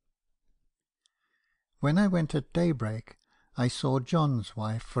Horsman. When I went at daybreak, I saw John's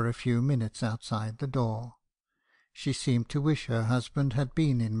wife for a few minutes outside the door. She seemed to wish her husband had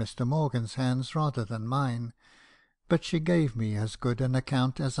been in Mr. Morgan's hands rather than mine, but she gave me as good an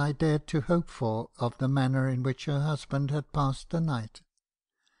account as I dared to hope for of the manner in which her husband had passed the night.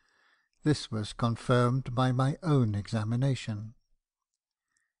 This was confirmed by my own examination.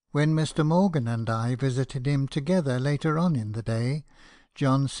 When Mr. Morgan and I visited him together later on in the day,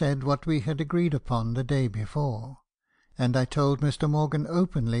 John said what we had agreed upon the day before, and I told Mr. Morgan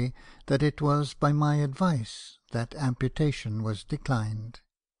openly that it was by my advice that amputation was declined.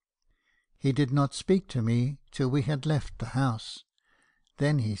 He did not speak to me till we had left the house.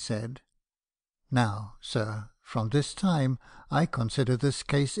 Then he said, "Now, sir, from this time I consider this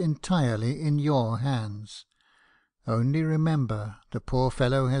case entirely in your hands. Only remember, the poor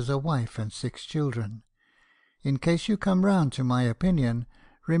fellow has a wife and 6 children. In case you come round to my opinion,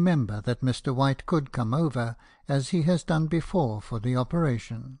 remember that Mr. White could come over, as he has done before, for the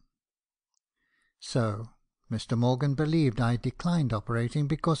operation." So Mr. Morgan believed I declined operating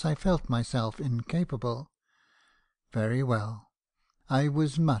because I felt myself incapable. Very well. I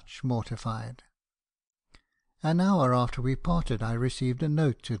was much mortified. An hour after we parted I received a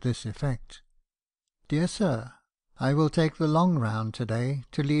note to this effect: "Dear Sir, I will take the long round to-day,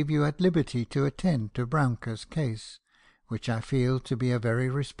 to leave you at liberty to attend to Brounker's case, which I feel to be a very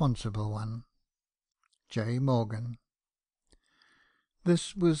responsible one. J. Morgan."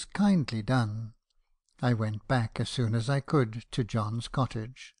 This was kindly done. I went back as soon as I could to John's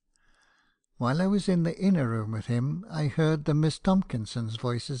cottage. While I was in the inner room with him, I heard the Miss Tomkinsons'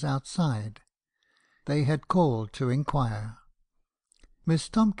 voices outside. They had called to inquire. Miss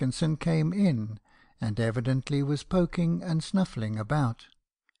Tomkinson came in, and evidently was poking and snuffling about.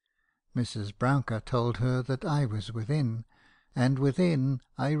 Mrs. Brouncker told her that I was within, and within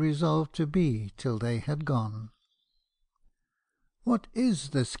I resolved to be till they had gone. "What is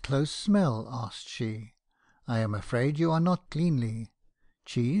this close smell?" asked she. "I am afraid you are not cleanly.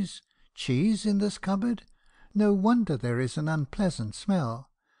 Cheese? Cheese in this cupboard? No wonder there is an unpleasant smell.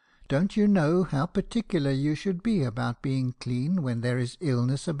 Don't you know how particular you should be about being clean when there is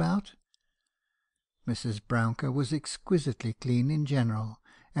illness about?" Mrs. Brouncker was exquisitely clean in general,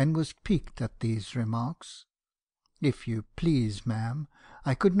 and was piqued at these remarks. "If you please, ma'am,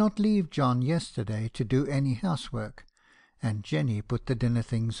 I could not leave John yesterday to do any housework, and Jenny put the dinner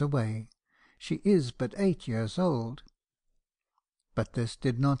things away. She is but 8 years old." But this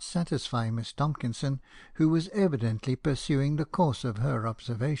did not satisfy Miss Tomkinson, who was evidently pursuing the course of her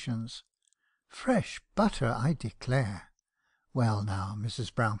observations. "Fresh butter, I declare! Well now,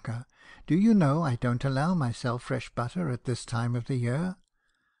 Mrs. Brouncker, do you know I don't allow myself fresh butter at this time of the year?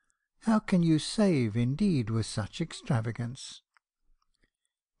 How can you save, indeed, with such extravagance?"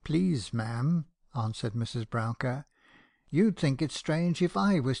 "Please, ma'am," answered Mrs. Brouncker, "you'd think it strange if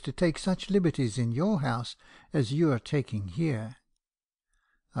I was to take such liberties in your house as you are taking here."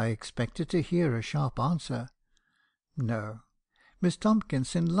 I expected to hear a sharp answer. No. Miss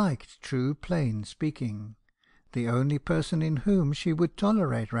Tomkinson liked true plain speaking. The only person in whom she would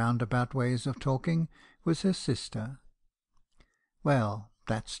tolerate roundabout ways of talking was her sister. "Well,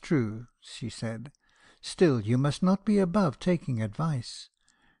 that's true," she said. "Still you must not be above taking advice.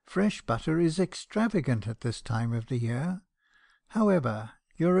 Fresh butter is extravagant at this time of the year. However,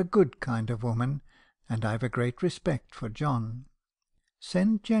 you're a good kind of woman, and I've a great respect for John.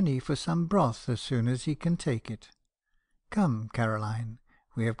 Send Jenny for some broth as soon as he can take it. Come, Caroline,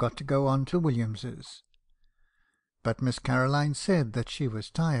 we have got to go on to Williams's." But Miss Caroline said that she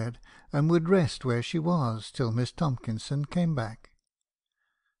was tired, and would rest where she was till Miss Tomkinson came back.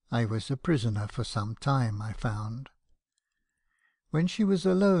 I was a prisoner for some time, I found. When she was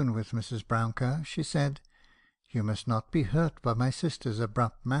alone with Mrs. Brouncker, she said, "You must not be hurt by my sister's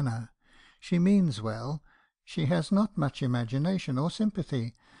abrupt manner. She means well. She has not much imagination or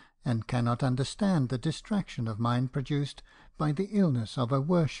sympathy, and cannot understand the distraction of mind produced by the illness of a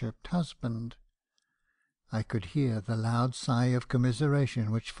worshipped husband." I could hear the loud sigh of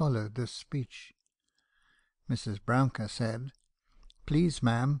commiseration which followed this speech. Mrs. Brouncker said, "Please,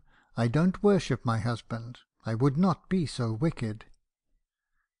 ma'am, I don't worship my husband. I would not be so wicked."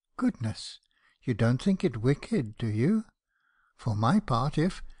 "Goodness! You don't think it wicked, do you? For my part,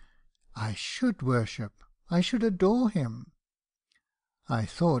 if I should worship, I should adore him." I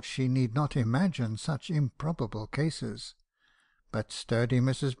thought she need not imagine such improbable cases. But sturdy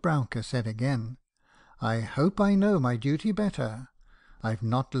Mrs. Brouncker said again, "I hope I know my duty better. I've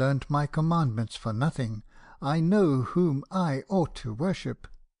not learnt my commandments for nothing. I know whom I ought to worship."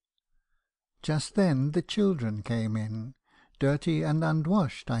 Just then the children came in, dirty and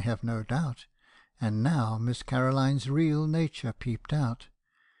unwashed, I have no doubt, and now Miss Caroline's real nature peeped out.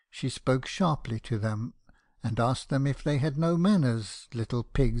 She spoke sharply to them, and asked them if they had no manners, little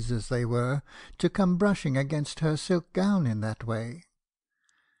pigs as they were, to come brushing against her silk gown in that way.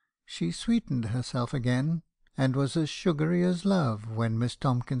 She sweetened herself again, and was as sugary as love when Miss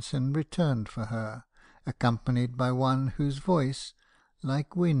Tomkinson returned for her, accompanied by one whose voice,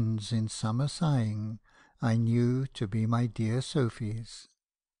 like winds in summer sighing, I knew to be my dear Sophy's.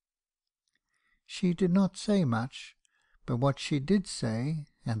 She did not say much, but what she did say,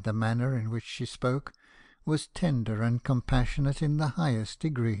 and the manner in which she spoke, was tender and compassionate in the highest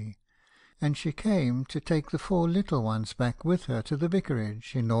degree, and she came to take the 4 little ones back with her to the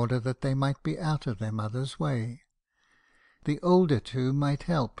vicarage, in order that they might be out of their mother's way. The older 2 might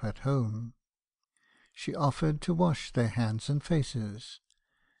help at home. She offered to wash their hands and faces,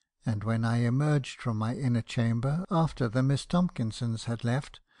 and when I emerged from my inner chamber after the Miss Tomkinsons had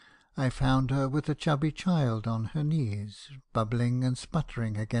left, I found her with a chubby child on her knees, bubbling and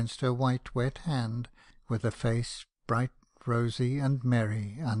sputtering against her white wet hand, with a face bright, rosy, and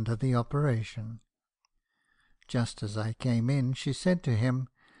merry under the operation. Just as I came in, she said to him,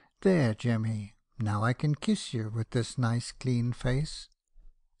 "There, Jemmy, now I can kiss you with this nice clean face."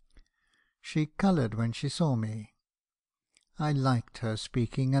 She coloured when she saw me. I liked her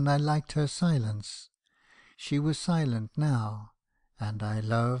speaking, and I liked her silence. She was silent now, and I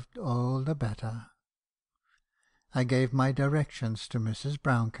loved all the better. I gave my directions to Mrs.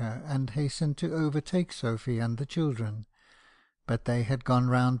 Brouncker, and hastened to overtake Sophy and the children, but they had gone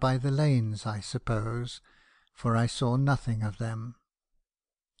round by the lanes, I suppose, for I saw nothing of them.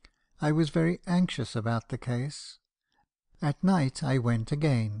 I was very anxious about the case. At night I went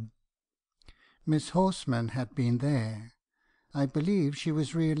again. Miss Horseman had been there. I believe she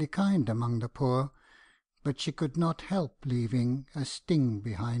was really kind among the poor, but she could not help leaving a sting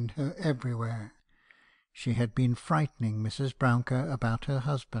behind her everywhere. She had been frightening Mrs. Brouncker about her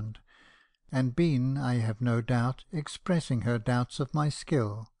husband, and been, I have no doubt, expressing her doubts of my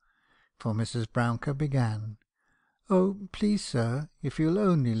skill, for Mrs. Brouncker began, "Oh, please, sir, if you'll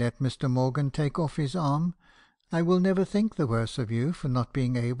only let Mr. Morgan take off his arm, I will never think the worse of you for not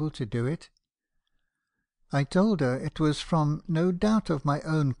being able to do it." I told her it was from no doubt of my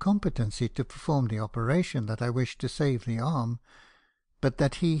own competency to perform the operation that I wished to save the arm, but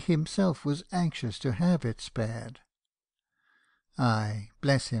that he himself was anxious to have it spared. "Ay,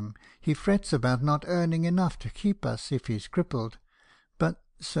 bless him, he frets about not earning enough to keep us if he's crippled. But,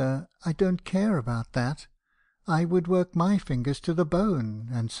 sir, I don't care about that. I would work my fingers to the bone,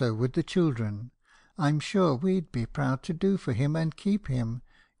 and so would the children. I'm sure we'd be proud to do for him and keep him.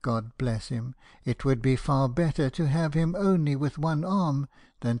 God bless him, it would be far better to have him only with one arm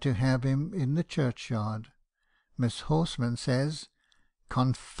than to have him in the churchyard. Miss Horseman says—"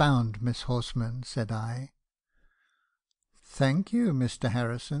 "Confound Miss Horseman," said I. "Thank you, Mr.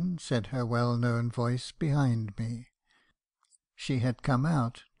 Harrison," said her well-known voice behind me. She had come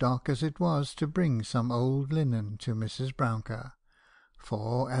out, dark as it was, to bring some old linen to Mrs. Brouncker;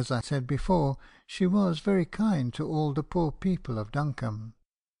 for, as I said before, she was very kind to all the poor people of Duncombe.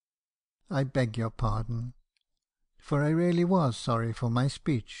 I beg your pardon, for I really was sorry for my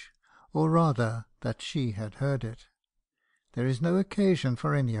speech, or rather that she had heard it. "There is no occasion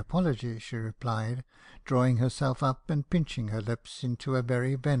for any apology," she replied, drawing herself up and pinching her lips into a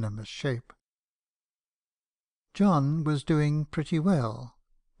very venomous shape. John was doing pretty well,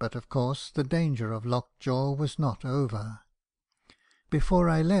 but of course the danger of lockjaw was not over. Before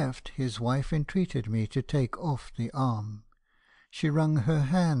I left, his wife entreated me to take off the arm. She wrung her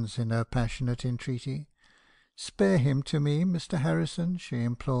hands in her passionate entreaty. "Spare him to me, Mr. Harrison," she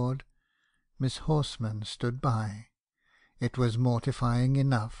implored. Miss Horseman stood by. It was mortifying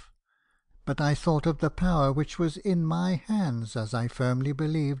enough, but I thought of the power which was in my hands, as I firmly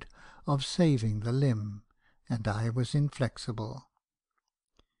believed, of saving the limb, and I was inflexible.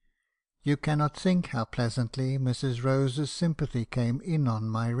 You cannot think how pleasantly Mrs. Rose's sympathy came in on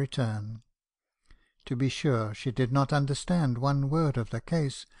my return. To be sure, she did not understand one word of the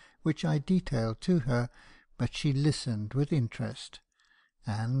case which I detailed to her, but she listened with interest,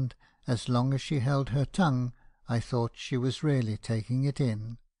 and, as long as she held her tongue, I thought she was really taking it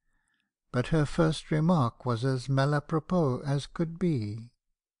in. But her first remark was as malapropos as could be.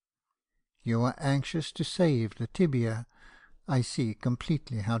 "You are anxious to save the tibia. I see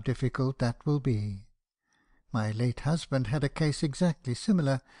completely how difficult that will be. My late husband had a case exactly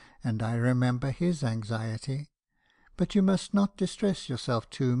similar, and I remember his anxiety. But you must not distress yourself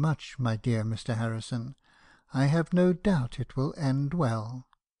too much, my dear Mr. Harrison. I have no doubt it will end well."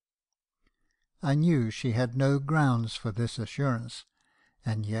 I knew she had no grounds for this assurance,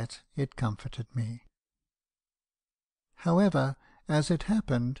 and yet it comforted me. However, as it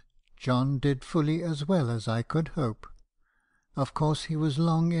happened, John did fully as well as I could hope. Of course he was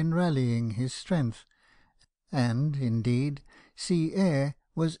long in rallying his strength, and, indeed, sea air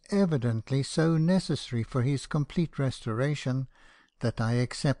was evidently so necessary for his complete restoration, that I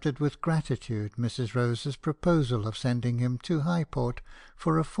accepted with gratitude Mrs. Rose's proposal of sending him to Highport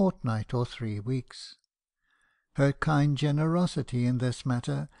for a fortnight or 3 weeks. Her kind generosity in this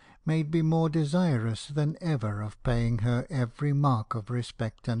matter made me more desirous than ever of paying her every mark of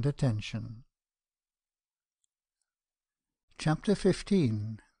respect and attention. Chapter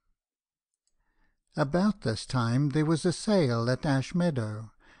 15. About this time there was a sale at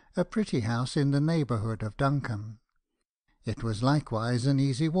Ashmeadow, a pretty house in the neighbourhood of Duncombe. It was likewise an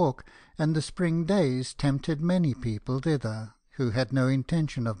easy walk, and the spring days tempted many people thither, who had no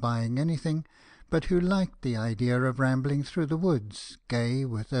intention of buying anything, but who liked the idea of rambling through the woods, gay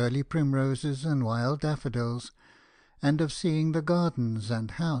with early primroses and wild daffodils, and of seeing the gardens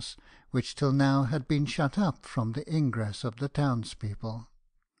and house, which till now had been shut up from the ingress of the townspeople.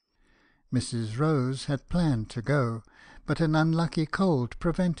 Mrs. Rose had planned to go, but an unlucky cold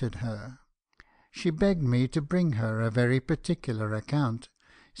prevented her. She begged me to bring her a very particular account,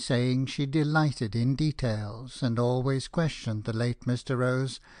 saying she delighted in details, and always questioned the late Mr.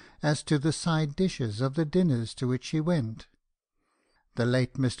 Rose as to the side dishes of the dinners to which he went. The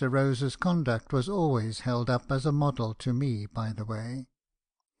late Mr. Rose's conduct was always held up as a model to me, by the way.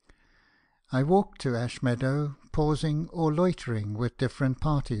 I walked to Ashmeadow, pausing or loitering with different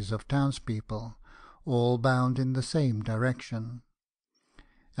parties of townspeople, all bound in the same direction.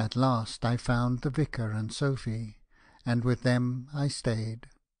 At last I found the vicar and Sophy, and with them I stayed.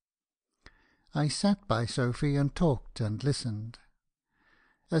 I sat by Sophy and talked and listened.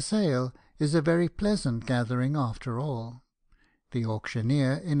 A sale is a very pleasant gathering after all. The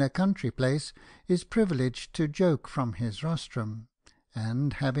auctioneer in a country place is privileged to joke from his rostrum,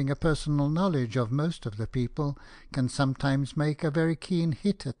 and, having a personal knowledge of most of the people, can sometimes make a very keen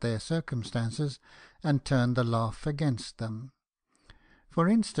hit at their circumstances, and turn the laugh against them. For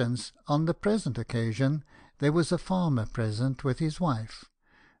instance, on the present occasion there was a farmer present with his wife,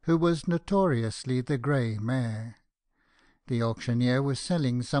 who was notoriously the grey mare. The auctioneer was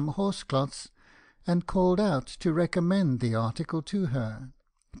selling some horse-cloths, and called out to recommend the article to her,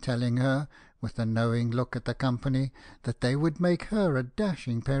 telling her, with a knowing look at the company, that they would make her a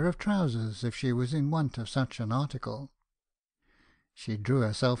dashing pair of trousers if she was in want of such an article. She drew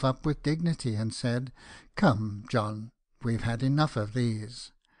herself up with dignity, and said, "Come, John, we've had enough of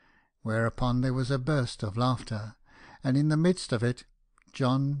these," whereupon there was a burst of laughter, and in the midst of it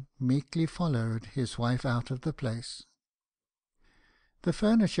John meekly followed his wife out of the place. The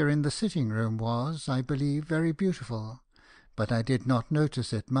furniture in the sitting-room was, I believe, very beautiful, but I did not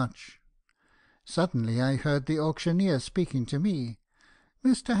notice it much. Suddenly I heard the auctioneer speaking to me.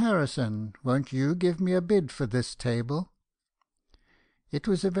 "Mr. Harrison, won't you give me a bid for this table?" It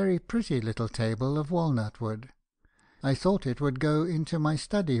was a very pretty little table of walnut wood. I thought it would go into my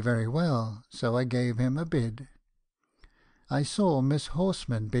study very well, so I gave him a bid. I saw Miss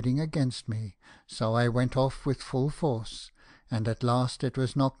Horseman bidding against me, so I went off with full force, and at last it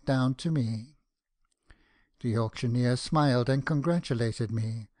was knocked down to me. The auctioneer smiled and congratulated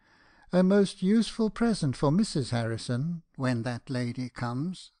me. "A most useful present for Mrs. Harrison, when that lady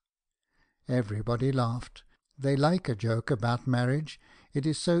comes." Everybody laughed. They like a joke about marriage, it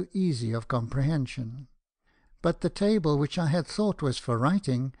is so easy of comprehension. But the table which I had thought was for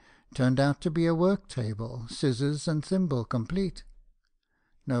writing turned out to be a work-table, scissors and thimble complete.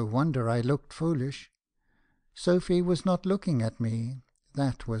 No wonder I looked foolish. Sophy was not looking at me,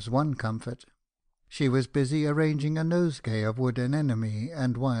 that was one comfort. She was busy arranging a nosegay of wood anemone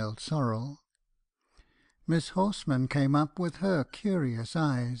and wild sorrel. Miss Horseman came up with her curious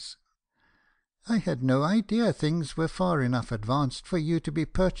eyes. "I had no idea things were far enough advanced for you to be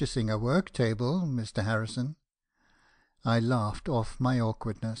purchasing a work-table, Mr. Harrison." I laughed off my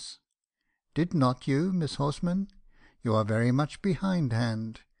awkwardness. "Did not you, Miss Horseman? You are very much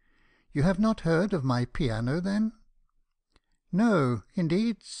behindhand. You have not heard of my piano, then?" "No,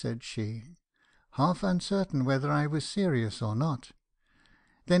 indeed," said she, half uncertain whether I was serious or not.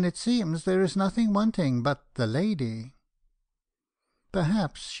 "Then it seems there is nothing wanting but the lady."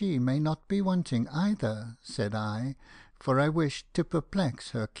 "Perhaps she may not be wanting either," said I, for I wished to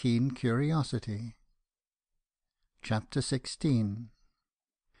perplex her keen curiosity. Chapter 16.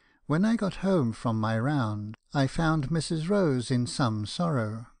 When I got home from my round, I found Mrs. Rose in some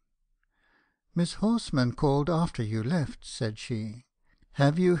sorrow. "Miss Horseman called after you left," said she.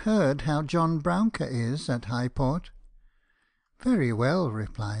 "Have you heard how John Brouncker is at Highport?" "Very well,"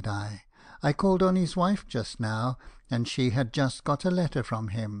 replied I. "I called on his wife just now, and she had just got a letter from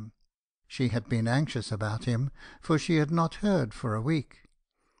him. She had been anxious about him, for she had not heard for a week.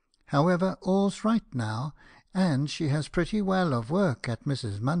 However, all's right now, and she has pretty well of work at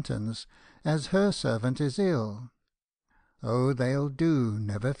Mrs. Munton's, as her servant is ill." "Oh, they'll do,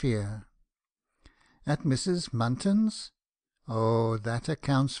 never fear." "At Mrs. Munton's? Oh, that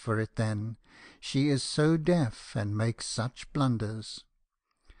accounts for it then. She is so deaf, and makes such blunders."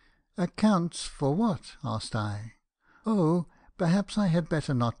 "Accounts for what?" asked I. "Oh, perhaps I had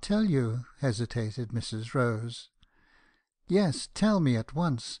better not tell you," hesitated Mrs. Rose. "Yes, tell me at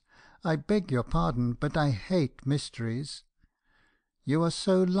once. I beg your pardon, but I hate mysteries. You are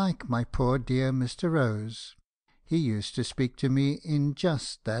so like my poor dear Mr. Rose. He used to speak to me in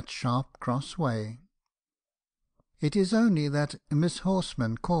just that sharp cross way. It is only that Miss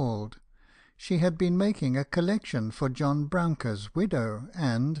Horseman called. She had been making a collection for John Brounker's widow,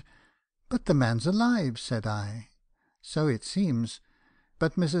 and—" "But the man's alive," said I. "So it seems;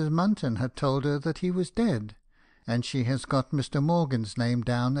 but Mrs. Munton had told her that he was dead, and she has got Mr. Morgan's name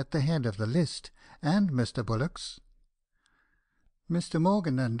down at the head of the list, and Mr. Bullock's." Mr.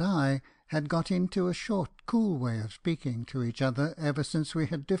 Morgan and I had got into a short, cool way of speaking to each other ever since we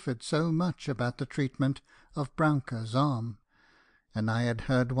had differed so much about the treatment of Brounker's arm, and I had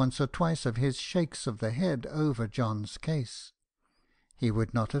heard once or twice of his shakes of the head over John's case. He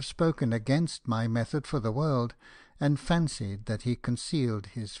would not have spoken against my method for the world, and fancied that he concealed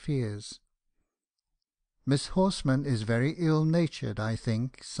his fears. "Miss Horseman is very ill-natured, I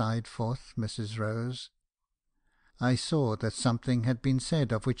think," sighed forth Mrs. Rose. I saw that something had been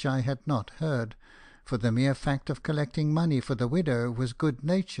said of which I had not heard, for the mere fact of collecting money for the widow was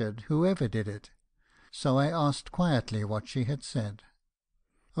good-natured, whoever did it. So I asked quietly what she had said.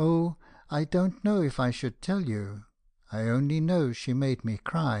 "Oh, I don't know if I should tell you. I only know she made me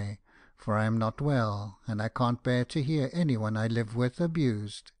cry, for I am not well, and I can't bear to hear any one I live with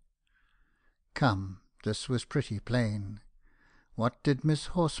abused." Come, this was pretty plain. "What did Miss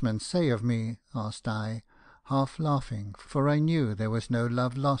Horseman say of me?" asked I, half laughing, for I knew there was no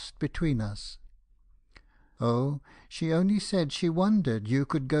love lost between us. "Oh, she only said she wondered you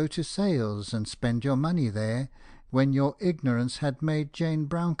could go to sales and spend your money there, when your ignorance had made Jane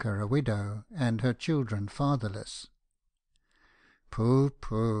Brouncker a widow, and her children fatherless." "Pooh,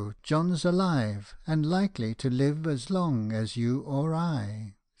 pooh, John's alive, and likely to live as long as you or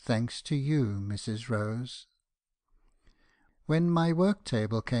I, thanks to you, Mrs. Rose." When my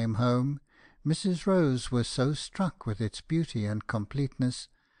work-table came home, Mrs. Rose was so struck with its beauty and completeness,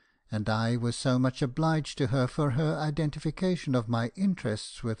 and I was so much obliged to her for her identification of my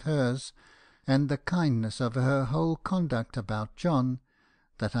interests with hers, and the kindness of her whole conduct about John,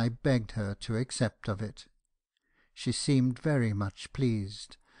 that I begged her to accept of it. She seemed very much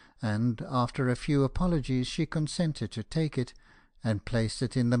pleased, and after a few apologies she consented to take it, and placed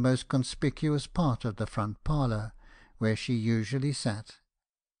it in the most conspicuous part of the front parlour, where she usually sat.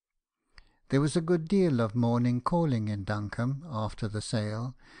 There was a good deal of morning calling in Duncombe after the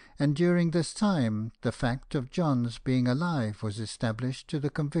sale, and during this time the fact of John's being alive was established to the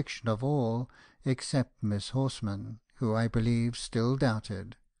conviction of all except Miss Horseman, who I believe still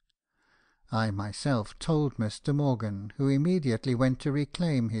doubted. I myself told Mr. Morgan, who immediately went to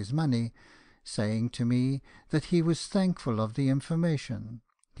reclaim his money, saying to me that he was thankful of the information,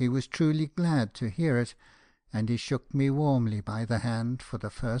 he was truly glad to hear it, and he shook me warmly by the hand for the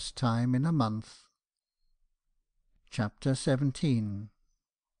first time in a month. Chapter 17.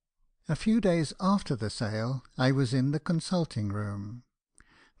 A few days after the sale, I was in the consulting room.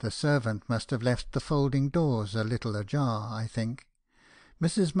 The servant must have left the folding doors a little ajar, I think.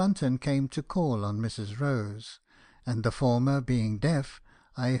 Mrs. Munton came to call on Mrs. Rose, and the former being deaf,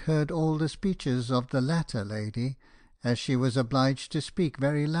 I heard all the speeches of the latter lady, as she was obliged to speak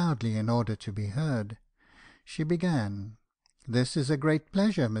very loudly in order to be heard. She began, "This is a great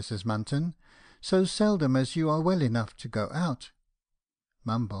pleasure, Mrs. Munton, so seldom as you are well enough to go out."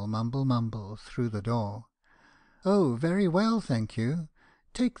 Mumble, mumble, mumble, through the door. "Oh, very well, thank you.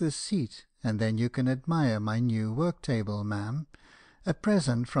 Take this seat, and then you can admire my new work-table, ma'am. A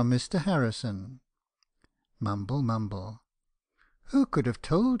present from Mr. Harrison." Mumble, mumble. "Who could have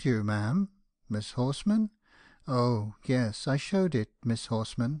told you, ma'am? Miss Horseman? Oh, yes, I showed it, Miss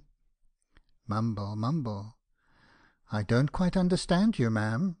Horseman." Mumble, mumble. "I don't quite understand you,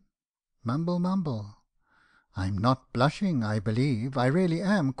 ma'am." Mumble, mumble. "I'm not blushing, I believe. I really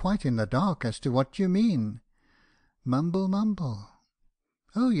am quite in the dark as to what you mean." Mumble, mumble.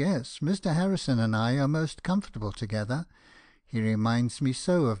 "Oh yes, Mr. Harrison and I are most comfortable together. He reminds me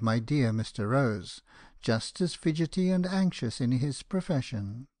so of my dear Mr. Rose, just as fidgety and anxious in his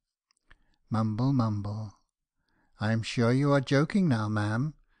profession." Mumble, mumble. "I'm sure you are joking now,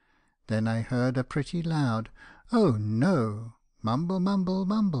 ma'am." Then I heard a pretty loud "Oh no!" Mumble, mumble,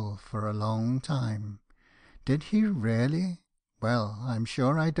 mumble, for a long time. Did he really? Well, I'm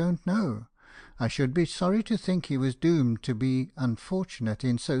sure I don't know. I should be sorry to think he was doomed to be unfortunate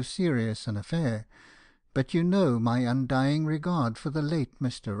in so serious an affair, but you know my undying regard for the late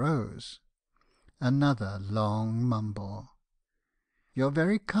Mr. Rose. Another long mumble. "You're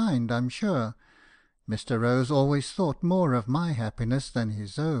very kind, I'm sure. Mr. Rose always thought more of my happiness than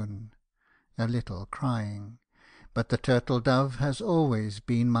his own." A little crying. but the turtle-dove has always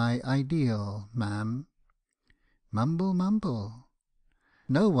been my ideal, ma'am. Mumble, mumble.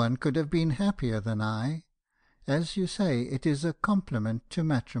 No one could have been happier than I. As you say, it is a compliment to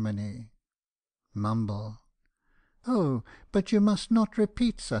matrimony. Mumble. Oh, but you must not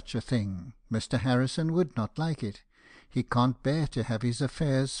repeat such a thing. Mr. Harrison would not like it. He can't bear to have his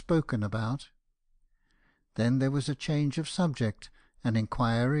affairs spoken about. Then there was a change of subject, an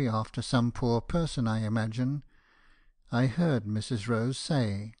inquiry after some poor person, I imagine. I heard Mrs. Rose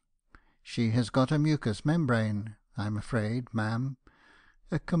say, "She has got a mucous membrane, I'm afraid, ma'am."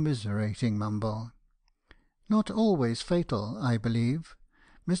 A commiserating mumble. Not always fatal, I believe.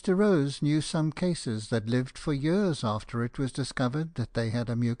 Mr. Rose knew some cases that lived for years after it was discovered that they had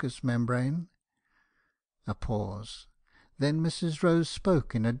a mucous membrane. A pause. Then Mrs. Rose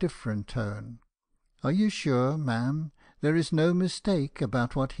spoke in a different tone. "Are you sure, ma'am, there is no mistake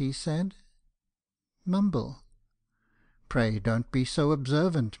about what he said?" Mumble. "Pray don't be so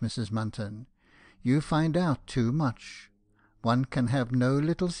observant, Mrs. Munton. You find out too much. One can have no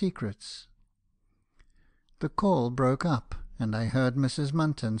little secrets." The call broke up, and I heard Mrs.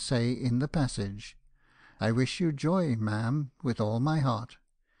 Munton say in the passage, "I wish you joy, ma'am, with all my heart.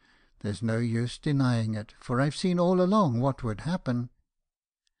 There's no use denying it, for I've seen all along what would happen."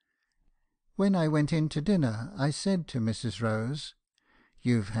 When I went in to dinner, I said to Mrs. Rose,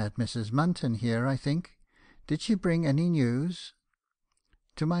 "You've had Mrs. Munton here, I think. Did she bring any news?"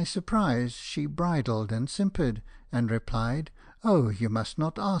 To my surprise, she bridled and simpered, and replied, "Oh, you must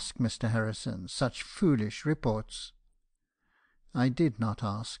not ask, Mr. Harrison, such foolish reports." I did not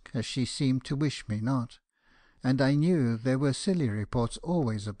ask, as she seemed to wish me not, and I knew there were silly reports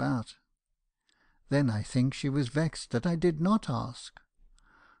always about. Then I think she was vexed that I did not ask.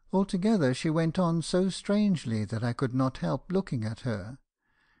 Altogether she went on so strangely that I could not help looking at her,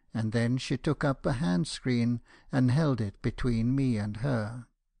 and then she took up a hand-screen and held it between me and her.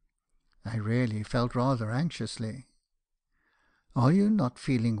 I really felt rather anxiously. "Are you not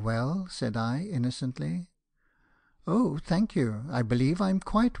feeling well?" said I, innocently. "Oh, thank you, I believe I'm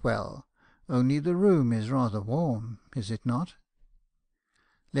quite well, only the room is rather warm, is it not?"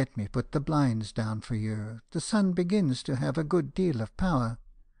 "Let me put the blinds down for you. The sun begins to have a good deal of power."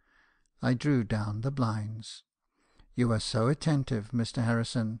 I drew down the blinds. "You are so attentive, Mr.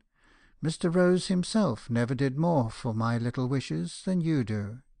 Harrison. Mr. Rose himself never did more for my little wishes than you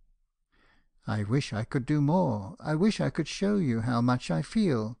do." "I wish I could do more. I wish I could show you how much I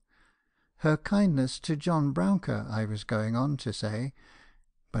feel. Her kindness to John Brouncker, I was going on to say,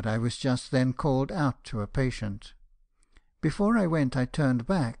 but I was just then called out to a patient. Before I went I turned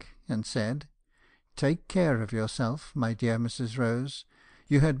back, and said, 'Take care of yourself, my dear Mrs. Rose.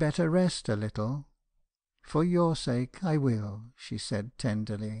 You had better rest a little.' 'For your sake I will,' she said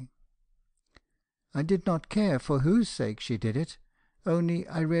tenderly. I did not care for whose sake she did it, only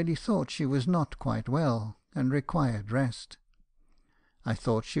I really thought she was not quite well, and required rest. I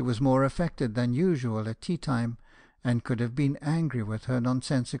thought she was more affected than usual at tea-time, and could have been angry with her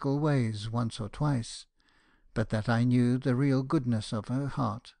nonsensical ways once or twice, but that I knew the real goodness of her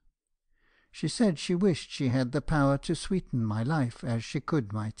heart. She said she wished she had the power to sweeten my life as she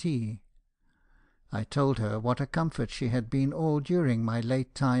could my tea. I told her what a comfort she had been all during my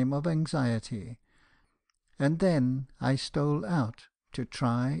late time of anxiety, and then I stole out to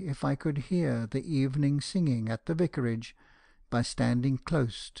try if I could hear the evening singing at the vicarage by standing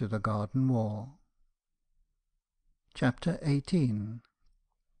close to the garden wall. Chapter 18.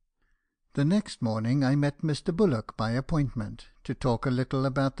 The next morning I met Mr. Bullock by appointment, to talk a little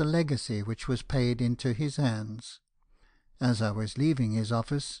about the legacy which was paid into his hands. As I was leaving his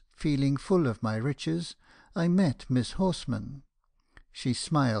office, feeling full of my riches, I met Miss Horsman. She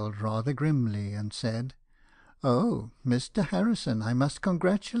smiled rather grimly, and said, "Oh, Mr. Harrison, I must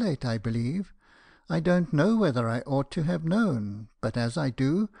congratulate, I believe. I don't know whether I ought to have known, but as I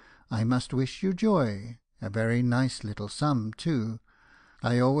do, I must wish you joy. A very nice little sum, too.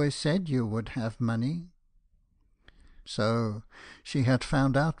 I always said you would have money." So she had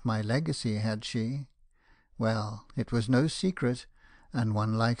found out my legacy, had she? Well, it was no secret, and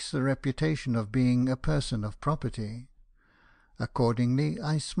one likes the reputation of being a person of property. Accordingly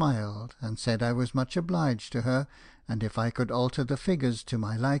I smiled, and said I was much obliged to her, and if I could alter the figures to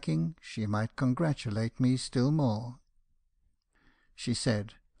my liking, she might congratulate me still more. She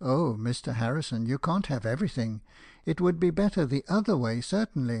said, "Oh, Mr. Harrison, you can't have everything. It would be better the other way,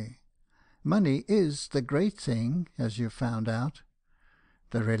 certainly. Money is the great thing, as you've found out.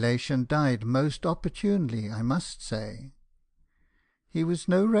 The relation died most opportunely, I must say." "He was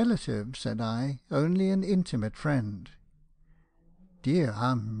no relative," said I, "only an intimate friend." "Dear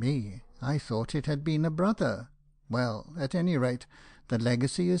me, I thought it had been a brother. Well, at any rate, the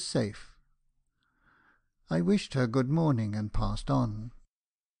legacy is safe." I wished her good morning and passed on.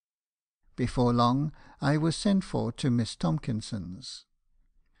 Before long I was sent for to Miss Tomkinson's.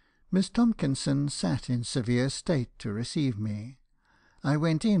 Miss Tomkinson sat in severe state to receive me. I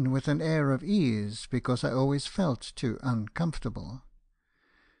went in with an air of ease, because I always felt too uncomfortable.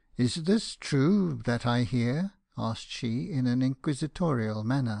 "Is this true that I hear?" asked she, in an inquisitorial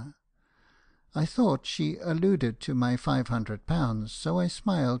manner. I thought she alluded to my £500, so I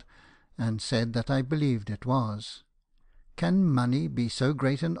smiled, and said that I believed it was. "Can money be so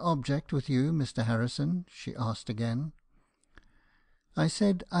great an object with you, Mr. Harrison?" she asked again. I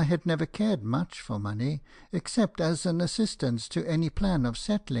said I had never cared much for money, except as an assistance to any plan of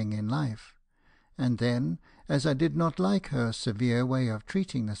settling in life; and then, as I did not like her severe way of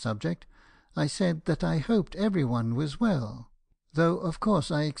treating the subject, I said that I hoped every one was well, though of course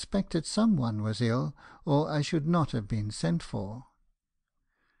I expected some one was ill, or I should not have been sent for.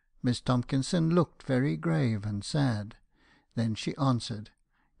 Miss Tomkinson looked very grave and sad. Then she answered,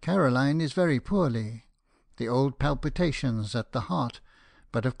 "Caroline is very poorly. The old palpitations at the heart,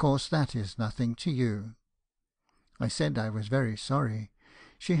 but of course that is nothing to you." I said I was very sorry.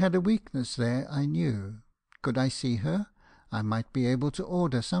 She had a weakness there, I knew. Could I see her? I might be able to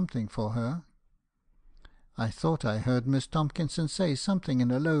order something for her. I thought I heard Miss Tomkinson say something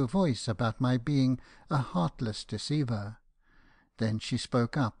in a low voice about my being a heartless deceiver. Then she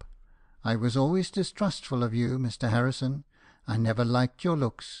spoke up. "I was always distrustful of you, Mr. Harrison. I never liked your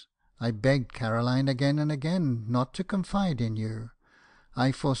looks. I begged Caroline again and again not to confide in you.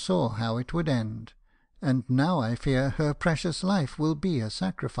 I foresaw how it would end, and now I fear her precious life will be a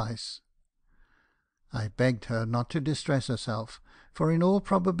sacrifice." I begged her not to distress herself, for in all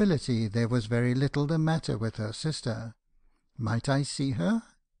probability there was very little the matter with her sister. Might I see her?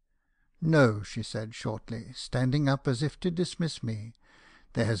 "No," she said shortly, standing up as if to dismiss me.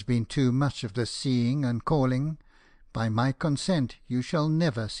 "There has been too much of this seeing and calling. By my consent you shall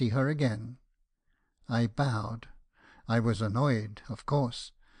never see her again." I bowed. I was annoyed, of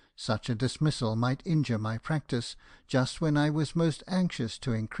course. Such a dismissal might injure my practice, just when I was most anxious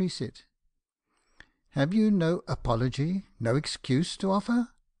to increase it. "Have you no apology, no excuse to offer?"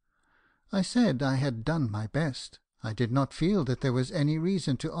 I said I had done my best. I did not feel that there was any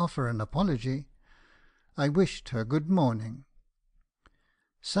reason to offer an apology. I wished her good morning.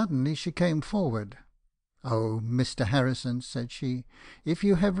 Suddenly she came forward. "Oh, Mr. Harrison," said she, "if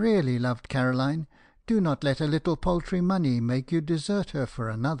you have really loved Caroline, do not let a little paltry money make you desert her for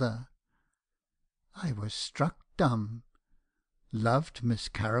another." I was struck dumb. Loved Miss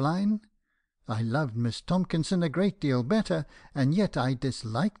Caroline? I loved Miss Tomkinson a great deal better, and yet I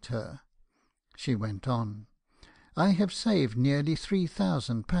disliked her. She went on. "I have saved nearly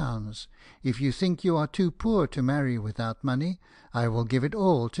 £3,000. If you think you are too poor to marry without money, I will give it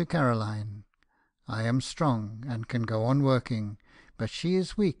all to Caroline. I am strong, and can go on working, but she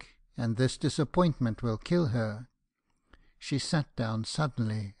is weak, and this disappointment will kill her." She sat down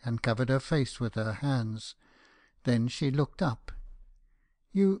suddenly, and covered her face with her hands. Then she looked up.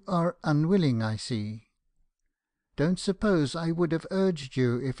 "You are unwilling, I see. Don't suppose I would have urged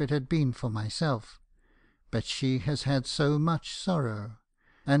you if it had been for myself. But she has had so much sorrow."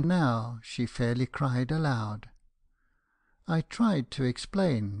 And now she fairly cried aloud. I tried to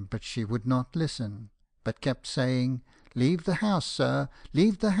explain, but she would not listen, but kept saying, "Leave the house, sir,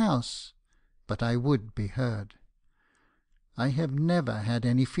 leave the house." But I would be heard. I have never had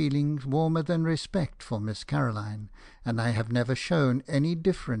any feelings warmer than respect for Miss Caroline, and I have never shown any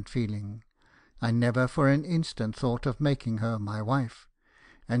different feeling. I never for an instant thought of making her my wife,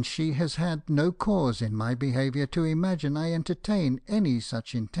 and she has had no cause in my behaviour to imagine I entertain any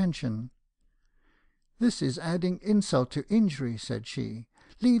such intention. "This is adding insult to injury," said she.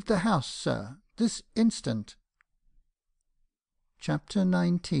 "Leave the house, sir, this instant." Chapter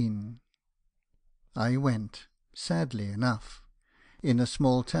 19. I went, sadly enough. In a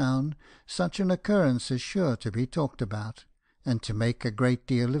small town, such an occurrence is sure to be talked about, and to make a great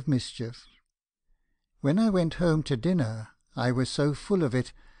deal of mischief. When I went home to dinner, I was so full of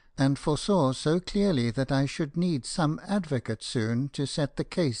it, and foresaw so clearly that I should need some advocate soon to set the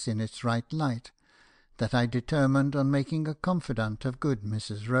case in its right light, that I determined on making a confidant of good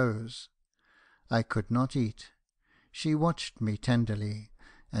Mrs. Rose. I could not eat. She watched me tenderly,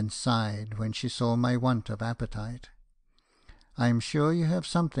 and sighed when she saw my want of appetite. "I am sure you have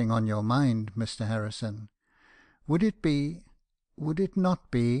something on your mind, Mr. Harrison. Would it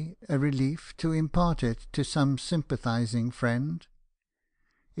not be a relief to impart it to some sympathising friend?"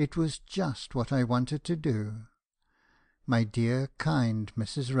 It was just what I wanted to do. "My dear kind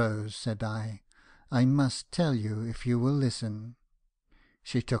Mrs. Rose," said I I must tell you if you will listen."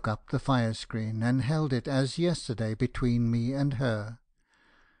 She took up the fire-screen, and held it as yesterday between me and her.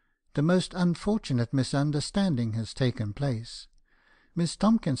 "The most unfortunate misunderstanding has taken place. Miss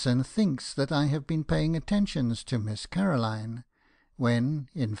Tomkinson thinks that I have been paying attentions to Miss Caroline, when,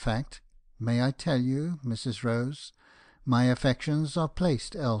 in fact, may I tell you, Mrs. Rose, my affections are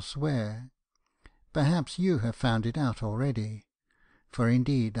placed elsewhere. Perhaps you have found it out already; for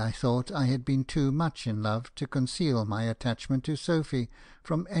indeed I thought I had been too much in love to conceal my attachment to Sophy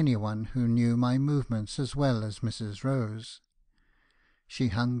from any one who knew my movements as well as Mrs. Rose." She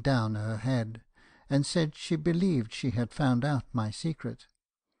hung down her head, and said she believed she had found out my secret.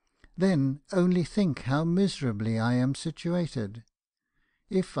 "Then only think how miserably I am situated.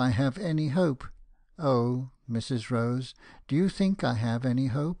 If I have any hope— oh, Mrs. Rose, do you think I have any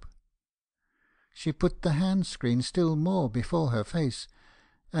hope?" She put the hand-screen still more before her face,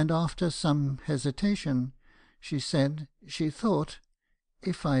 and after some hesitation, she said she thought,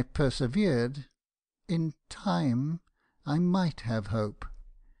 if I persevered, in time I might have hope;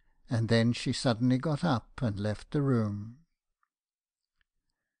 and then she suddenly got up and left the room.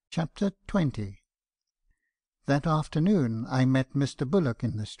 Chapter 20. That afternoon I met Mr. Bullock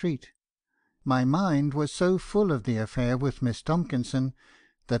in the street. My mind was so full of the affair with Miss Tomkinson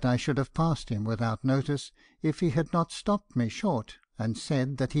that I should have passed him without notice if he had not stopped me short, and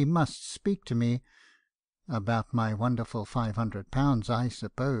said that he must speak to me about my wonderful £500, I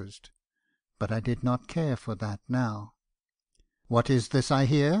supposed; but I did not care for that now. "What is this I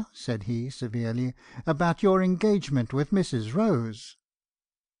hear," said he, severely, "about your engagement with Mrs. Rose?"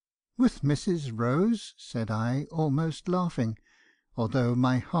 "With Mrs. Rose?" said I, almost laughing, although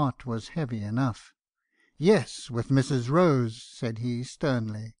my heart was heavy enough. "Yes, with Mrs. Rose," said he,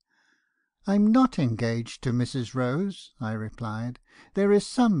 sternly. "I'm not engaged to Mrs. Rose," I replied. "There is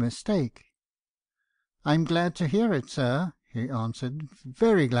some mistake." "I'm glad to hear it, sir," he answered,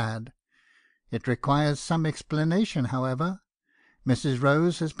 "very glad. It requires some explanation, however. Mrs.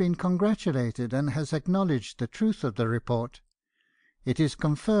 Rose has been congratulated, and has acknowledged the truth of the report. It is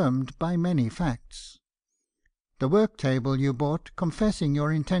confirmed by many facts. The work-table you bought, confessing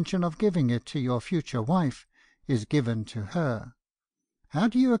your intention of giving it to your future wife, is given to her. How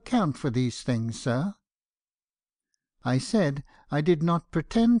do you account for these things, sir?" I said I did not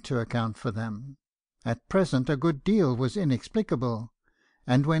pretend to account for them. At present a good deal was inexplicable;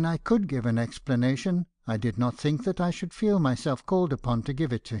 and when I could give an explanation, I did not think that I should feel myself called upon to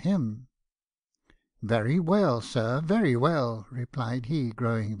give it to him. "Very well, sir, very well," replied he,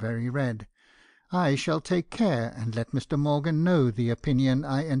 growing very red. "I shall take care and let Mr. Morgan know the opinion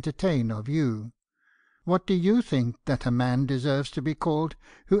I entertain of you. What do you think that a man deserves to be called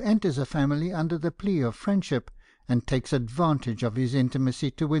who enters a family under the plea of friendship, and takes advantage of his intimacy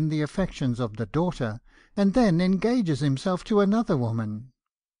to win the affections of the daughter, and then engages himself to another woman?"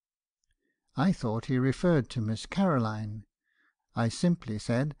 I thought he referred to Miss Caroline. I simply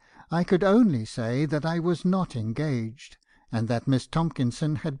said I could only say that I was not engaged, and that Miss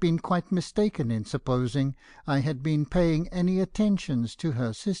Tomkinson had been quite mistaken in supposing I had been paying any attentions to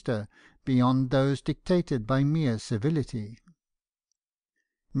her sister beyond those dictated by mere civility.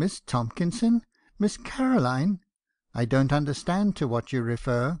 "Miss Tomkinson! Miss Caroline! I don't understand to what you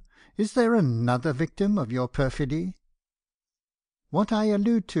refer. Is there another victim of your perfidy?" "What I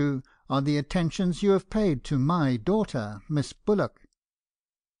allude to are the attentions you have paid to my daughter, Miss Bullock."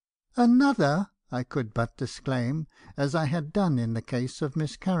 "Another!" I could but disclaim, as I had done in the case of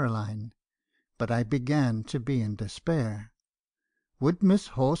Miss Caroline; but I began to be in despair. Would Miss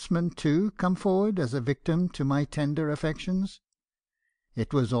Horsman too come forward as a victim to my tender affections?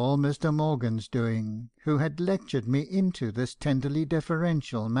 It was all Mr. Morgan's doing, who had lectured me into this tenderly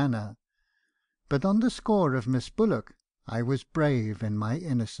deferential manner; but on the score of Miss Bullock I was brave in my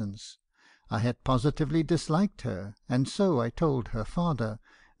innocence. I had positively disliked her, and so I told her father,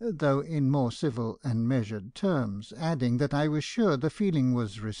 though in more civil and measured terms, adding that I was sure the feeling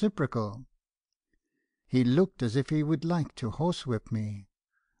was reciprocal. He looked as if he would like to horsewhip me.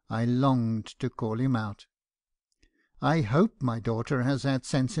 I longed to call him out. "I hope my daughter has had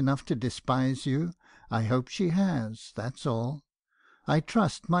sense enough to despise you. I hope she has, that's all. I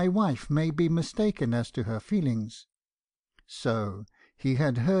trust my wife may be mistaken as to her feelings." So he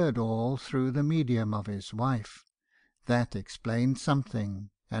had heard all through the medium of his wife. That explained something,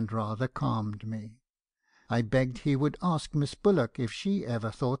 and rather calmed me. I begged he would ask Miss Bullock if she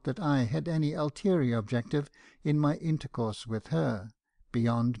ever thought that I had any ulterior objective in my intercourse with her,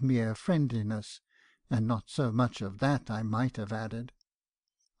 beyond mere friendliness, and not so much of that, I might have added.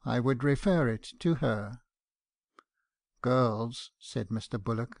 I would refer it to her. Girls," said Mr.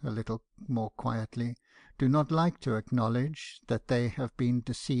 Bullock a little more quietly, "do not like to acknowledge that they have been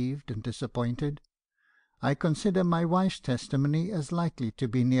deceived and disappointed. I consider my wife's testimony as likely to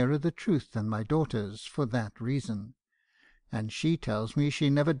be nearer the truth than my daughter's for that reason; and she tells me she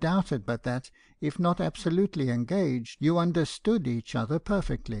never doubted but that, if not absolutely engaged, you understood each other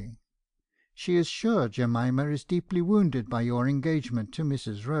perfectly. She is sure Jemima is deeply wounded by your engagement to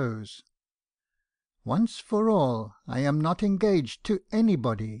Mrs. Rose." "Once for all, I am not engaged to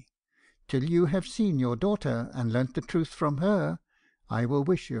anybody. Till you have seen your daughter, and learnt the truth from her, I will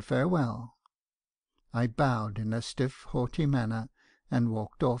wish you farewell." I bowed in a stiff haughty manner, and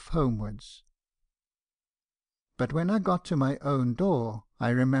walked off homewards. But when I got to my own door, I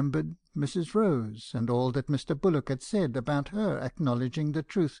remembered Mrs. Rose, and all that Mr. Bullock had said about her acknowledging the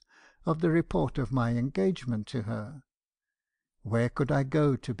truth of the report of my engagement to her. Where could I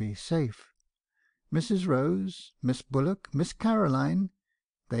go to be safe? Mrs. Rose, Miss Bullock, Miss Caroline,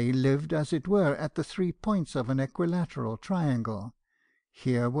 they lived as it were at the 3 points of an equilateral triangle.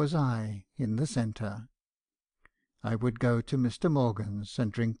 Here was I in the centre. I would go to Mr. Morgan's,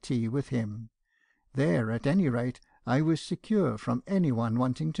 and drink tea with him. There, at any rate, I was secure from any one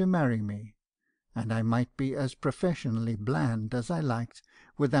wanting to marry me; and I might be as professionally bland as I liked,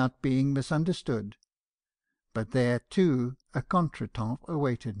 without being misunderstood. But there, too, a contretemps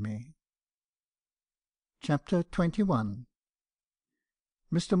awaited me. Chapter 21.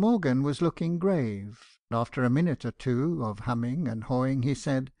 Mr. Morgan was looking grave. After a minute or two of humming and hawing, he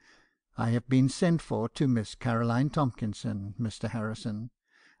said, "I have been sent for to Miss Caroline Tomkinson, Mr. Harrison.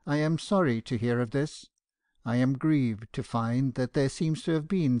 I am sorry to hear of this. I am grieved to find that there seems to have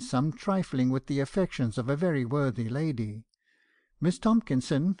been some trifling with the affections of a very worthy lady. Miss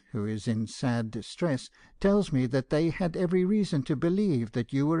Tomkinson, who is in sad distress, tells me that they had every reason to believe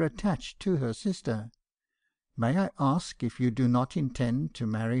that you were attached to her sister. May I ask if you do not intend to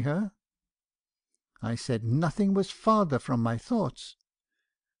marry her?" I said nothing was farther from my thoughts.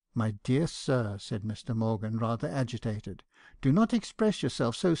 "My dear sir," said Mr. Morgan, rather agitated, "do not express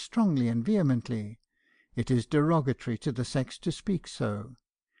yourself so strongly and vehemently. It is derogatory to the sex to speak so.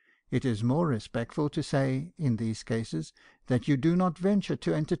 It is more respectful to say, in these cases, that you do not venture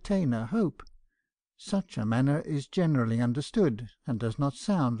to entertain a hope. Such a manner is generally understood, and does not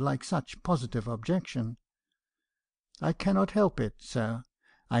sound like such positive objection." "I cannot help it, sir.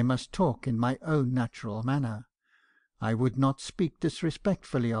 I must talk in my own natural manner. I would not speak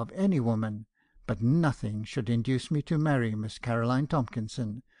disrespectfully of any woman, but nothing should induce me to marry Miss Caroline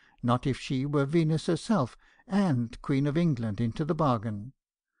Tomkinson, not if she were Venus herself, and Queen of England into the bargain.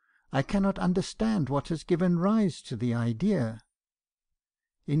 I cannot understand what has given rise to the idea."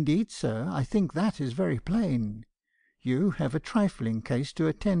 "Indeed, sir, I think that is very plain. You have a trifling case to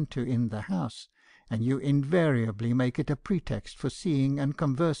attend to in the house, and you invariably make it a pretext for seeing and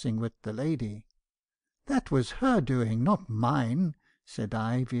conversing with the lady." "That was her doing, not mine," said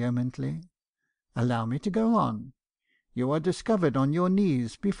I vehemently. "Allow me to go on. You are discovered on your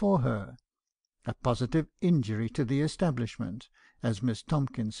knees before her. A positive injury to the establishment, as Miss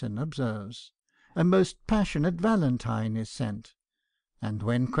Tomkinson observes. A most passionate valentine is sent; and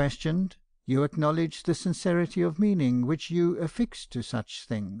when questioned, you acknowledge the sincerity of meaning which you affix to such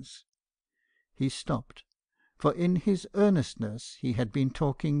things." He stopped; for in his earnestness he had been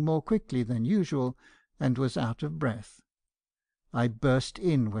talking more quickly than usual, and was out of breath. I burst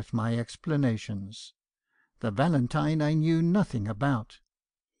in with my explanations. The valentine I knew nothing about.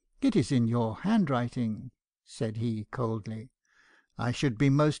 "It is in your handwriting," said he coldly. "I should be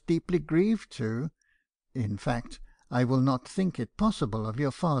most deeply grieved to— in fact, I will not think it possible of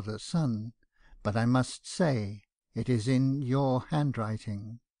your father's son; but I must say it is in your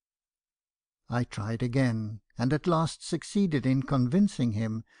handwriting." I tried again, and at last succeeded in convincing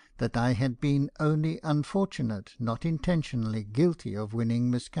him that I had been only unfortunate, not intentionally guilty of winning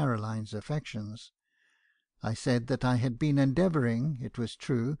Miss Caroline's affections. I said that I had been endeavouring, it was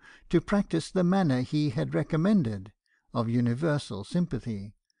true, to practise the manner he had recommended, of universal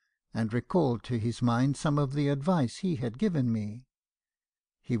sympathy, and recalled to his mind some of the advice he had given me.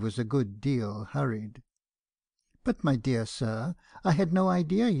 He was a good deal hurried. "But, my dear sir, I had no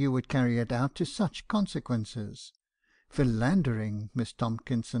idea you would carry it out to such consequences. Philandering, Miss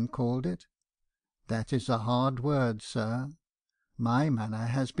Tomkinson called it. That is a hard word, sir. My manner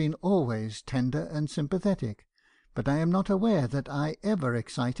has been always tender and sympathetic, but I am not aware that I ever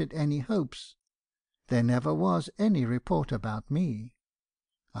excited any hopes. There never was any report about me.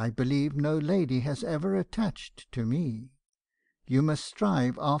 I believe no lady has ever attached to me. You must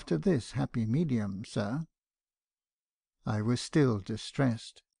strive after this happy medium, sir." I was still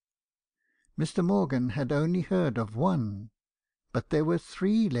distressed. Mr. Morgan had only heard of one, but there were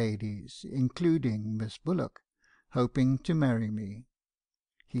 3 ladies, including Miss Bullock, hoping to marry me.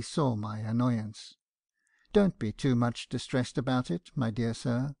 He saw my annoyance. "Don't be too much distressed about it, my dear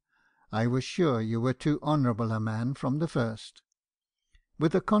sir. I was sure you were too honourable a man from the first.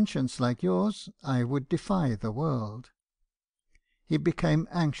 With a conscience like yours, I would defy the world." He became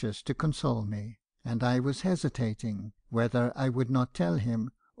anxious to console me, and I was hesitating whether I would not tell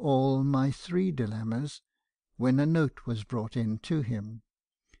him all my 3 dilemmas, when a note was brought in to him.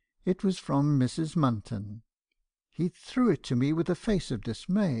 It was from Mrs. Munton. He threw it to me with a face of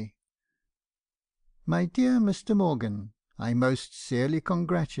dismay. "My dear Mr. Morgan, I most sincerely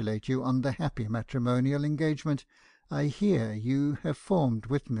congratulate you on the happy matrimonial engagement I hear you have formed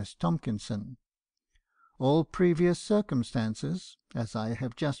with Miss Tomkinson. All previous circumstances, as I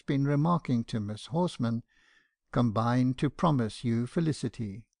have just been remarking to Miss Horsman, combine to promise you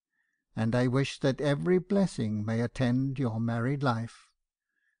felicity, and I wish that every blessing may attend your married life.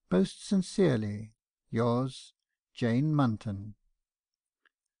 Most sincerely, yours, Jane Munton."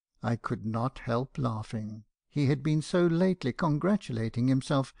 I could not help laughing. He had been so lately congratulating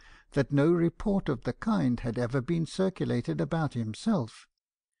himself that no report of the kind had ever been circulated about himself.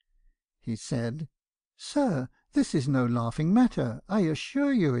 He said, "Sir, this is no laughing matter. I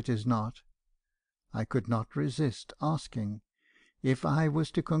assure you it is not." I could not resist asking if I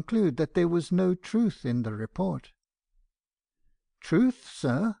was to conclude that there was no truth in the report. "Truth,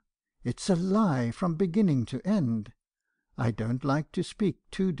 sir? It's a lie from beginning to end. I don't like to speak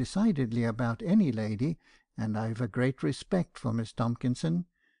too decidedly about any lady, and I've a great respect for Miss Tomkinson;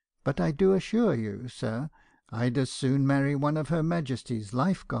 but I do assure you, sir, I'd as soon marry one of Her Majesty's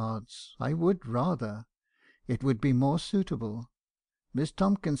Life Guards. I would rather. It would be more suitable. Miss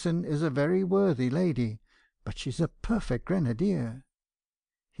Tomkinson is a very worthy lady, but she's a perfect grenadier."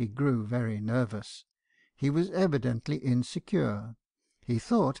 He grew very nervous. He was evidently insecure. He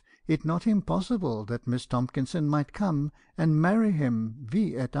thought it not impossible that Miss Tomkinson might come and marry him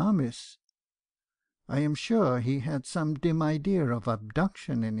vi et armis. I am sure he had some dim idea of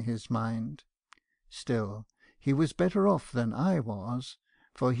abduction in his mind. Still, he was better off than I was,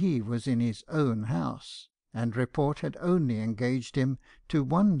 for he was in his own house, and report had only engaged him to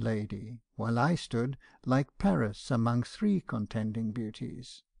one lady, while I stood like Paris among 3 contending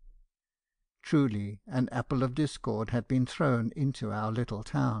beauties. Truly, an apple of discord had been thrown into our little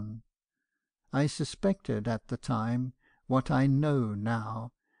town. I suspected at the time what I know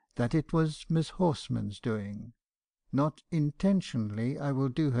now, that it was Miss Horsman's doing. Not intentionally, I will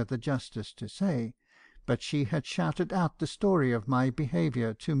do her the justice to say, but she had shouted out the story of my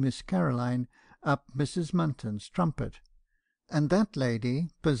behaviour to Miss Caroline up Mrs. Munton's trumpet; and that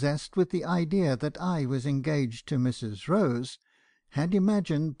lady, possessed with the idea that I was engaged to Mrs. Rose, had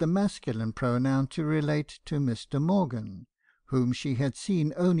imagined the masculine pronoun to relate to Mr. Morgan, whom she had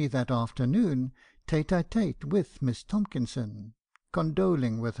seen only that afternoon tete-a-tete with Miss Tomkinson,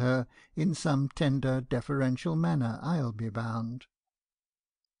 condoling with her in some tender deferential manner, I'll be bound.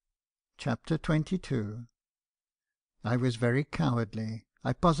 Chapter 22. I was very cowardly.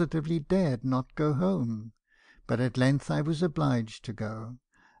 I positively dared not go home; but at length I was obliged to go.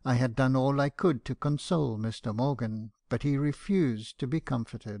 I had done all I could to console Mr. Morgan, but he refused to be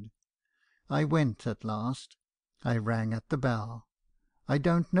comforted. I went at last. I rang at the bell. I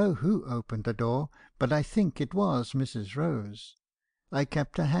don't know who opened the door, but I think it was Mrs. Rose. I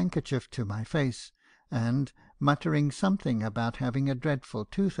kept a handkerchief to my face, and, muttering something about having a dreadful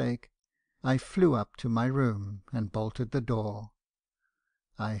toothache, I flew up to my room and bolted the door.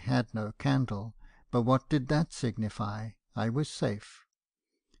 I had no candle, but what did that signify? I was safe.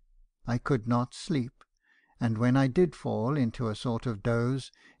 I could not sleep, and when I did fall into a sort of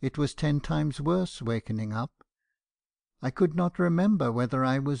doze, it was 10 times worse wakening up. I could not remember whether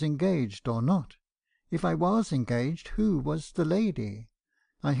I was engaged or not. If I was engaged, who was the lady?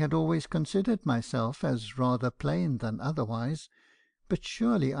 I had always considered myself as rather plain than otherwise, but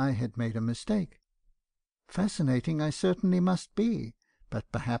surely I had made a mistake. Fascinating I certainly must be, but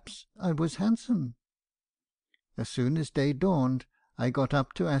perhaps I was handsome. As soon as day dawned, I got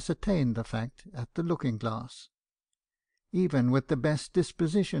up to ascertain the fact at the looking-glass. Even with the best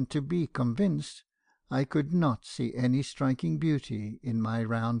disposition to be convinced, I could not see any striking beauty in my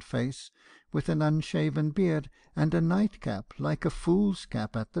round face, with an unshaven beard, and a nightcap like a fool's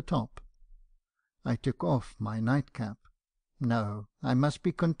cap at the top. I took off my nightcap. No, I must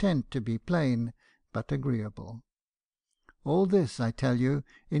be content to be plain, but agreeable. All this I tell you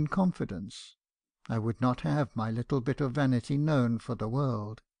in confidence. I would not have my little bit of vanity known for the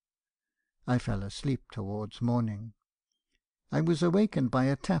world. I fell asleep towards morning. I was awakened by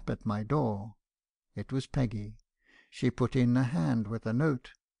a tap at my door. It was Peggy. She put in a hand with a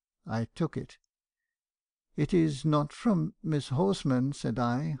note. I took it. "It is not from Miss Horsman," said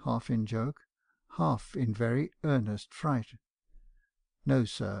I, half in joke, half in very earnest fright. "No,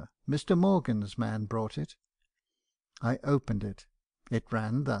 sir. Mr. Morgan's man brought it." I opened it. It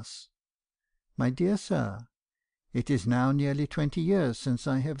ran thus: "My dear Sir, It is now nearly 20 years since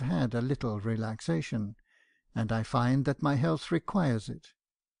I have had a little relaxation, and I find that my health requires it.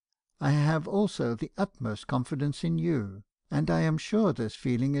 I have also the utmost confidence in you, and I am sure this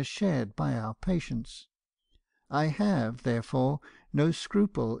feeling is shared by our patients. I have, therefore, no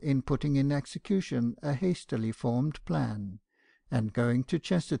scruple in putting in execution a hastily formed plan, and going to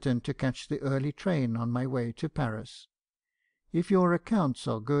Chesterton to catch the early train on my way to Paris. If your accounts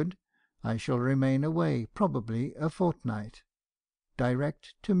are good, I shall remain away probably a fortnight.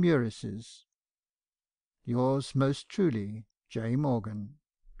 Direct to Meuris's. Yours most truly, J. Morgan.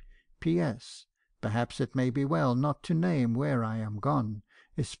 P.S. Perhaps it may be well not to name where I am gone,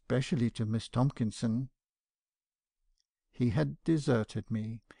 especially to Miss Tomkinson." He had deserted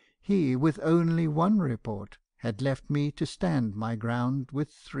me. He, with only one report, had left me to stand my ground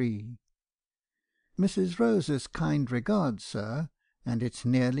with 3. "Mrs. Rose's kind regards, sir, and it's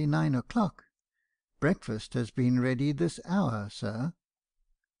nearly 9 o'clock. Breakfast has been ready this hour, sir."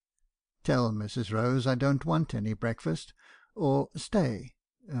 "Tell Mrs. Rose I don't want any breakfast; or stay,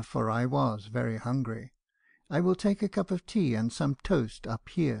 for I was very hungry. I will take a cup of tea and some toast up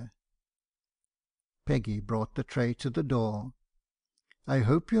here." Peggy brought the tray to the door. "I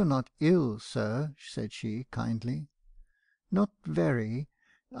hope you're not ill, sir," said she, kindly. "Not very.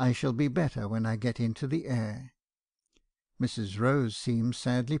 I shall be better when I get into the air." "Mrs. Rose seems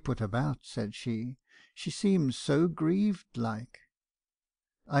sadly put about," said she. "She seems so grieved like."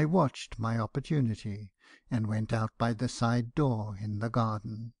 I watched my opportunity, and went out by the side door in the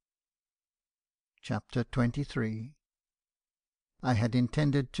garden. Chapter 23. I had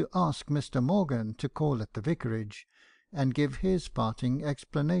intended to ask Mr. Morgan to call at the vicarage, and give his parting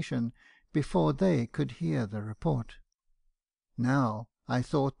explanation before they could hear the report. Now I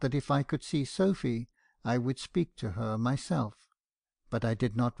thought that if I could see Sophy, I would speak to her myself; but I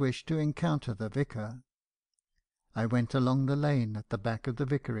did not wish to encounter the vicar. I went along the lane at the back of the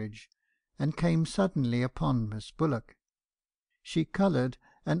vicarage, and came suddenly upon Miss Bullock. She coloured,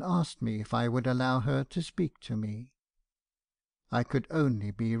 and asked me if I would allow her to speak to me. I could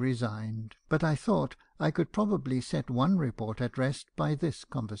only be resigned; but I thought I could probably set one report at rest by this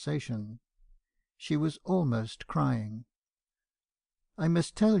conversation. She was almost crying. "I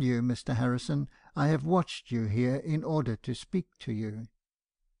must tell you, Mr. Harrison, I have watched you here in order to speak to you.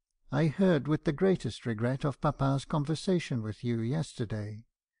 I heard with the greatest regret of papa's conversation with you yesterday."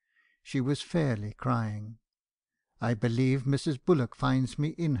 She was fairly crying. "I believe Mrs. Bullock finds me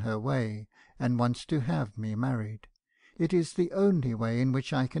in her way, and wants to have me married. It is the only way in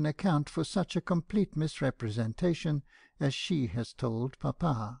which I can account for such a complete misrepresentation as she has told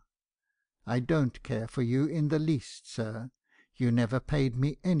papa. I don't care for you in the least, sir. You never paid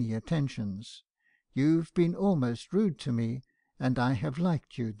me any attentions. You've been almost rude to me, and I have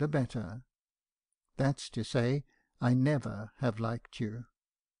liked you the better. That's to say, I never have liked you."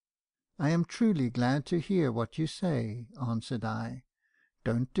 "I am truly glad to hear what you say," answered I.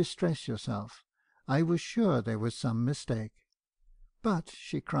 "Don't distress yourself. I was sure there was some mistake." "But,"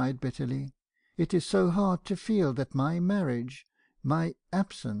 she cried bitterly, "it is so hard to feel that my marriage, my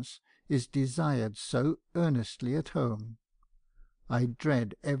absence, is desired so earnestly at home. I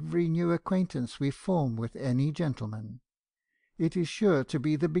dread every new acquaintance we form with any gentleman. It is sure to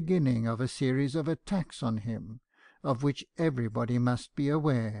be the beginning of a series of attacks on him, of which everybody must be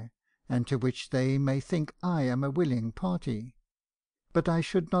aware, and to which they may think I am a willing party. But I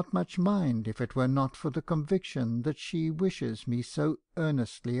should not much mind if it were not for the conviction that she wishes me so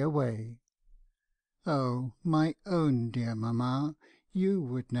earnestly away. Oh, my own dear mamma, you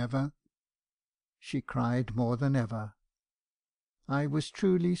would never—" She cried more than ever. I was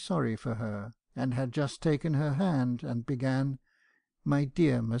truly sorry for her, and had just taken her hand, and began, "My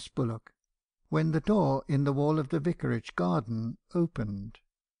dear Miss Bullock," when the door in the wall of the vicarage garden opened.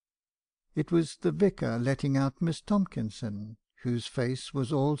 It was the vicar letting out Miss Tomkinson, whose face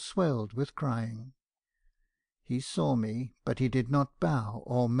was all swelled with crying. He saw me, but he did not bow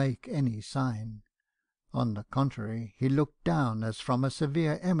or make any sign. On the contrary, he looked down as from a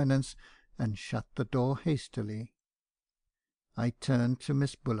severe eminence, and shut the door hastily. I turned to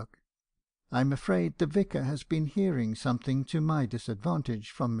Miss Bullock. "I'm afraid the vicar has been hearing something to my disadvantage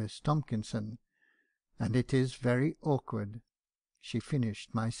from Miss Tomkinson; and it is very awkward," she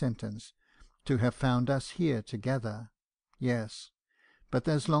finished my sentence, "to have found us here together. Yes, but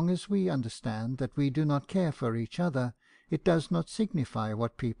as long as we understand that we do not care for each other, it does not signify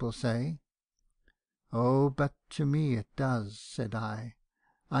what people say." "Oh, but to me it does," said I.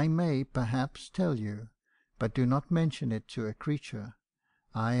 "I may, perhaps, tell you, but do not mention it to a creature.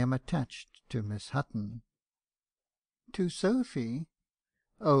 I am attached to Miss Hutton." "To Sophy?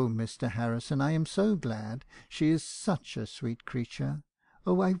 Oh, Mr. Harrison, I am so glad. She is such a sweet creature.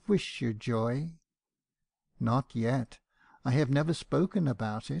 Oh, I wish you joy." "Not yet. I have never spoken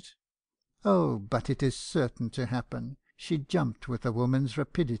about it." "Oh, but it is certain to happen." She jumped with a woman's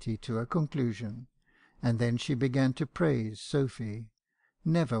rapidity to a conclusion, and then she began to praise Sophy.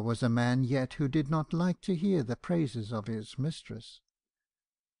 Never was a man yet who did not like to hear the praises of his mistress.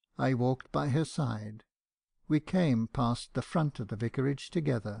 I walked by her side. We came past the front of the vicarage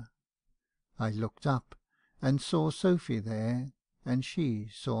together. I looked up, and saw Sophy there, and she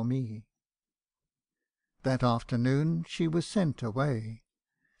saw me. That afternoon she was sent away.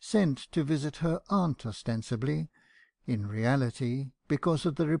 Sent to visit her aunt ostensibly, in reality because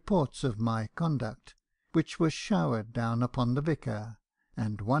of the reports of my conduct, which were showered down upon the vicar,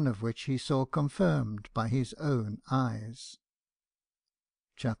 and one of which he saw confirmed by his own eyes.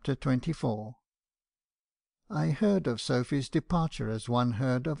 Chapter 24. I heard of Sophy's departure as one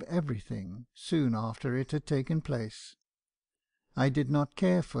heard of everything, soon after it had taken place. I did not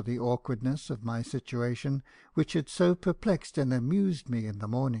care for the awkwardness of my situation, which had so perplexed and amused me in the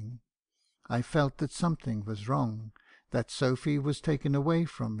morning. I felt that something was wrong, that Sophy was taken away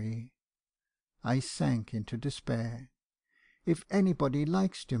from me. I sank into despair. If anybody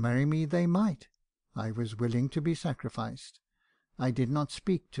likes to marry me, they might. I was willing to be sacrificed. I did not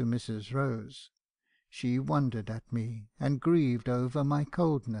speak to Mrs. Rose. She wondered at me, and grieved over my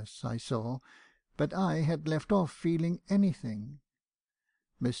coldness, I saw, but I had left off feeling anything.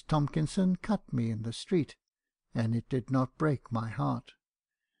 Miss Tomkinson cut me in the street, and it did not break my heart.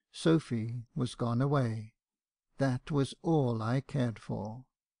 Sophy was gone away. That was all I cared for.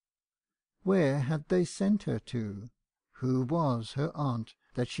 Where had they sent her to? Who was her aunt,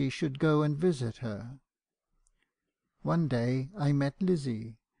 that she should go and visit her? One day I met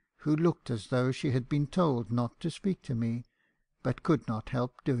Lizzie, who looked as though she had been told not to speak to me, but could not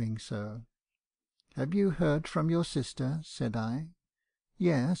help doing so. "Have you heard from your sister?" said I.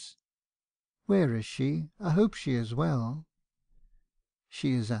 "Yes." "Where is she? I hope she is well."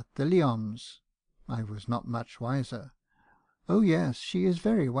 "She is at the Leoms." I was not much wiser. "Oh yes, she is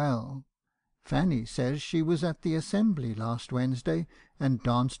very well. Fanny says she was at the Assembly last Wednesday, and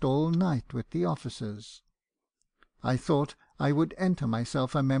danced all night with the officers. I thought I would enter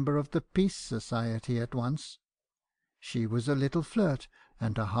myself a member of the Peace Society at once. She was a little flirt,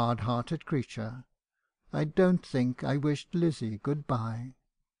 and a hard-hearted creature. I don't think I wished Lizzie good-bye.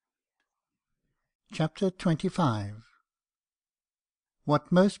 Chapter 25.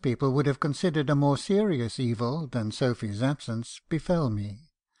 What most people would have considered a more serious evil than Sophy's absence befell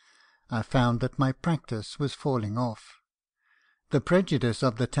me. I found that my practice was falling off. The prejudice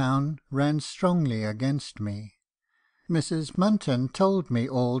of the town ran strongly against me. Mrs. Munton told me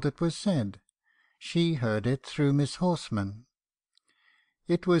all that was said. She heard it through Miss Horseman.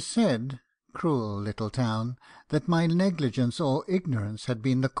 It was said, cruel little town, that my negligence or ignorance had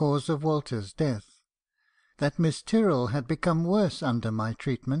been the cause of Walter's death, that Miss Tyrrell had become worse under my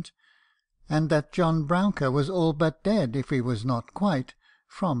treatment, and that John Brouncker was all but dead, if he was not quite,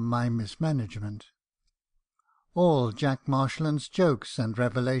 from my mismanagement. All Jack Marshland's jokes and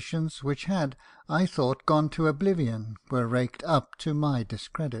revelations, which had, I thought, gone to oblivion, were raked up to my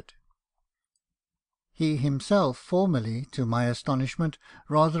discredit. He himself, formerly, to my astonishment,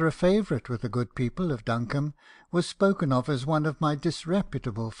 rather a favourite with the good people of Duncombe, was spoken of as one of my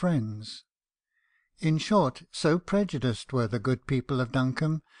disreputable friends. In short, so prejudiced were the good people of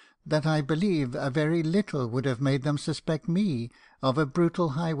Duncombe, that I believe a very little would have made them suspect me of a brutal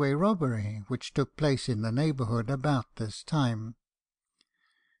highway robbery which took place in the neighbourhood about this time.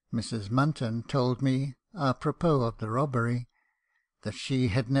 Mrs. Munton told me, apropos of the robbery, that she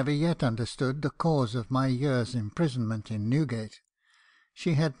had never yet understood the cause of my year's imprisonment in Newgate.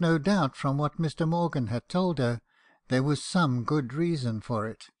 She had no doubt, from what Mr. Morgan had told her, there was some good reason for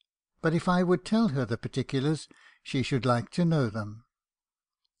it, but if I would tell her the particulars, she should like to know them.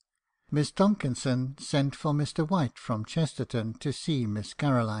 Miss Tomkinson sent for Mr. White from Chesterton to see Miss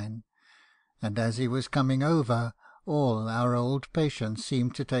Caroline, and as he was coming over, all our old patients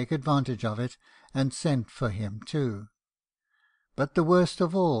seemed to take advantage of it, and sent for him too. But the worst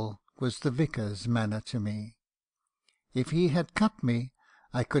of all was the vicar's manner to me. If he had cut me,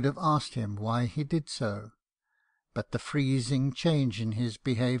 I could have asked him why he did so, but the freezing change in his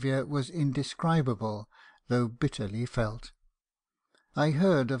behaviour was indescribable, though bitterly felt. I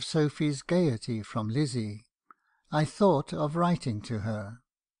heard of Sophy's gaiety from Lizzie. I thought of writing to her.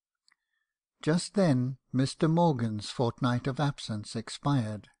 Just then Mr. Morgan's fortnight of absence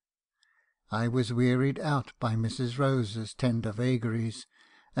expired. I was wearied out by Mrs. Rose's tender vagaries,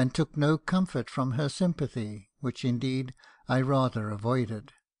 and took no comfort from her sympathy, which indeed I rather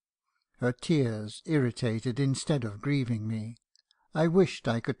avoided. Her tears irritated instead of grieving me. I wished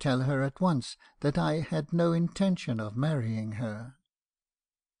I could tell her at once that I had no intention of marrying her.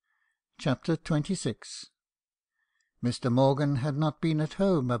 Chapter 26. Mr. Morgan had not been at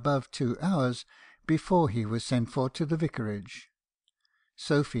home above 2 hours before he was sent for to the vicarage.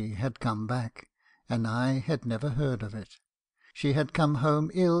 Sophy had come back, and I had never heard of it. She had come home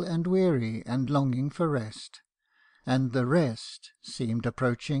ill and weary and longing for rest, and the rest seemed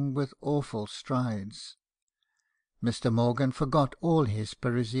approaching with awful strides. Mr. Morgan forgot all his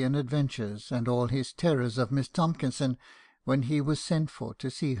Parisian adventures and all his terrors of Miss Tomkinson when he was sent for to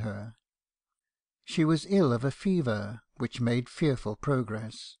see her. She was ill of a fever, which made fearful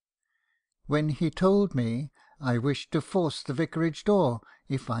progress. When he told me, I wished to force the vicarage door,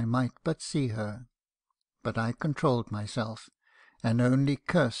 if I might but see her. But I controlled myself, and only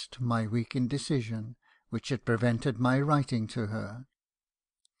cursed my weak indecision, which had prevented my writing to her.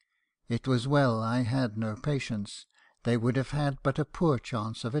 It was well I had no patients; they would have had but a poor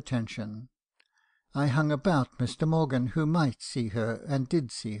chance of attention. I hung about Mr. Morgan, who might see her, and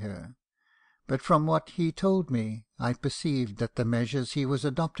did see her. But from what he told me, I perceived that the measures he was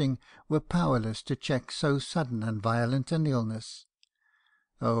adopting were powerless to check so sudden and violent an illness.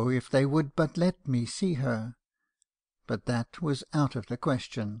 Oh, if they would but let me see her! But that was out of the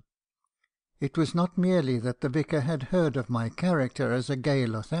question. It was not merely that the vicar had heard of my character as a gay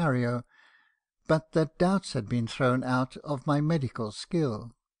Lothario, but that doubts had been thrown out of my medical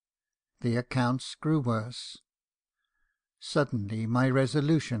skill. The accounts grew worse. Suddenly my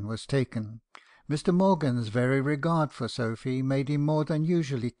resolution was taken. Mr. Morgan's very regard for Sophy made him more than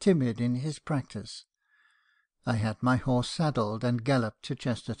usually timid in his practice. I had my horse saddled and galloped to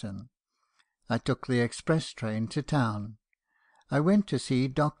Chesterton. I took the express train to town. I went to see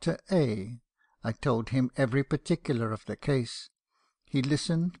Dr. A. I told him every particular of the case. He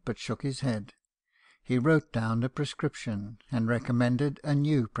listened, but shook his head. He wrote down a prescription, and recommended a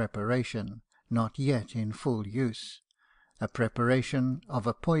new preparation, not yet in full use. A preparation of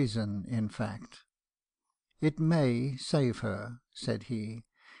a poison, in fact. "It may save her," said he.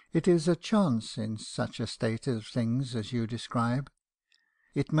 "It is a chance in such a state of things as you describe.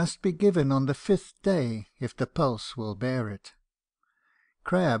 It must be given on the 5th day, if the pulse will bear it.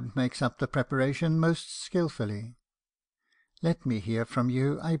 Crabbe makes up the preparation most skilfully. Let me hear from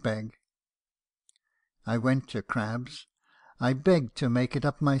you, I beg." I went to Crabbe's. I begged to make it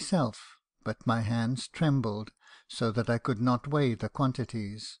up myself, but my hands trembled so that I could not weigh the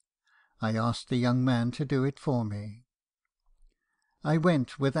quantities. I asked the young man to do it for me. I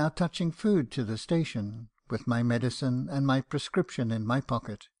went without touching food to the station, with my medicine and my prescription in my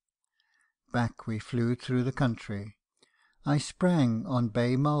pocket. Back we flew through the country. I sprang on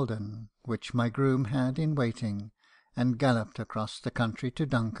Bay Malden, which my groom had in waiting, and galloped across the country to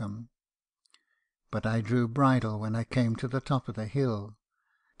Duncombe. But I drew bridle when I came to the top of the hill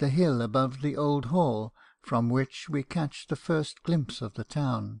above the old hall, from which we catch the first glimpse of the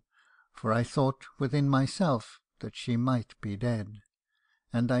town, for I thought within myself that she might be dead,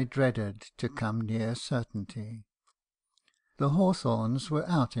 and I dreaded to come near certainty. The hawthorns were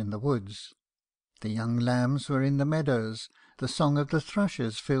out in the woods, the young lambs were in the meadows, the song of the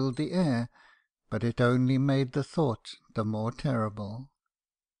thrushes filled the air, but it only made the thought the more terrible.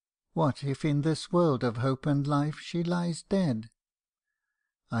 What if in this world of hope and life she lies dead?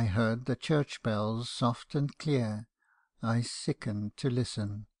 I heard the church bells soft and clear. I sickened to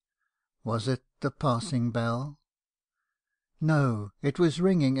listen. Was it the passing bell? No, it was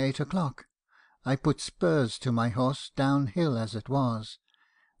ringing 8 o'clock. I put spurs to my horse, downhill as it was.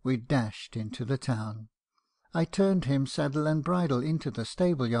 We dashed into the town. I turned him saddle and bridle into the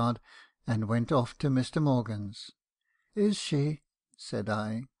stable yard, and went off to Mr. Morgan's. "Is she?" said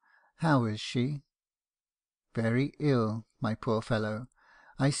I. "How is she?" "Very ill, my poor fellow.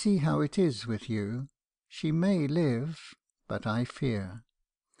 I see how it is with you. She may live, but I fear.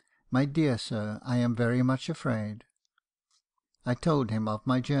 My dear sir, I am very much afraid." I told him of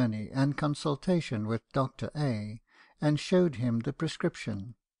my journey and consultation with Dr. A., and showed him the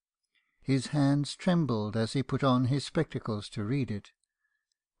prescription. His hands trembled as he put on his spectacles to read it.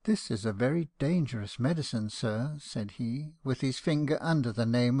 "This is a very dangerous medicine, sir," said he, with his finger under the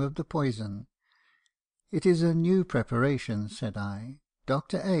name of the poison. "It is a new preparation," said I.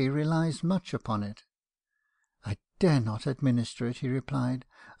 "Dr. A. relies much upon it." "I dare not administer it," he replied.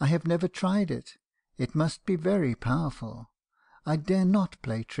 "I have never tried it. It must be very powerful. I dare not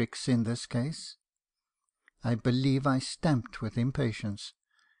play tricks in this case." I believe I stamped with impatience,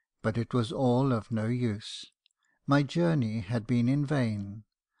 but it was all of no use. My journey had been in vain.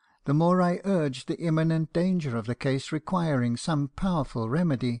 The more I urged the imminent danger of the case requiring some powerful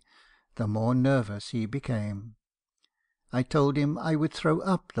remedy, the more nervous he became. I told him I would throw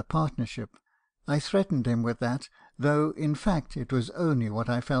up the partnership. I threatened him with that, though in fact it was only what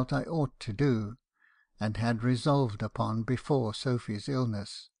I felt I ought to do, and had resolved upon before Sophy's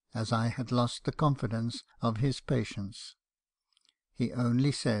illness, as I had lost the confidence of his patients. He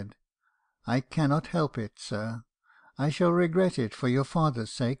only said, "I cannot help it, sir. I shall regret it for your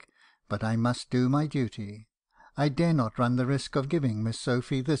father's sake, but I must do my duty. I dare not run the risk of giving Miss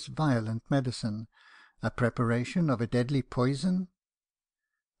Sophy this violent medicine, a preparation of a deadly poison."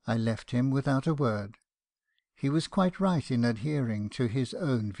 I left him without a word. He was quite right in adhering to his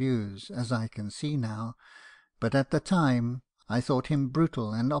own views, as I can see now, but at the time I thought him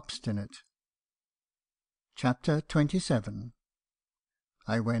brutal and obstinate. Chapter 27.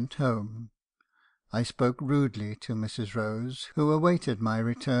 I went home. I spoke rudely to Mrs. Rose, who awaited my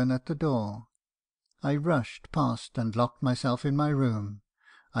return at the door. I rushed past and locked myself in my room.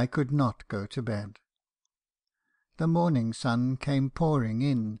 I could not go to bed. The morning sun came pouring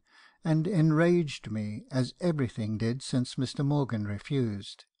in, and enraged me, as everything did since Mr. Morgan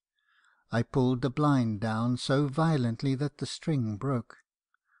refused. I pulled the blind down so violently that the string broke.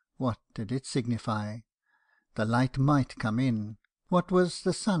 What did it signify? The light might come in. What was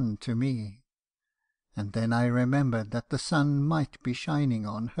the sun to me? And then I remembered that the sun might be shining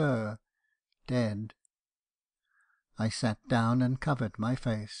on her, dead. I sat down and covered my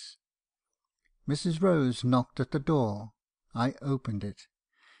face. Mrs. Rose knocked at the door. I opened it.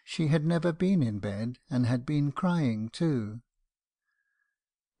 She had never been in bed, and had been crying too.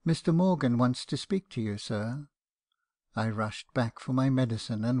 "Mr. Morgan wants to speak to you, sir." I rushed back for my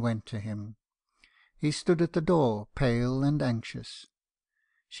medicine, and went to him. He stood at the door, pale and anxious.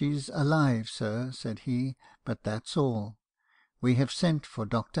 "She's alive, sir," said he, "but that's all. We have sent for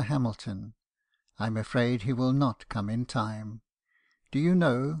Dr. Hamilton. I'm afraid he will not come in time. Do you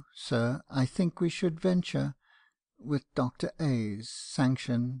know, sir, I think we should venture, with Dr. A.'s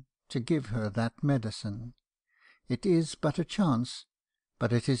sanction, to give her that medicine. It is but a chance,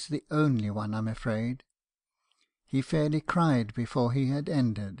 but it is the only one, I'm afraid." He fairly cried before he had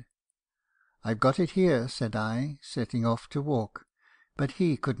ended. "I've got it here," said I, setting off to walk, but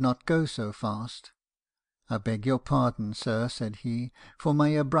he could not go so fast. "I beg your pardon, sir," said he, "for my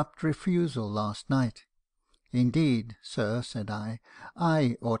abrupt refusal last night." "Indeed, sir," said I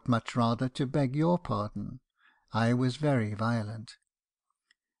ought much rather to beg your pardon. I was very violent."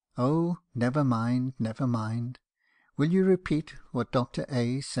 "Oh, never mind, never mind. Will you repeat what Dr.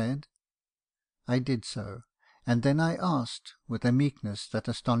 A. said?" I did so, and then I asked, with a meekness that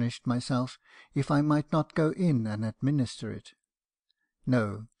astonished myself, if I might not go in and administer it.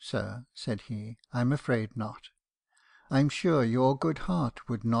 "No, sir," said he, "I'm afraid not. I'm sure your good heart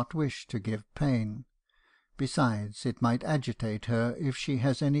would not wish to give pain. Besides, it might agitate her if she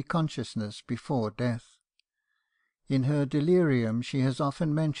has any consciousness before death. In her delirium she has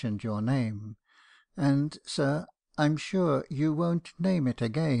often mentioned your name; and, sir, I'm sure you won't name it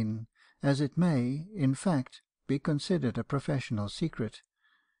again, as it may, in fact, be considered a professional secret.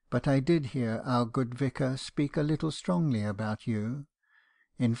 But I did hear our good vicar speak a little strongly about you.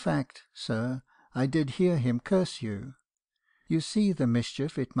 In fact, sir, I did hear him curse you. You see the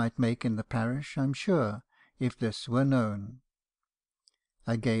mischief it might make in the parish, I'm sure, if this were known."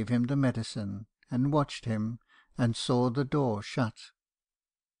 I gave him the medicine, and watched him, and saw the door shut.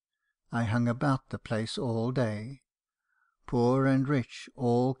 I hung about the place all day. Poor and rich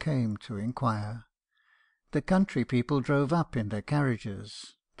all came to inquire. The country people drove up in their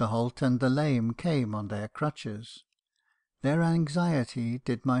carriages. The halt and the lame came on their crutches. Their anxiety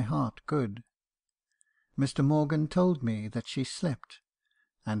did my heart good. Mr. Morgan told me that she slept,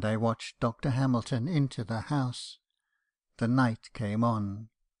 and I watched Dr. Hamilton into the house. The night came on.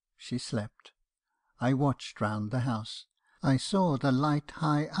 She slept. I watched round the house. I saw the light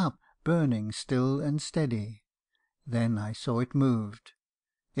high up, burning still and steady. Then I saw it moved.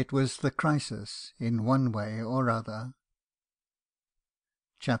 It was the crisis, in one way or other.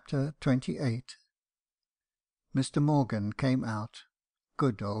 Chapter 28. Mr. Morgan came out.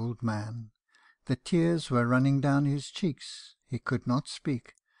 Good old man! The tears were running down his cheeks. He could not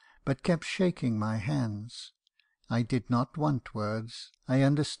speak, but kept shaking my hands. I did not want words. I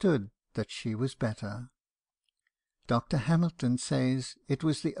understood that she was better. "Dr. Hamilton says it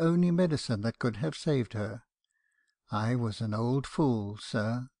was the only medicine that could have saved her. I was an old fool,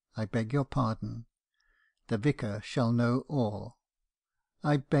 sir. I beg your pardon. The vicar shall know all.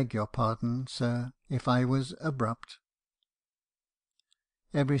 I beg your pardon, sir, if I was abrupt."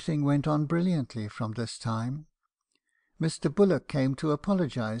 Everything went on brilliantly from this time. Mr. Bullock came to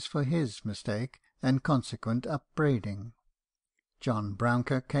apologise for his mistake and consequent upbraiding. John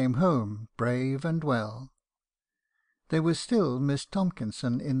Brouncker came home brave and well. There was still Miss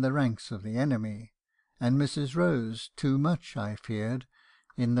Tomkinson in the ranks of the enemy, and Mrs. Rose too much, I feared,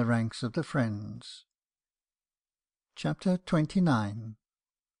 in the ranks of the friends. Chapter 29.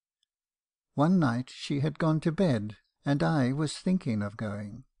 One night she had gone to bed, and I was thinking of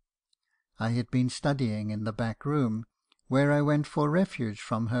going. I had been studying in the back room, where I went for refuge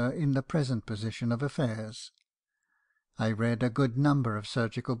from her in the present position of affairs. I read a good number of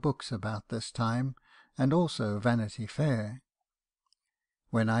surgical books about this time, and also Vanity Fair,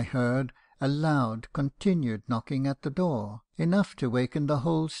 when I heard a loud continued knocking at the door, enough to waken the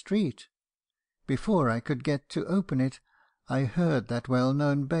whole street. Before I could get to open it, I heard that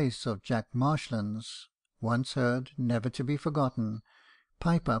well-known bass of Jack Marshland's, once heard, never to be forgotten,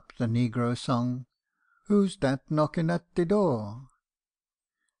 pipe up the negro song, "Who's dat knocking at the door?"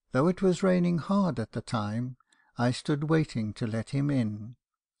 Though it was raining hard at the time, I stood waiting to let him in.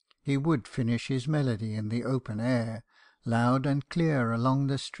 He would finish his melody in the open air, loud and clear along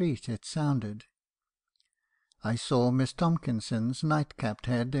the street it sounded. I saw Miss Tomkinson's night-capped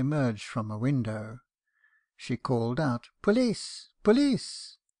head emerge from a window. She called out, "Police!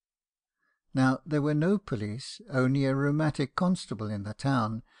 Police!" Now there were no police, only a rheumatic constable in the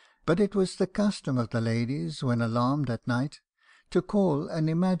town, but it was the custom of the ladies, when alarmed at night, to call an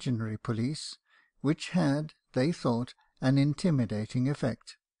imaginary police, which had, they thought, an intimidating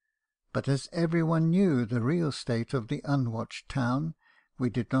effect. But as every one knew the real state of the unwatched town, we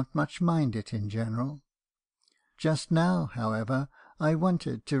did not much mind it in general. Just now, however, I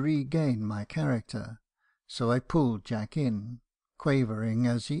wanted to regain my character, so I pulled Jack in, quavering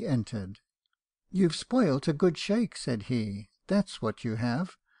as he entered. "You've spoilt a good shake," said he, "that's what you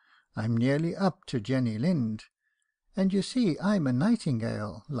have. I'm nearly up to Jenny Lind, and you see I'm a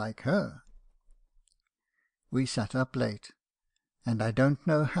nightingale, like her." We sat up late, and I don't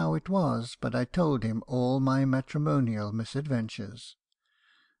know how it was, but I told him all my matrimonial misadventures.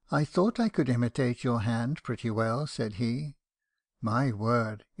 "I thought I could imitate your hand pretty well," said he. My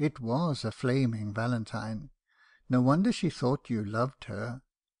word, it was a flaming valentine. No wonder she thought you loved her.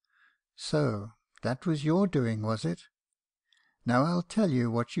 "So that was your doing, was it? Now I'll tell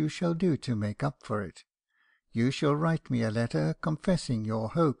you what you shall do to make up for it. You shall write me a letter confessing your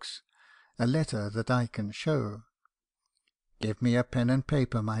hoax, a letter that I can show. Give me a pen and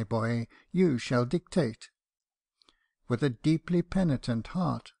paper, my boy. You shall dictate. With a deeply penitent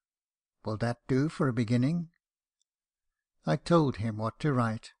heart. Will that do for a beginning?" I told him what to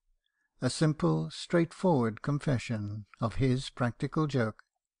write. A simple, straightforward confession of his practical joke.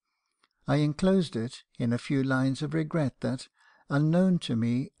 I enclosed it in a few lines of regret that, unknown to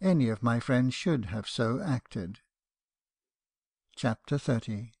me, any of my friends should have so acted. Chapter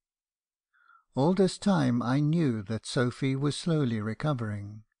 30. All this time I knew that Sophy was slowly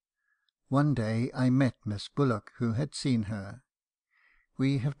recovering. One day I met Miss Bullock, who had seen her.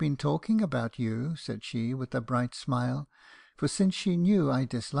 "We have been talking about you," said she, with a bright smile, for since she knew I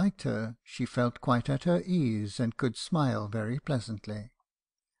disliked her, she felt quite at her ease, and could smile very pleasantly.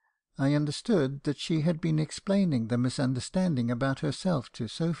 I understood that she had been explaining the misunderstanding about herself to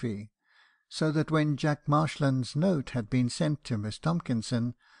Sophy, so that when Jack Marshland's note had been sent to Miss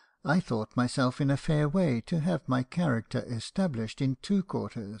Tomkinson, I thought myself in a fair way to have my character established in 2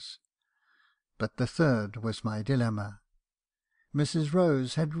 quarters. But the third was my dilemma. Mrs.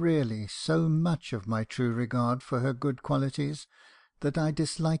 Rose had really so much of my true regard for her good qualities, that I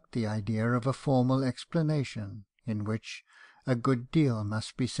disliked the idea of a formal explanation, in which a good deal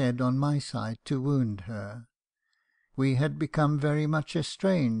must be said on my side to wound her. We had become very much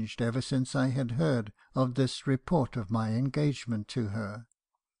estranged ever since I had heard of this report of my engagement to her.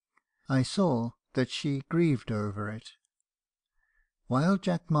 I saw that she grieved over it. While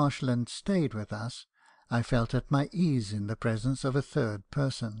Jack Marshland stayed with us, I felt at my ease in the presence of a third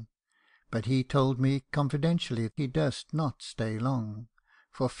person, but he told me confidentially he durst not stay long,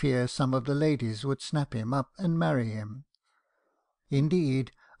 for fear some of the ladies would snap him up and marry him.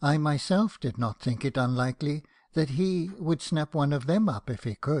 Indeed, I myself did not think it unlikely that he would snap one of them up if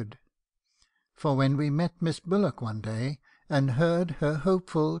he could. For when we met Miss Bullock one day, and heard her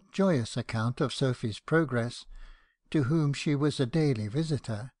hopeful, joyous account of Sophy's progress, to whom she was a daily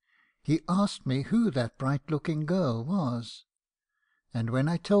visitor, he asked me who that bright-looking girl was. and when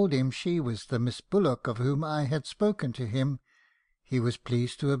I told him she was the Miss Bullock of whom I had spoken to him, he was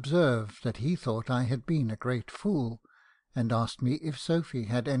pleased to observe that he thought I had been a great fool, and asked me if Sophy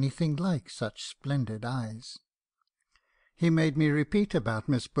had anything like such splendid eyes. He made me repeat about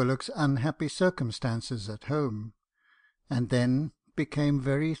Miss Bullock's unhappy circumstances at home, and then became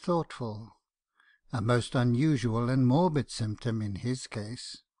very thoughtful, a most unusual and morbid symptom in his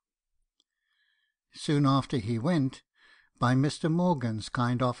case. Soon after he went, by Mr. Morgan's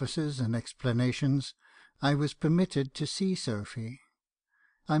kind offices and explanations, I was permitted to see Sophy.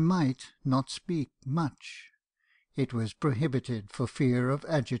 I might not speak much. It was prohibited for fear of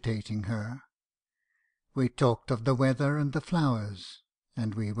agitating her. We talked of the weather and the flowers,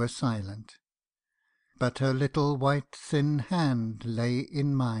 and we were silent. But her little white thin hand lay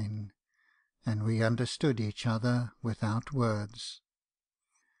in mine, and we understood each other without words.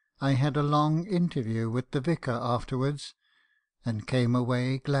 I had a long interview with the vicar afterwards, and came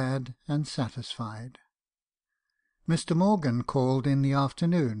away glad and satisfied. Mr. Morgan called in the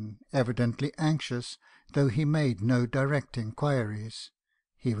afternoon, evidently anxious, though he made no direct inquiries.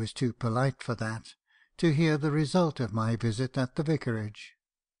 He was too polite for that, to hear the result of my visit at the vicarage.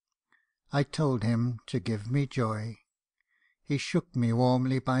 I told him to give me joy. He shook me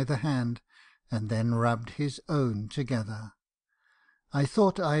warmly by the hand, and then rubbed his own together. I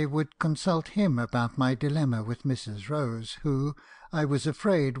thought I would consult him about my dilemma with Mrs. Rose, who, I was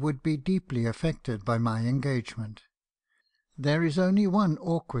afraid, would be deeply affected by my engagement. "There is only one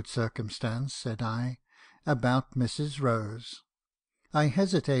awkward circumstance," said I, "about Mrs. Rose." I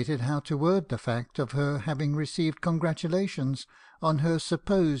hesitated how to word the fact of her having received congratulations on her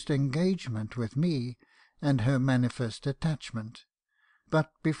supposed engagement with me, and her manifest attachment.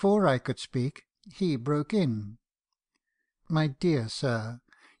 But before I could speak, he broke in. "My dear sir,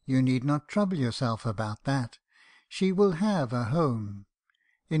 you need not trouble yourself about that. She will have a home.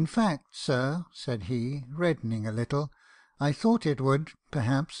 In fact, sir," said he, reddening a little, "I thought it would,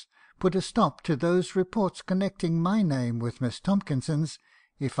 perhaps, put a stop to those reports connecting my name with Miss Tomkinson's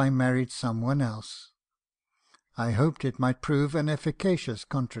if I married some one else." I hoped it might prove an efficacious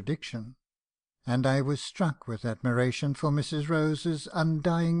contradiction, and I was struck with admiration for Mrs. Rose's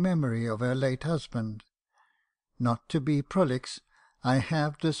undying memory of her late husband. Not to be prolix, I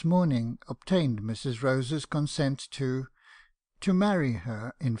have this morning obtained Mrs. Rose's consent to marry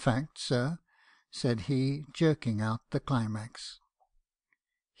her, in fact, sir," said he, jerking out the climax.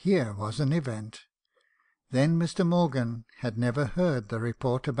 Here was an event. Then Mr. Morgan had never heard the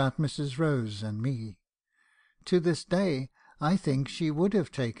report about Mrs. Rose and me. To this day, I think she would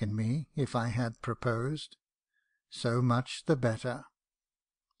have taken me if I had proposed. So much the better.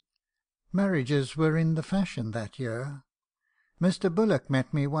 Marriages were in the fashion that year. Mr. Bullock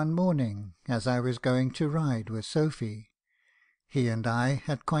met me one morning, as I was going to ride with Sophy. He and I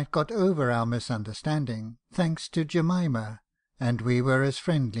had quite got over our misunderstanding, thanks to Jemima, and we were as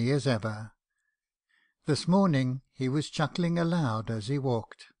friendly as ever. This morning he was chuckling aloud as he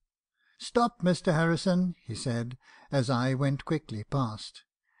walked. "Stop, Mr. Harrison," he said, as I went quickly past.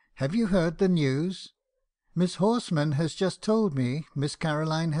 "Have you heard the news? Miss Horseman has just told me Miss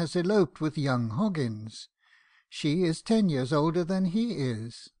Caroline has eloped with young Hoggins. She is 10 years older than he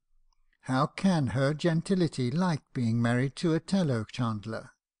is. How can her gentility like being married to a tallow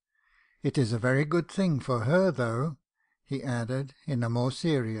chandler? It is a very good thing for her, though," he added, in a more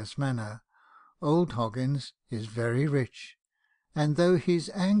serious manner. "Old Hoggins is very rich, and though he's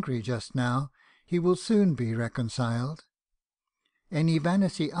angry just now, he will soon be reconciled. Any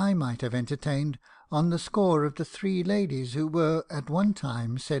vanity I might have entertained on the score of the 3 ladies who were at one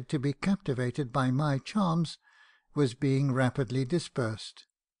time said to be captivated by my charms was being rapidly dispersed.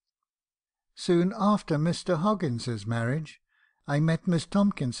 Soon after Mr. Hoggins's marriage, I met Miss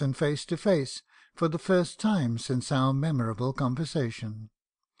Tomkinson face to face, for the first time since our memorable conversation.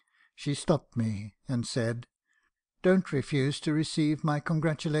 She stopped me, and said, "Don't refuse to receive my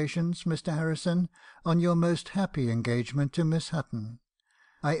congratulations, Mr. Harrison, on your most happy engagement to Miss Hutton.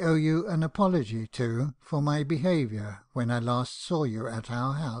 I owe you an apology, too, for my behaviour when I last saw you at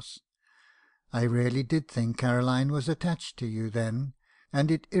our house. I really did think Caroline was attached to you then, and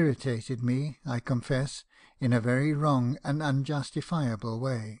it irritated me, I confess, in a very wrong and unjustifiable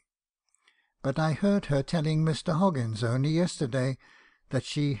way. But I heard her telling Mr. Hoggins only yesterday that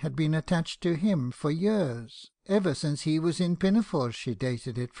she had been attached to him for years, ever since he was in Pinafore she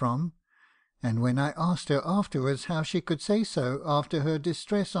dated it from, and when I asked her afterwards how she could say so after her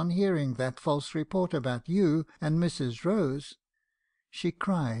distress on hearing that false report about you and Mrs. Rose, she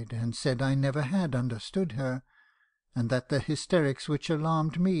cried and said I never had understood her, and that the hysterics which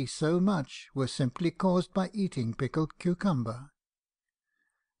alarmed me so much were simply caused by eating pickled cucumber.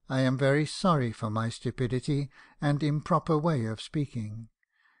 I am very sorry for my stupidity and improper way of speaking.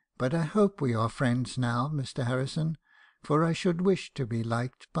 But I hope we are friends now, Mr. Harrison, for I should wish to be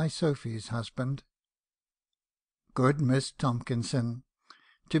liked by Sophy's husband. Good Miss Tomkinson,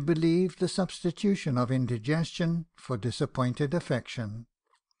 to believe the substitution of indigestion for disappointed affection.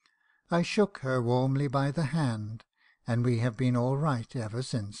 I shook her warmly by the hand, and we have been all right ever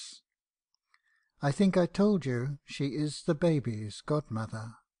since. I think I told you she is the baby's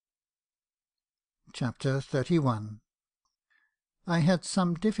godmother. Chapter 31. I had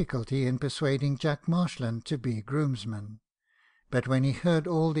some difficulty in persuading Jack Marshland to be groomsman, but when he heard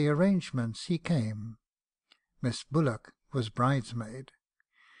all the arrangements he came. Miss Bullock was bridesmaid.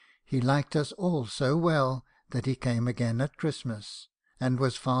 He liked us all so well that he came again at Christmas, and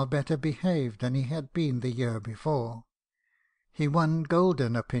was far better behaved than he had been the year before. He won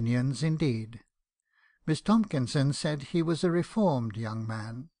golden opinions indeed. Miss Tomkinson said he was a reformed young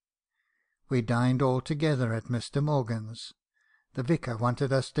man. We dined all together at Mr. Morgan's. The vicar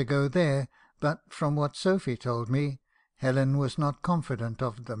wanted us to go there, but from what Sophy told me, Helen was not confident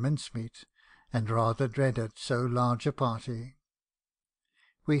of the mincemeat, and rather dreaded so large a party.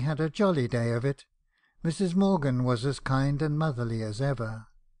 We had a jolly day of it. Mrs. Morgan was as kind and motherly as ever.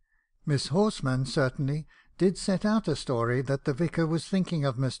 Miss Horseman certainly did set out a story that the vicar was thinking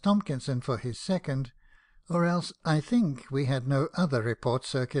of Miss Tomkinson for his second, or else I think we had no other report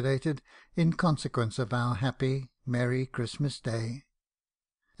circulated in consequence of our happy, merry Christmas day.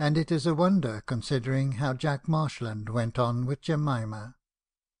 And it is a wonder, considering how Jack Marshland went on with Jemima.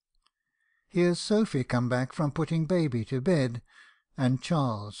 Here's Sophy come back from putting baby to bed, and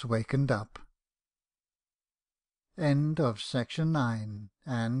Charles wakened up. End of section 9,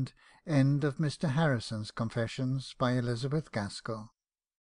 and end of Mr. Harrison's Confessions by Elizabeth Gaskell.